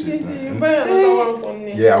 Yeah, You buy another one for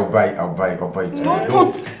me. Yeah, I'll buy it.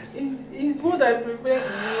 Don't. It's what I prepare.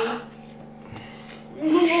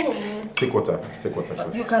 Take water.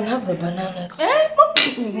 You can have the bananas.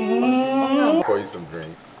 Pour you some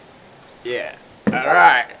drink. Yeah.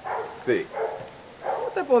 Alright. Take.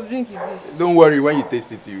 What type of drink is this? Don't worry, when you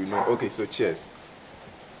taste it, you know. Okay, so cheers.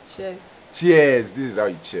 Cheers. Cheers. This is how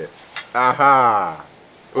you cheer. Aha.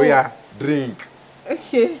 Oh yeah, drink.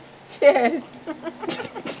 Okay. Cheers.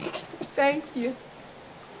 Thank you.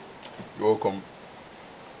 You're welcome.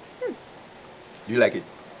 You like it?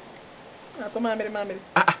 Why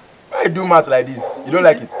you do math like this? You don't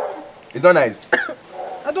like it? It's not nice.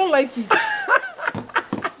 I don't like it.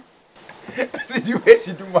 See the way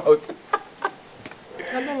she do mouth.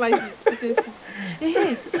 I don't like it.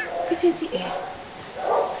 Hey,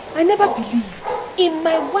 I never believed in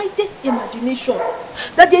my widest imagination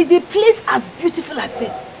that there is a place as beautiful as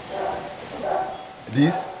this.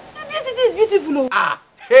 This? This city is beautiful.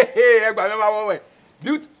 Hey,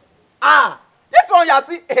 beauty. This one you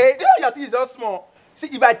see, this one you see is just small. See,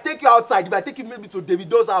 if I take you outside, if I take you maybe to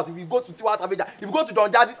Davido's house, if you go to Tiwa Savage, if you go to Don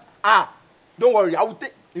Jazzy's, don't worry, I will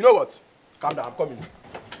take. You know what? Calm down, I'm coming.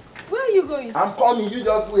 Where are you going? I'm coming, you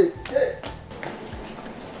just wait. Hey.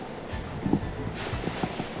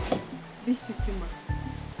 Big city man.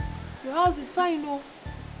 Your house is fine, no?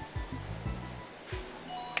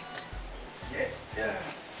 Yeah.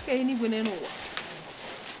 Okay, you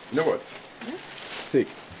know what? Take.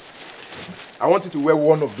 I want you to wear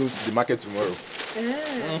one of those to the market tomorrow.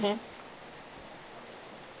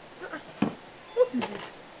 What is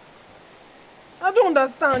this? I don't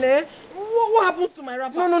understand, eh? What happens to my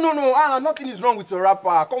wrapper? No. Nothing is wrong with your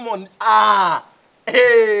wrapper. Come on.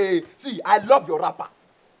 Hey. See, I love your wrapper.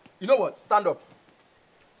 You know what? Stand up.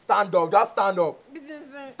 Stand up. Just stand up.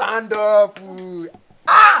 Stand up.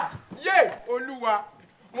 Yeah. Oluwa.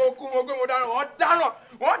 One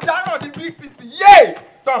down the big city. Yeah.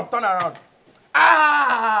 Turn around.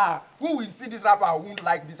 Who will see this rapper? Who won't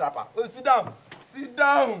like this rapper? Oh, sit down. Sit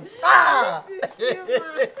down.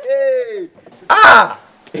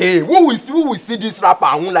 Hey, who will see this rapper?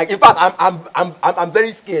 I won't like. In fact, I'm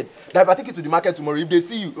very scared that if I take you to the market tomorrow, if they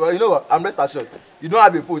see you, you know what? I'm rest assured. You don't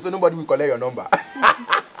have a phone, so nobody will collect your number.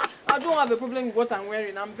 I don't have a problem with what I'm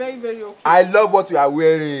wearing. I'm very, very okay. I love what you are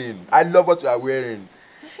wearing.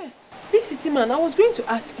 Big city man, I was going to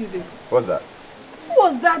ask you this. What's that? Who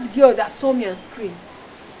was that girl that saw me and screamed?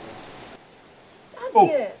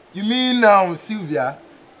 You mean Sylvia?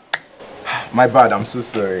 My bad, I'm so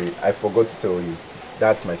sorry. I forgot to tell you.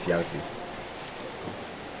 That's my fiancée.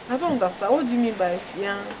 I don't understand. What do you mean by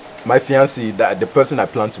fiancé? My fiancée, the person I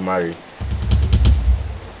plan to marry.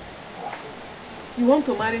 You want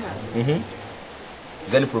to marry her? Is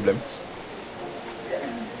there any problem?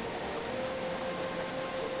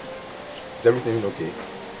 Is everything okay?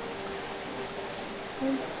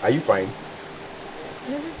 Are you fine?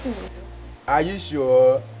 Everything okay. Are you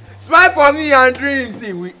sure? Smile for me and drink.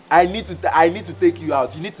 See, I need to take you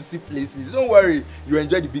out. You need to see places. Don't worry. You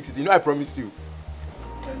enjoy the big city. You know I promised you.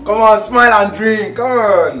 Come on, smile and drink. Come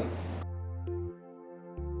on.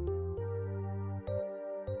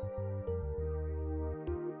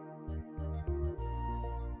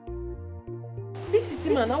 Big city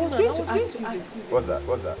man, I was going to ask you this. What's that?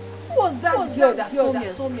 Who was that girl that saw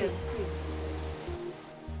me and screamed?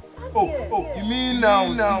 You mean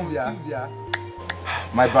Sylvia?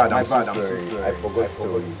 My bad, I'm so sorry. I forgot to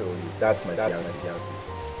tell you. That's my fiancée.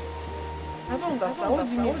 I don't understand. What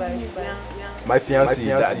do you mean by fiancé? My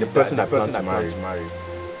fiancée, the person I plan to marry.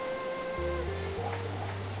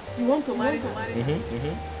 You want to marry her? Is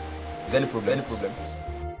there any problem?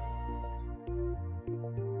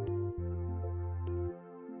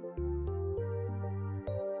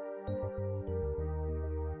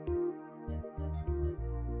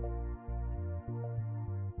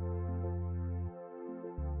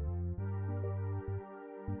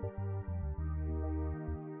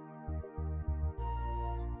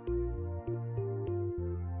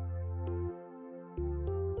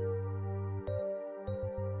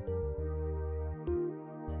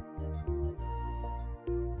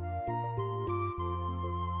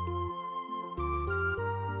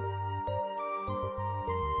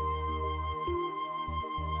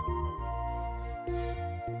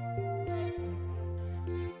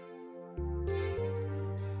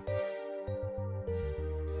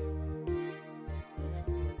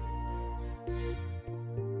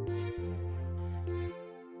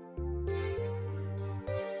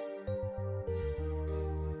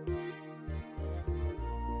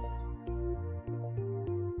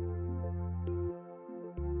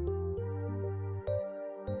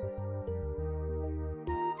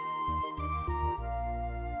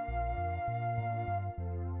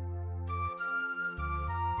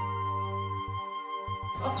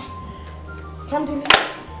 Come,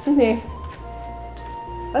 Nne.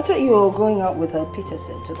 I thought you were going out with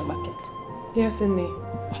Peterson to the market. Yes, Nne.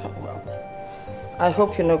 Well, I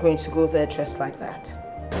hope you're not going to go there dressed like that.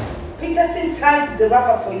 Peterson tied the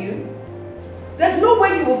wrapper for you. There's no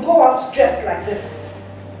way you will go out dressed like this.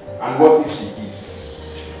 And what if she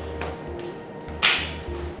is?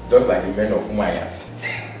 Just like the men of Umayas.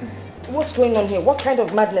 What's going on here? What kind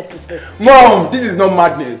of madness is this? Mom, this is not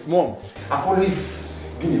madness, Mom. I've always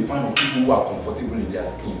been a fan of people who are comfortable in their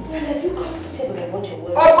skin. Well, are you comfortable in what you're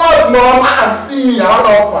wearing? Of course, Mom. See me, I'm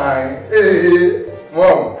all fine. Hey,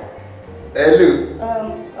 Mom. Hello.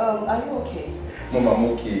 Are you okay? Mom, I'm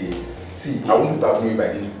okay. See, I wouldn't have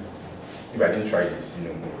known if I didn't try this, you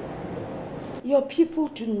know. Your people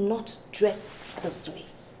do not dress this way.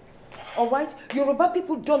 Alright? Yoruba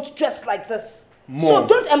people don't dress like this. Mom. So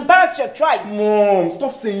don't embarrass your tribe. Mom,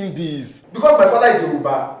 stop saying this. Because my father is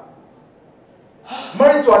Yoruba.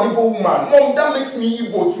 Married to an Igbo woman. Mom, that makes me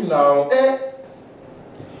Igbo too now.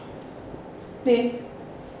 Babe,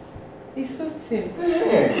 it suits him.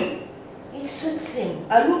 It suits him.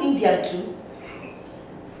 Are you Indian too?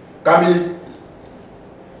 Camille.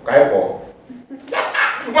 Kaipo.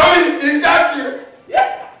 Mommy, he's shocking.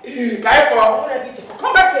 Kaipo.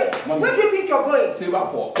 Come back here. Mommy. Where do you think you're going?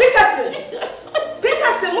 Singapore. Peterson.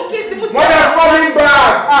 Peterson, what is it? Mommy, I'm coming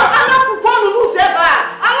back. I don't want to lose ever.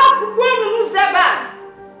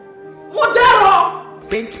 Modero.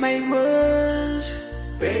 Paint my world.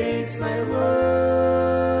 Paint my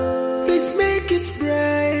world. Please make it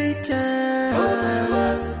brighter. Oh my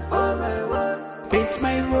world. Oh my world. Paint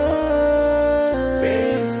my world.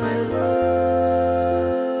 Paint my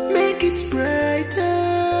world. Make it brighter.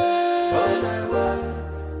 Oh my world.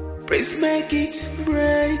 Please make it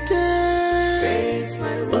brighter. Paint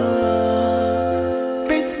my world.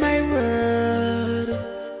 Paint my world.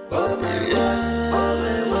 Oh my world. Oh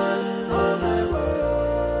my world. Oh my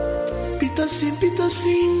world. Peterson,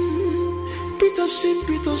 Peterson, Peterson,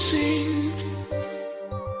 Peterson.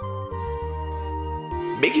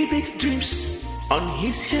 Big dreams on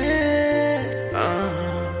his head.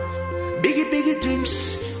 Big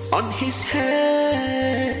dreams on his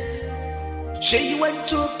head. She went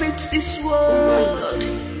to paint this world.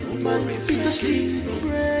 Peterson,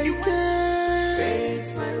 brighter.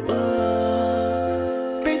 Paint my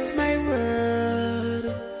world. Paint my world.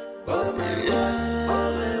 Oh my world. Oh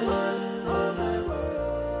my world. Oh my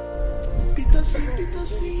world. Peterson,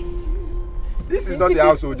 Peterson. This is not the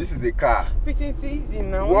household, this is a car. But it's easy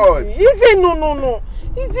now. What? Easy, no.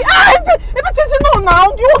 Easy. If it isn't no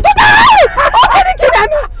now, you will die.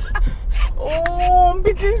 Oh,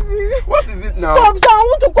 but easy. What is it now? Stop, I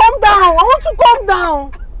want to calm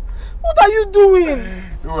down. What are you doing?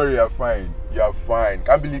 Don't worry, you're fine. You're fine.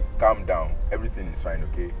 Can't believe, calm down. Everything is fine,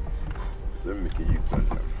 okay? Let me make a U-turn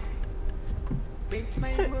now.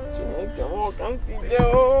 Come see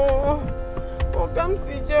Joe. Come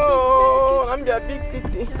see Joe. I'm your big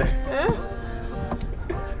city.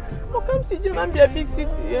 Come see Joe. I'm your big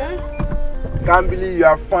city. Can't believe you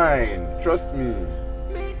are fine. Trust me.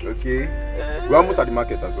 Okay? We're almost at the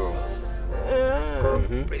market as well.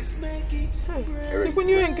 What's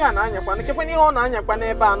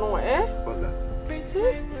that?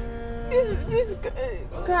 This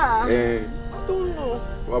car. I don't know.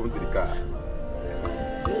 What happened to the car?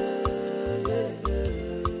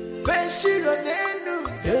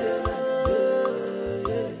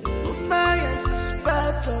 Umayas is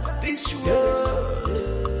part of this world.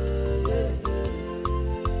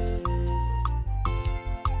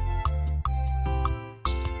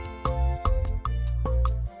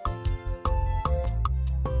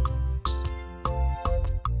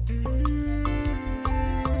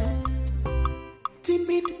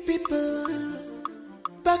 Timid people,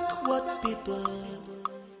 backward people,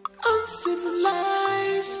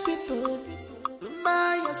 uncivilized people.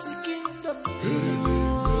 Umayas the kingdom.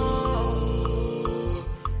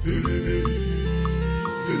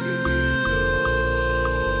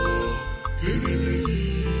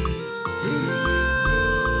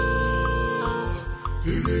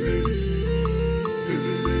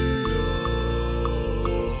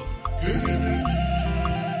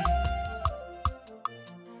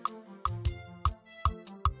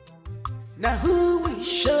 Now who we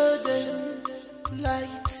show them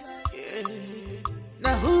light? Yeah.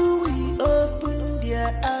 Now who we open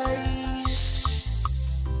their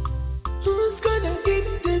eyes? Who's gonna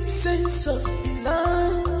give them sense of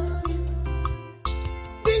belonging?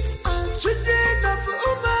 These are children of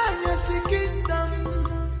Umaya's kingdom.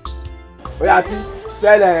 Oh yeah,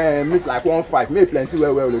 sell meat like 1.5, make plenty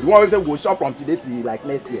well. The one we say go shop from today till like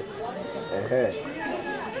next year.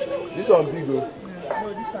 This one big though.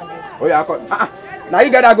 Oh yeah, now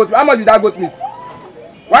you get that goat. How much is that goat meat?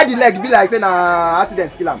 Why the leg be like say na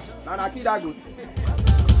accident kill am? Na kill that goat.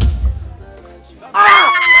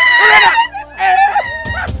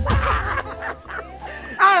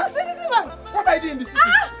 What are you doing in the city?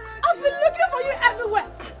 I've been looking for you everywhere.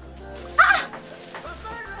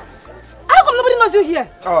 How come nobody knows you here?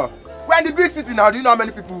 Oh, we're in the big city now. Do you know how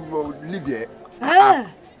many people live here?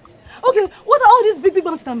 Okay, what are all these big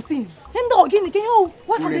bags that I'm seeing?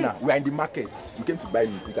 What are they? We are in the market. You came to buy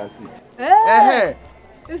meat, you can see.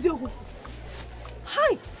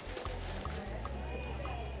 Hi.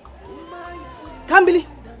 Kambili.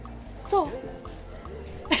 So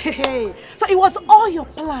it was all your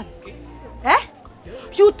plan.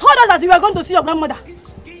 You told us that you were going to see your grandmother.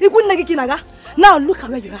 Now look at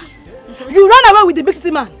where you are. You ran away with the big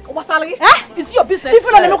city man. It's your business.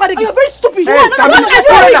 You're very stupid. Are you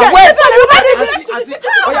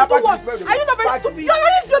not very stupid? You're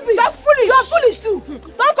very stupid. You're foolish. You're foolish too.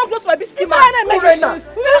 Don't come close to my big city man.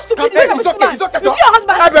 You're stupid. It's okay. You see your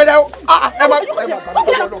husband? I will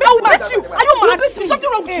beat you. Are you mad? There's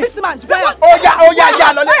something wrong with this man. Oh yeah.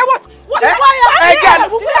 What? What is why I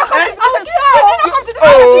will kill you.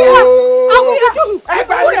 I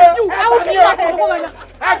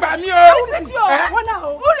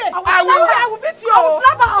will beat you. I will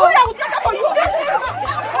slap her. I will scatter for you.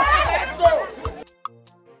 Let's go.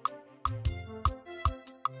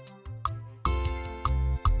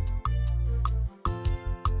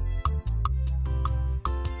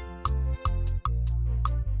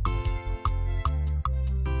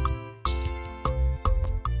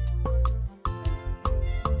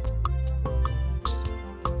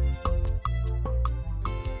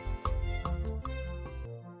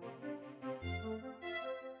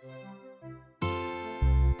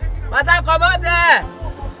 Madam, come out there!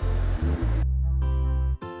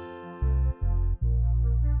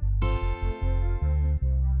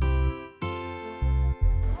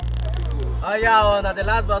 Oh yeah, now the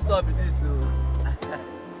last bus stop is this.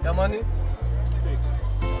 Your money? Take.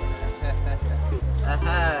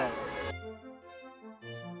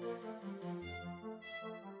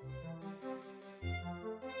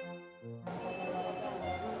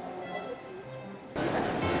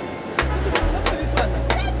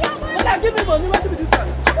 Give me money, what do we do?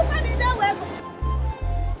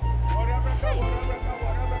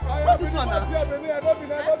 What's this one now?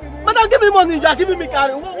 Madam, give me money, you are giving me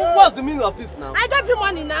carry. What's the meaning of this now? I gave you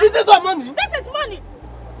money now. Is this your money? This is money.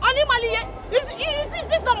 Only money. Is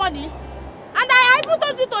this not money? And I even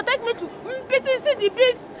told you to take me to BTC, the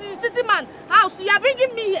big city man house. You are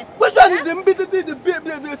bringing me here. Which one is the BTC,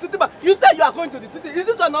 the city man? You said you are going to the city. Is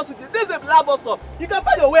this one not city? This is a bus stop. You can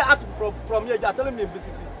find your way out from here. You are telling me in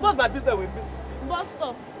BTC. What's my business with BTC? Bus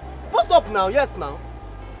stop. Bus stop now, yes now.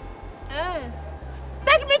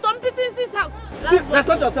 Take me to BTC's house.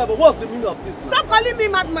 Respect yourself, but what's the meaning of this now? Stop calling me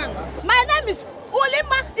madman. My name is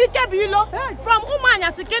Ulima Ikebilo from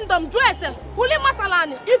Umanyasi Kingdom, USA. Ulima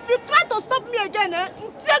Salani. If you try to stop me again,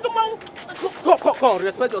 Come on,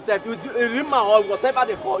 respect yourself. You Ulima or whatever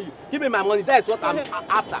they call you. Give me my money, that is what I'm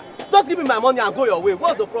after. Just give me my money and go your way.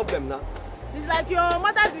 What's the problem now? It's like your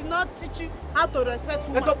mother did not teach you how to respect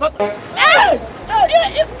women. Hey!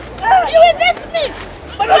 You will beat me!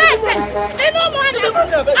 I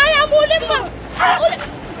am Ulima!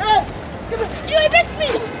 You will beat me!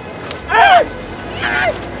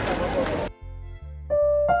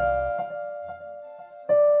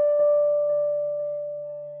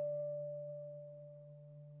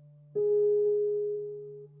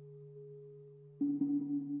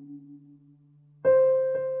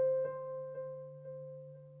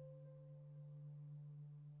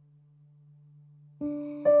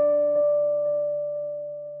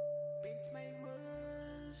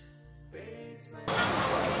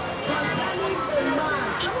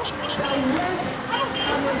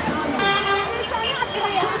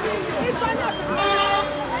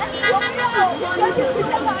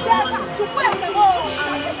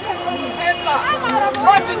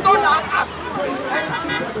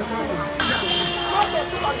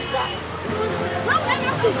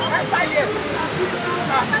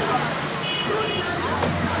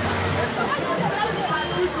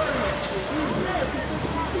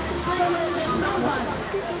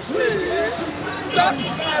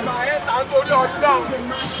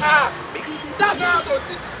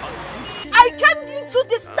 I came into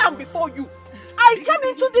this town before you. I came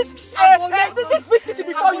into this big city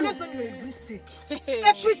before you. A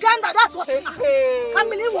pretender, that's what you are. Can't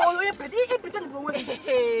believe what you pretend.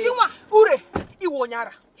 Ure,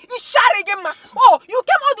 Iwonyara. Isharigema. Oh, you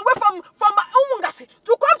came all the way from Umungasi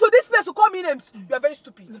to come to this place to call me names. You are very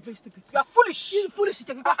stupid. You are very stupid. You are foolish. You are foolish.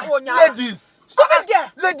 Ladies. Stupid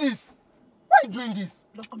girl. Ladies. Why are you doing this?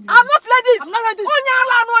 I'm not ladies. I'm not ladies.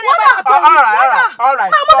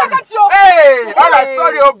 Alright. Sorry. Hey, alright,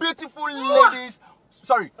 sorry, oh beautiful ladies.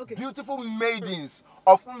 Sorry, okay. Beautiful maidens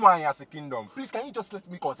of Umuanya's kingdom. Please, can you just let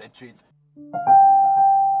me concentrate?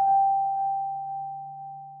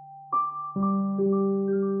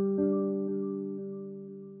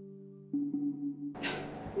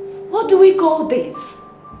 What do we call this?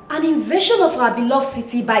 An invasion of our beloved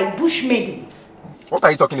city by bush maidens. What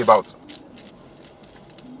are you talking about?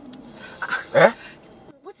 Eh?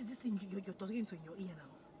 What is this thing you're talking into in your ear now?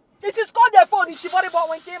 It is called their phone. It's the body bought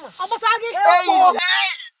when came.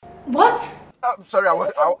 What? Sorry, I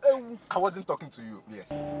wasn't talking to you.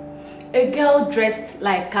 Yes. A girl dressed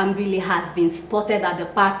like Kambili has been spotted at the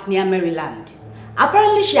park near Maryland.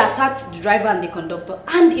 Apparently, she attacked the driver and the conductor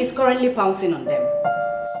and is currently pouncing on them.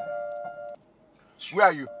 Where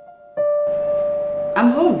are you?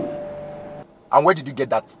 I'm home. And where did you get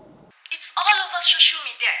that? It's all over social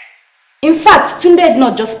media. In fact, Tunde had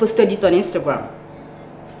not just posted it on Instagram.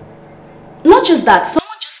 Not just that,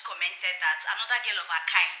 someone just commented that another girl of her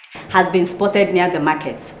kind has been spotted near the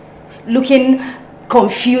market, looking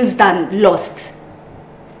confused and lost.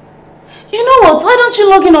 You know what? Why don't you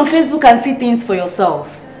log in on Facebook and see things for yourself?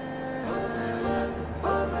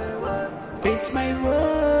 Paint my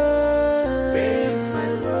world,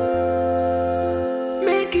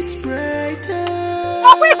 make it brighter.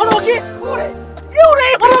 Make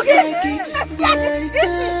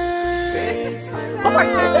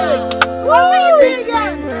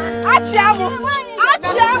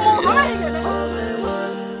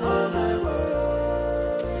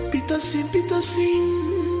Peter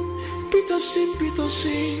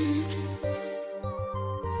sing.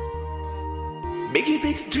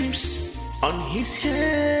 Big dreams on his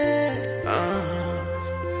head.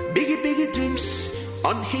 Big dreams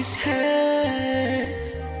on his head.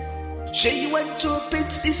 Say you want to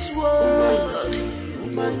paint this world.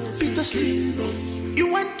 Peter sing.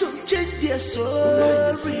 You want to change their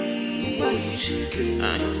story.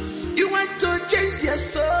 You want to change their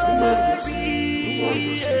story.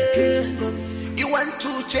 You want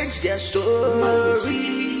to change their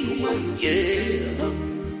story. Yeah.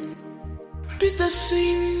 Peter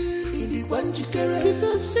sing in the one jikere.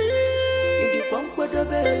 Peter sing in the one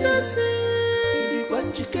kwadabe. In the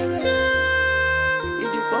one jikere. In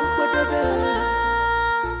the one kwadabe.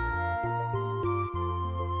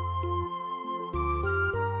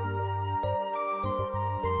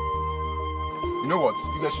 You know what?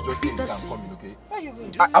 You guys should just think I'm coming, okay?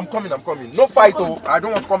 I'm coming. No fight, oh. I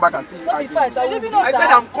don't want to come back and see. Don't be fight. I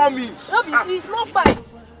said I'm coming. It's not fight.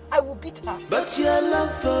 I will beat her. But your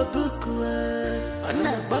love for book, and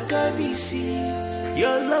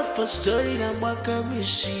your love for story, and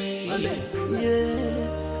yeah.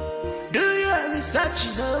 Do your research,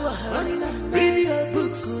 you know. Read your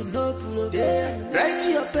books, no problem. Write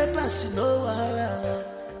your papers, you know.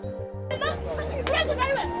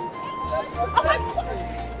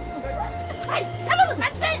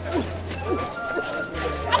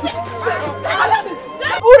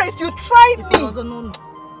 Ura, if you try me,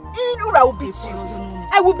 Ura will beat you.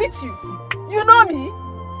 I will beat you. You know me?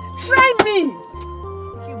 Try me.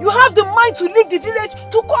 You have the mind to leave the village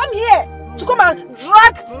to come here, to come and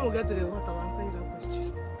drag. When we get to the water, I'll answer your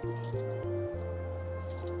question.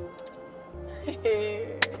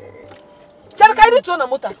 Charukairi to na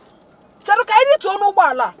mota. Charukairi to no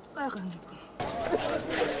bala.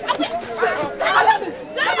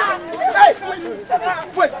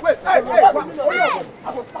 Wait.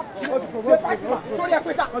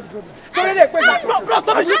 Bro,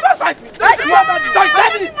 stop it. You can't fight me. You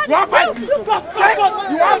want fight me.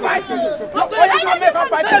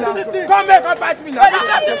 Come make her fight me now. Wait.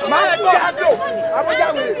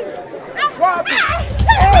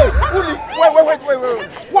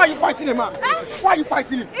 Why are you fighting him, man? Why are you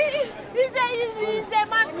fighting him? He's a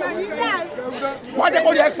madman. He's dead. Why they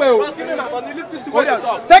call you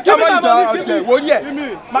Ekpe? Take your money, Jay.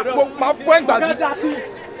 My friend, forget that thing.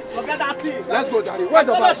 Let's go, Daddy. Where's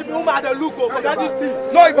the bag? Forget this thing.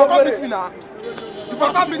 No, if I can't beat me now. If I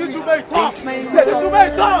can't beat me, you may talk.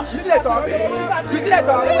 You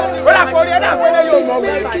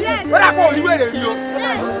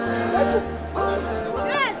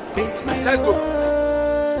Let's go.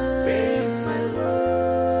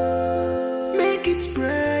 Make it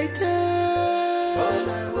brighter.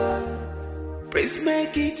 Please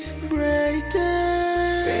make it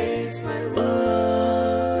brighter. Paint my world.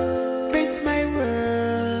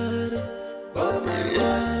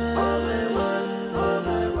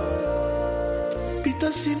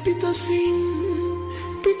 Peterson, Peterson,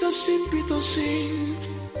 Peterson, Peterson.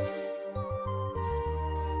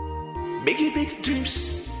 Big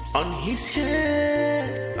dreams on his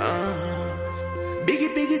head.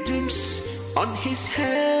 Big dreams on his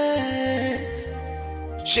head.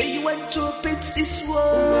 She went to paint this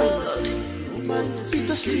world.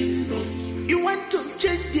 Peterson, you want to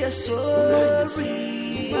change their story.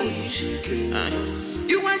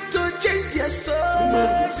 You want to change their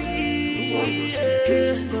story.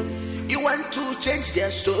 You want to change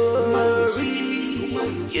their story.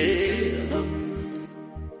 Yeah.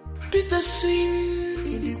 Peterson,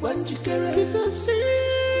 in the one you carry. Peterson,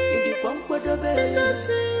 in the one quadruple.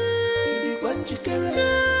 Peterson, in the one you carry.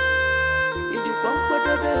 In the one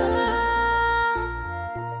quadruple.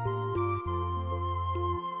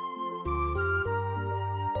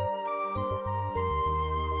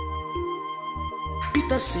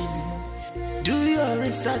 Peterson, do your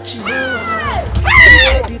research, you know.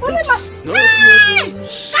 Hey! The books, no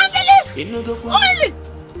problems. You know go.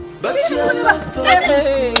 But your love for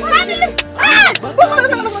me,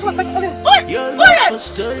 your love for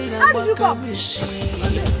story and what can you see?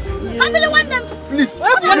 Family want them. Please. It's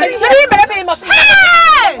okay.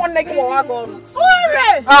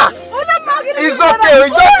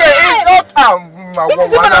 It's not. This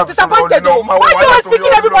is even I'm disappointed though. Why are you always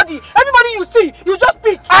picking everybody? Everybody you see, you just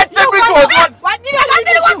pick. I think which was one. What did I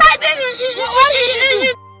do?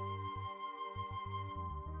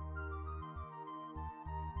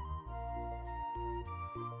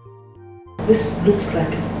 This looks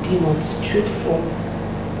like a demon straight from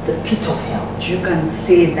the pit of hell. You can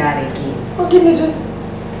say that again. Oh, give me the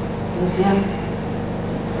museum.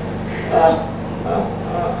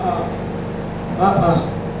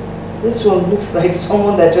 This one looks like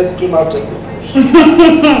someone that just came out of the bush.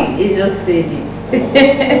 You just said it.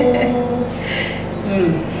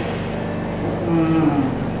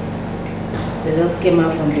 They just came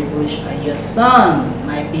out from the bush, and your son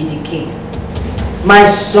might be the king. My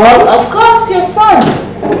son? Of course, your son.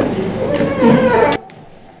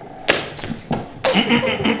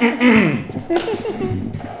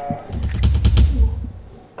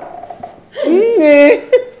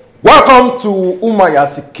 Welcome to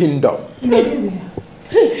Umayasi Kingdom.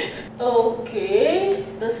 Okay,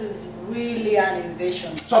 this is really an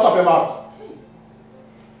invasion. Shut up your mouth.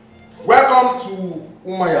 Welcome to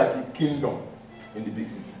Umayasi Kingdom in the big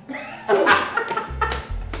city.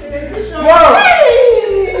 Wow!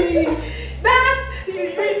 Hey! Dad, we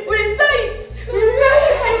saw it! We saw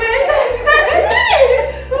it!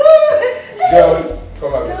 Girls,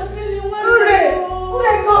 come at this.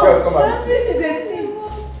 Girls, come at this. This is a team.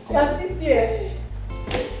 You are sitting here.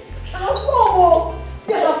 I'll come.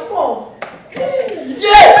 Yeah, I'll come.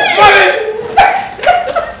 Yeah!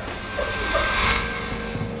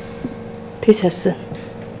 Peterson.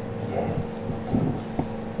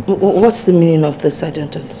 What's the meaning of this? I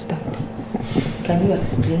don't understand. Can you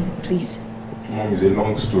explain, please? Mom, it's a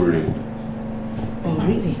long story. Oh,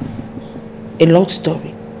 really? A long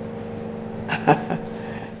story?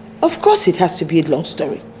 Of course it has to be a long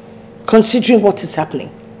story, considering what is happening.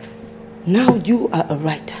 Now you are a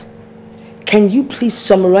writer. Can you please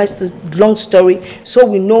summarize the long story so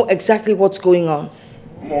we know exactly what's going on?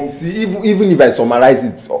 Mom, see, even if I summarize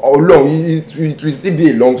it long, it will still be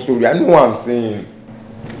a long story. I know what I'm saying.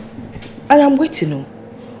 I am waiting. No.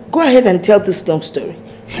 Go ahead and tell this long story.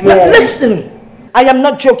 Mom. Now, listen, I am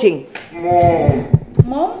not joking. Mom.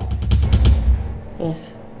 Mom?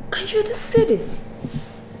 Yes. Can you just say this?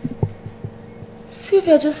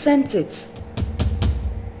 Sylvia just sent it.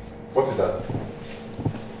 What is that?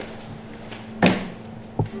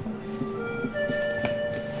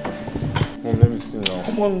 Mom, let me see now.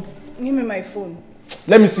 Come on. Give me my phone.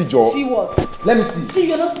 Let me see, Joe. See what? Let me see. See,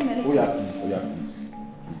 you're not seeing anything. Oh yeah, please. Oh yeah, please.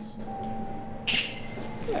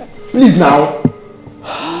 Please now.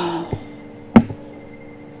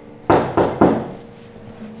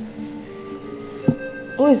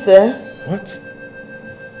 Who is there? What?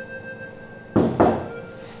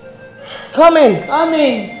 Come in. Come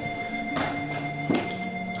in.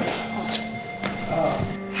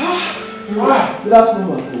 Good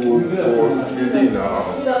afternoon.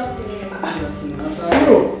 Good afternoon.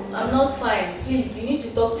 I'm not fine. Please, you need to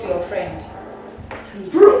talk to your friend.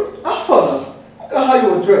 Bro, how far now? Look at how you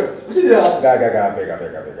were dressed. What did they have? Guy, beg.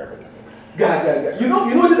 Guy. You know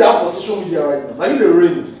what they have for social media right now? Are you the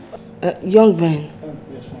ring? Young man,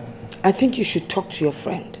 yes, ma'am. I think you should talk to your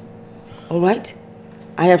friend. Alright?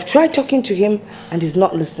 I have tried talking to him and he's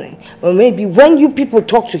not listening. Or maybe when you people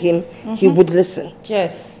talk to him, he would listen.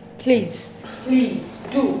 Yes. Please. Please,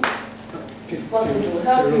 do. If possible,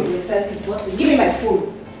 help me reset it. Give me my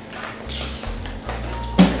phone.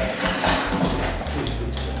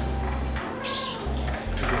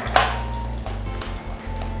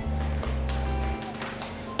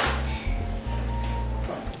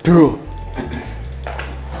 Bro.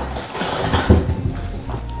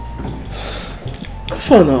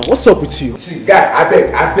 Fun now, what's up with you? See, guy, I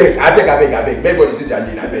beg. Everybody take their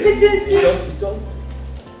lane, I beg.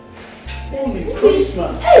 Only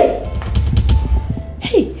Christmas. Hey!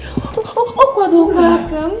 Hey!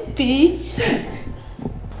 Welcome, P.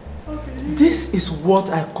 This is what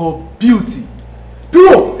I call beauty.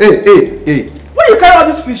 Bro! Hey! Where you carry all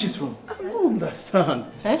these fishes from? I don't understand.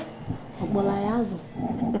 Eh? Did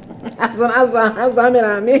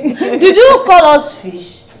you call us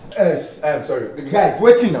fish? Yes, I am sorry. Guys,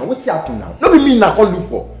 waiting now. What's happening now? Not be me now call look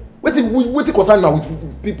for. What's concern now with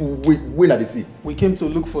people waiting at the sea? We came to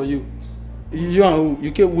look for you. You and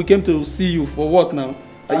who? We came to see you for what now?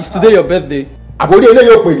 It's today your birthday. I beg you,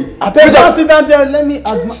 sit down there. Let me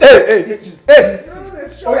admire. Hey!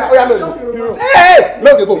 Oh yeah,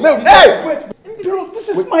 milk go. Hey! Bro, this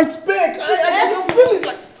is my spec. I can feel it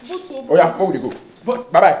like. Oh yeah, where would you go?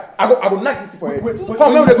 Bye bye. I go knock this for you.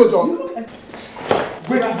 Come, where would you go, John?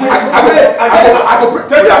 Wait. I go.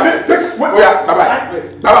 Take it. Oh yeah, bye bye.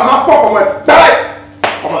 Bye bye. My fuck on my. Bye bye.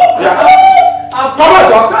 Come on. Yeah. Come on,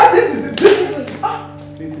 John. This is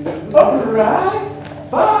beautiful. All right.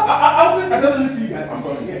 I'll definitely see you guys. I'm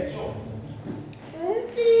going. Yeah, sure.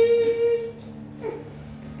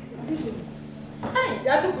 Hey,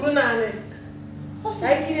 that's a Brunane. I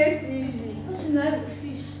create TV. What's the name of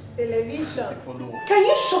fish? Television. Can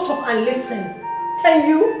you shut up and listen? Can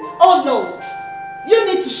you? Oh no. You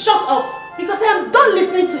need to shut up because I am done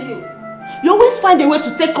listening to you. You always find a way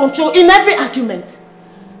to take control in every argument.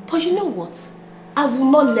 But you know what? I will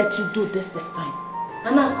not let you do this time.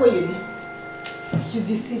 And I'll call you. You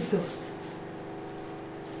deceived us.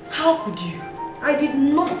 How could you? I did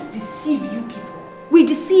not deceive you people. We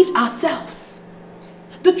deceived ourselves.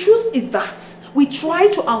 The truth is that we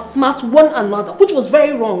tried to outsmart one another, which was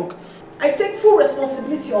very wrong. I take full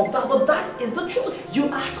responsibility of that, but that is the truth. You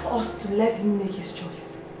asked us to let him make his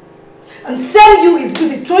choice. And Sam you is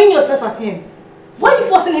busy throwing yourself at him. Why are you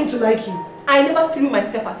forcing him to like you? I never threw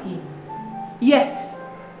myself at him. Yes,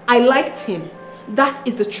 I liked him. That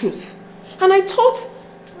is the truth. And I thought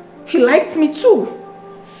he liked me too.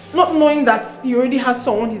 Not knowing that he already has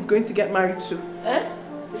someone he's going to get married to. Eh?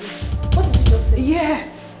 What did you just say?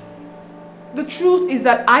 Yes. The truth is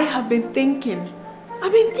that I have been thinking.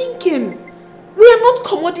 I've been thinking. We are not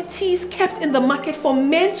commodities kept in the market for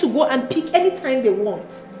men to go and pick anytime they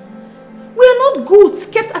want. We are not goods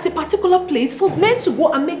kept at a particular place for men to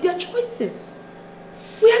go and make their choices.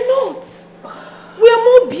 We are not. We are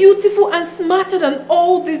more beautiful and smarter than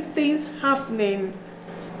all these things happening.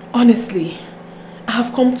 Honestly, I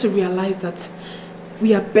have come to realize that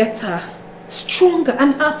we are better, stronger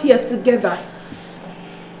and happier together.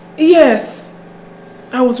 Yes,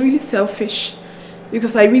 I was really selfish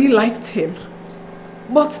because I really liked him.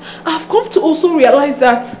 But I have come to also realize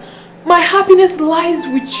that my happiness lies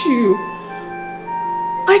with you.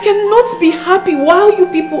 I cannot be happy while you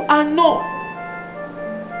people are not.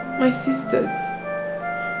 My sisters,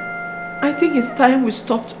 I think it's time we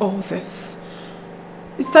stopped all this.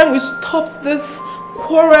 It's time we stopped this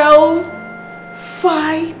quarrel,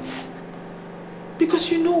 fight.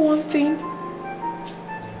 Because you know one thing?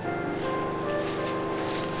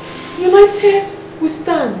 United we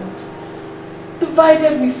stand,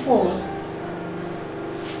 divided we fall.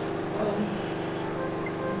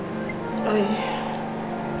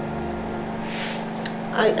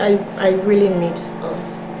 I really miss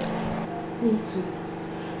us. Me too.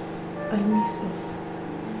 I miss us.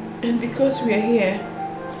 And because we are here,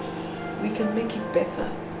 we can make it better.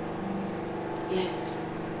 Yes,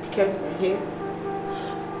 because we're here.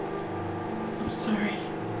 I'm sorry.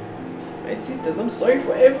 My sisters, I'm sorry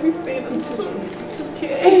for everything. I'm sorry. It's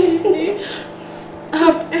okay. I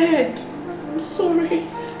have erred. I'm sorry.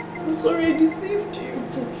 I'm sorry I deceived you.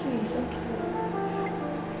 It's okay. It's okay.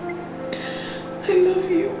 I love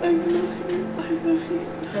you. I love you. I love you.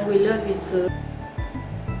 And we love you too.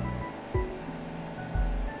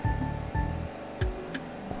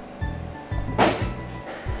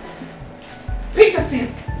 Peterson!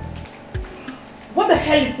 What the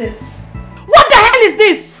hell is this? What the hell is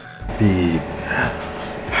this? Babe,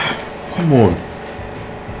 come on.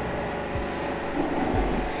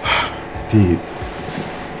 Babe,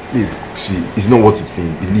 see, it's not what you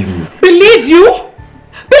think, believe me. Believe you?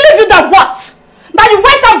 Believe you that what? That you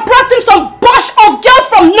went and brought him some bunch of girls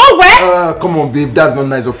from nowhere? Come on, babe, that's not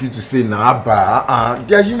nice of you to say now, Abba.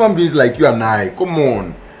 They are human beings like you and I, come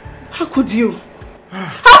on. How could you?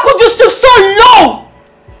 How could you stoop so low?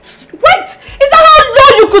 Wait, is that how low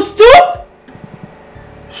you could stoop?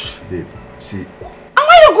 Babe, see. Am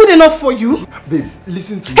I not good enough for you? Babe,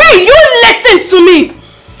 listen to me. Hey, you listen to me!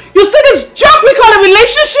 want a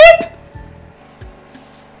relationship?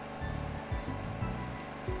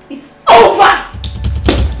 It's over!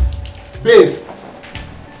 Babe!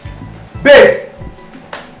 Babe!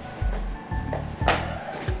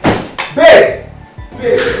 Babe!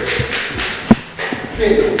 Babe!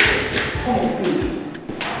 Babe! Come on, babe.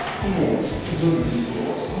 Come on. It's not easy for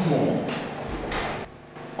us. Come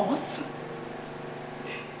on. Us?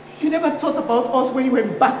 You never thought about us when you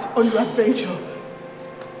went back on your adventure.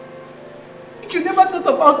 You never thought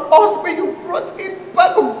about us when you brought in a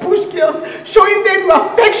bag of bush girls, showing them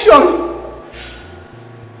your affection.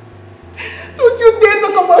 Don't you dare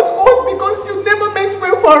talk about us because you never meant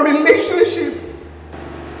well for a relationship.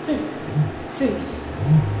 Hey, please.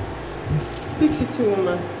 Big city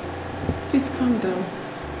woman, please calm down.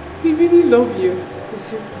 We really love you.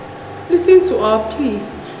 Listen to our plea.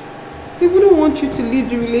 We wouldn't want you to leave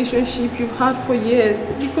the relationship you've had for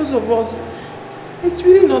years because of us. It's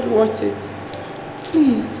really not worth it.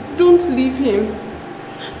 Please, don't leave him.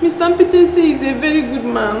 Mr. Petensi is a very good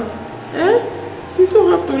man. You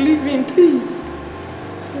don't have to leave him, please.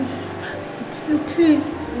 Please,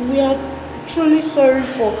 we are truly sorry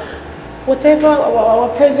for whatever our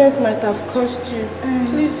presence might have cost you.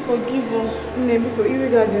 Please forgive us.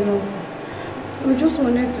 We just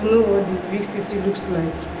wanted to know what the big city looks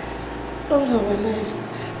like. All our lives,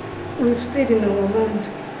 we've stayed in our land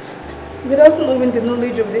without knowing the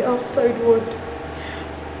knowledge of the outside world.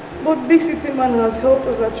 But Big City Man has helped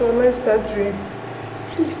us actualize that dream.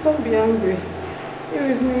 Please don't be angry. Here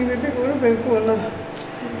is me, baby,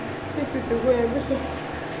 Big City, where?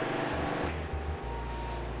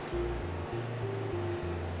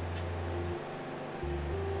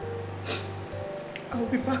 I'll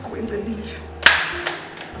be back when they leave.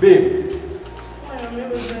 Babe!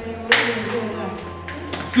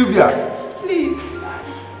 Sylvia! Please.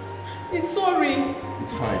 He's sorry.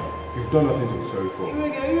 It's fine. You've done nothing to be sorry for.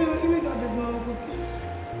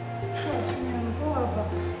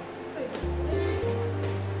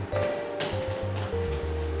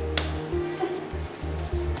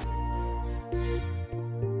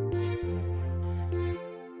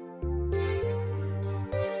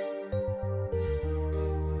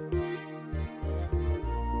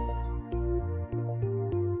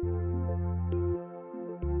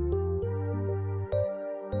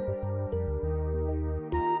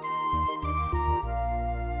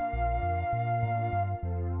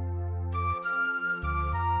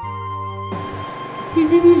 We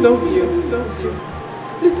really love you.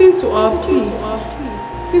 Listen to our plea.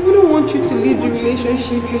 We wouldn't want you to leave the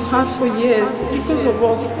relationship you've had for years because of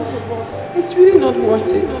us. It's really not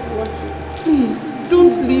worth it. Please,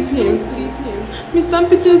 don't leave him. Mr.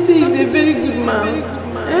 Petensi is a very good man.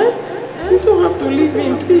 You don't have to leave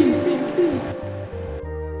him, please.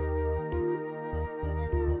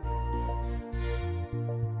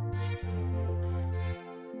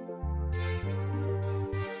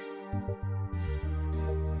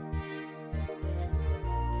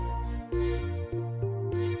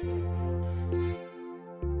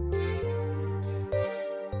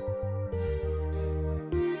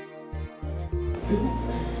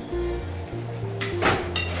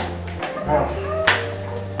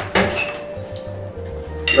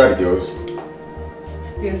 Where are the girls?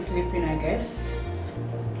 Still sleeping, I guess.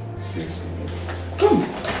 Still sleeping. Come!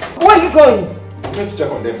 Where are you going? I'm going to check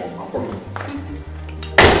on them, Mom. I'm coming.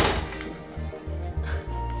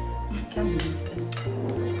 I can't believe this.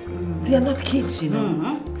 They are not kids, you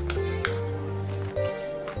know.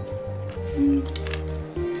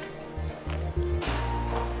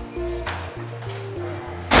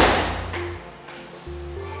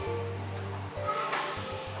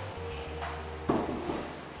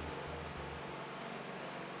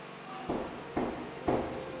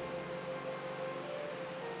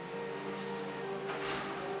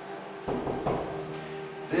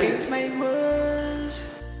 Paint my world,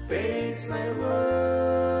 paint my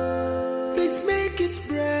world. Please make it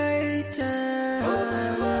brighter.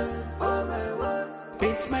 Oh my world,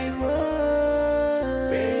 paint my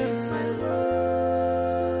world, paint my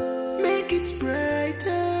world. Make it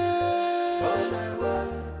brighter. Oh my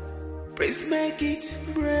world, please make it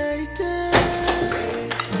brighter.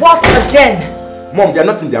 What again? Mom, they're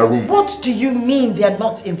not in their room. What do you mean they're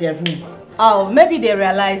not in their room? Oh, maybe they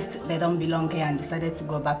realized they don't belong here and decided to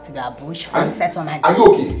go back to their bush for settlement. Are you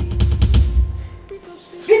okay?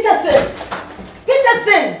 Peterson!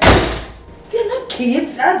 Peterson! They're not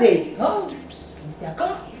kids, are they? Oh, it's their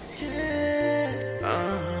guns.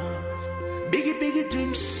 Biggie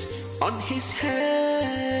dreams on his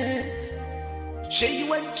head. Say you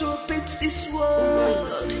went to paint this world.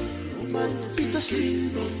 Peterson.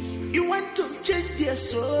 You want to change their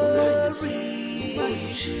story.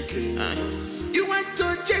 You want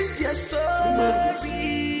to change their story.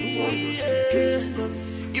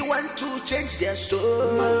 You want to change their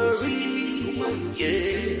story.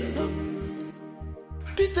 Yeah.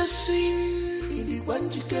 Peter sing in the one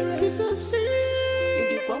jikere. Peter sing in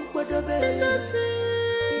the one quadrabe. Peter sing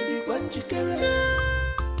in the one jikere.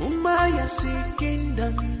 Umaya see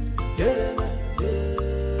kingdom.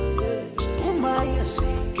 Umaya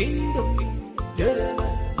see kingdom.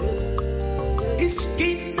 His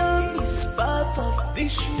kingdom is part of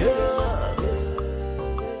this world.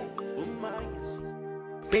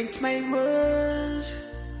 Paint my world,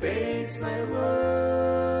 paint my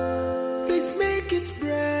world. Please make it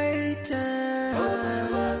brighter.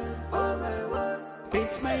 Oh my world,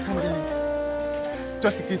 paint my world.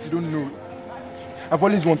 Just in case you don't know, I've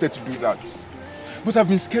always wanted to do that. But I've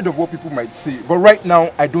been scared of what people might say. But right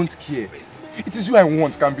now, I don't care. It is you I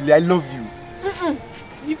want, Kambili. I love you.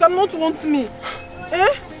 You cannot want me.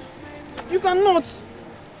 Eh? You cannot.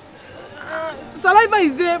 Saliva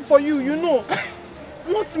is there for you, you know.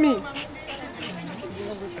 Not me.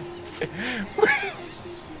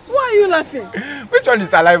 Why are you laughing? Which one is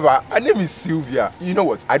Saliva? Her name is Sylvia. You know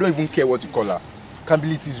what? I don't even care what you call her.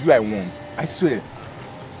 Kambili, it is you I want. I swear.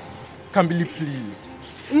 Kambili, please.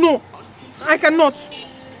 No, I cannot.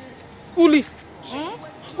 Uli.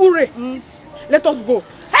 Ure. Let us go.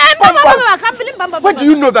 Hey, Mama, can't believe Mama. Where do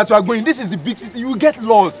you know that you are going? This is the big city. You will get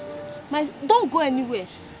lost. Don't go anywhere.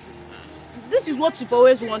 This is what you've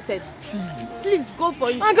always wanted. Please go for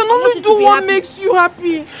it. I can only do what makes you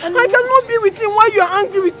happy. I cannot be with him while you are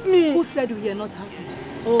angry with me. Who said we are not happy?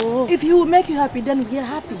 Oh. If he will make you happy, then we are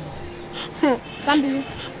happy. Can't believe.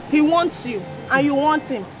 He wants you and you want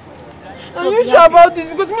him. Are you sure about this?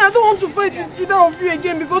 Because me, I don't want to fight with either of you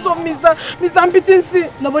again because of Mr. Mpitinsi.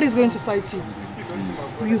 Nobody is going to fight you.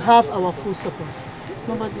 You have our full support.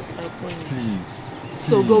 Nobody's fighting you. Please.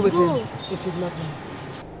 So go with him if you love him.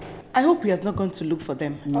 I hope we are not going to look for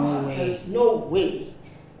them. No way. There's no way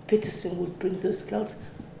Peterson would bring those girls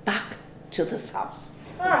back to this house.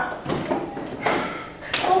 Oh,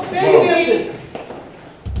 baby!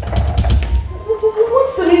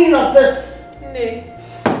 What's the meaning of this?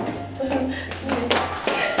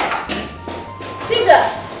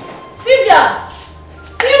 Sylvia! Sylvia!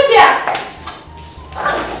 Sylvia!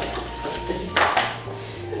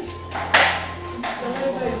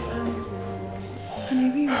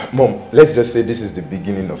 Mom, let's just say this is the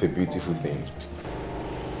beginning of a beautiful thing.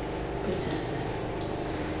 Peterson,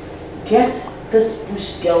 get these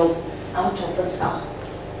bush girls out of this house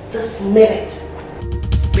this minute.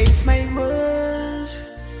 Paint my world,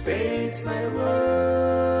 paint my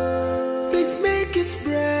world. Please make it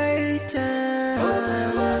brighter. Oh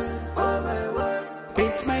my world,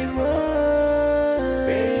 paint my world,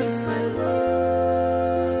 paint my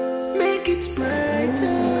world. Make it brighter.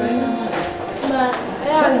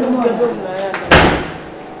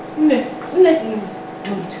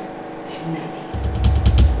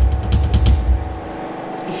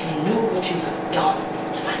 If you know what you have done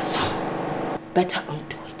to my son, better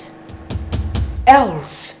undo it.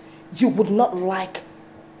 Else, you would not like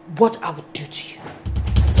what I would do to you.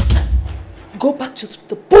 Listen, go back to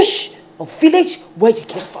the bush or village where you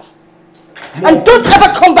came from. Mom. And don't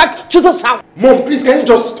ever come back to this house. Mom, please, can you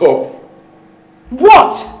just stop?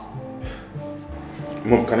 What?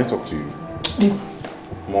 Mom, can I talk to you?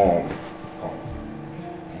 Mom. Can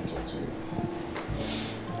I talk to you?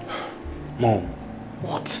 Mom.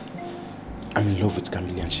 What? I'm in love with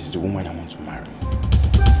Kambili and she's the woman I want to marry.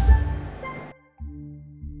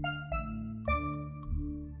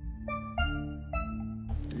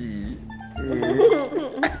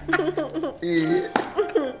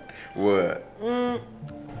 What? I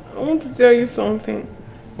want to tell you something.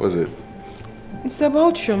 What's it? It's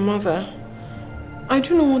about your mother. I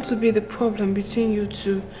do not want to be the problem between you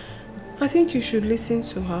two. I think you should listen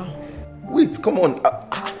to her. Wait, come on.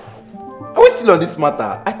 Are we still on this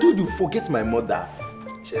matter? I told you, forget my mother.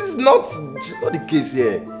 She's not the case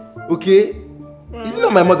here. Okay? Is it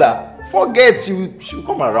not my mother? Forget, she will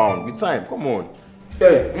come around with time. Come on.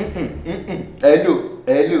 Hey, hello.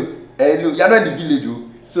 You're not in the village, oh.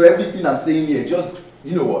 So everything I'm saying here, just,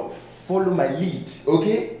 you know what? Follow my lead,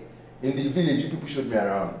 okay? In the village, you people showed me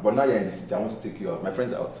around. But now you're in the city, I want to take you out. My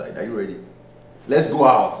friends are outside. Are you ready? Let's go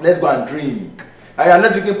out. Let's go and drink. I am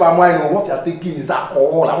not drinking palm wine. What you're taking is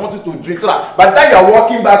alcohol. I want you to drink so that by the time you're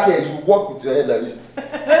walking back here, you walk with your head like this.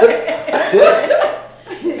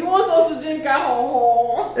 You want us to drink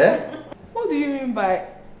alcohol? Eh? What do you mean by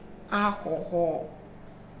alcohol?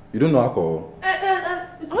 You don't know alcohol?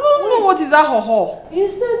 I don't know what is alcohol. You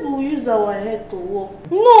said we'll use our head to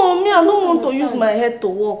walk. No, me, I don't want to use my head to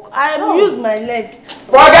walk. I will use my leg.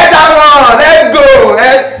 Forget that one! Let's go!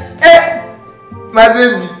 Hey, my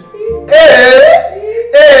baby. Hey,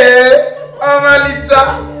 oh my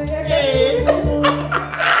little.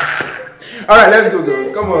 Alright, let's go,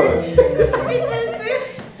 girls. Come on.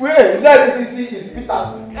 Wait, is that BTC? It's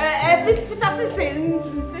Peterson.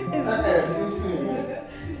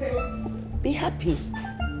 Be happy.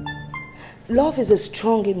 Love is a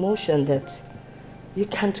strong emotion that you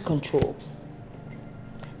can't control.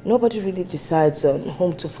 Nobody really decides on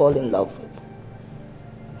whom to fall in love with.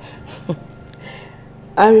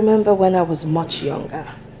 I remember when I was much younger,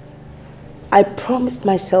 I promised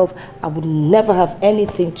myself I would never have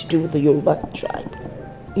anything to do with the Yoruba tribe.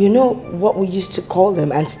 You know what we used to call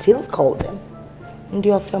them and still call them?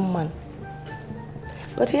 Ndiofemman.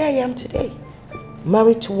 But here I am today,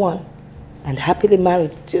 married to one and happily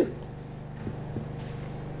married to two.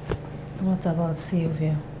 What about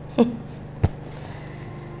Sylvia?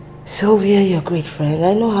 Sylvia, your great friend,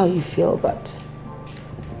 I know how you feel, but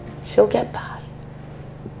she'll get by.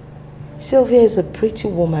 Sylvia is a pretty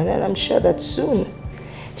woman, and I'm sure that soon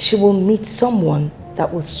she will meet someone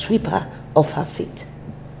that will sweep her off her feet.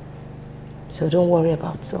 So don't worry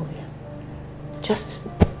about Sylvia. Just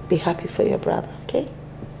be happy for your brother, okay?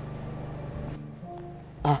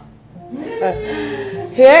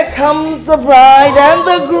 Here comes the bride and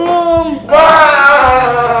the groom.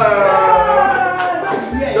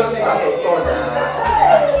 Just look at your son.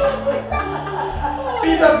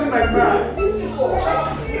 He doesn't my bride.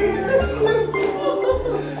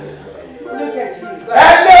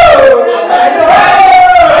 Hello!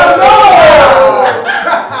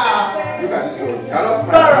 Look at this one. You're not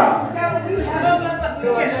Sarah.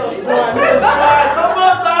 Look at your son. Come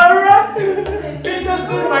on, Sarah. He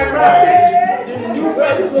doesn't my bride. You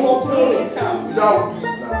best walk in town. No.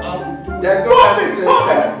 There's no time to check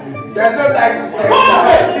that. There's no time to check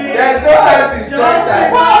that. There's no time to check that.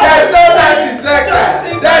 There's no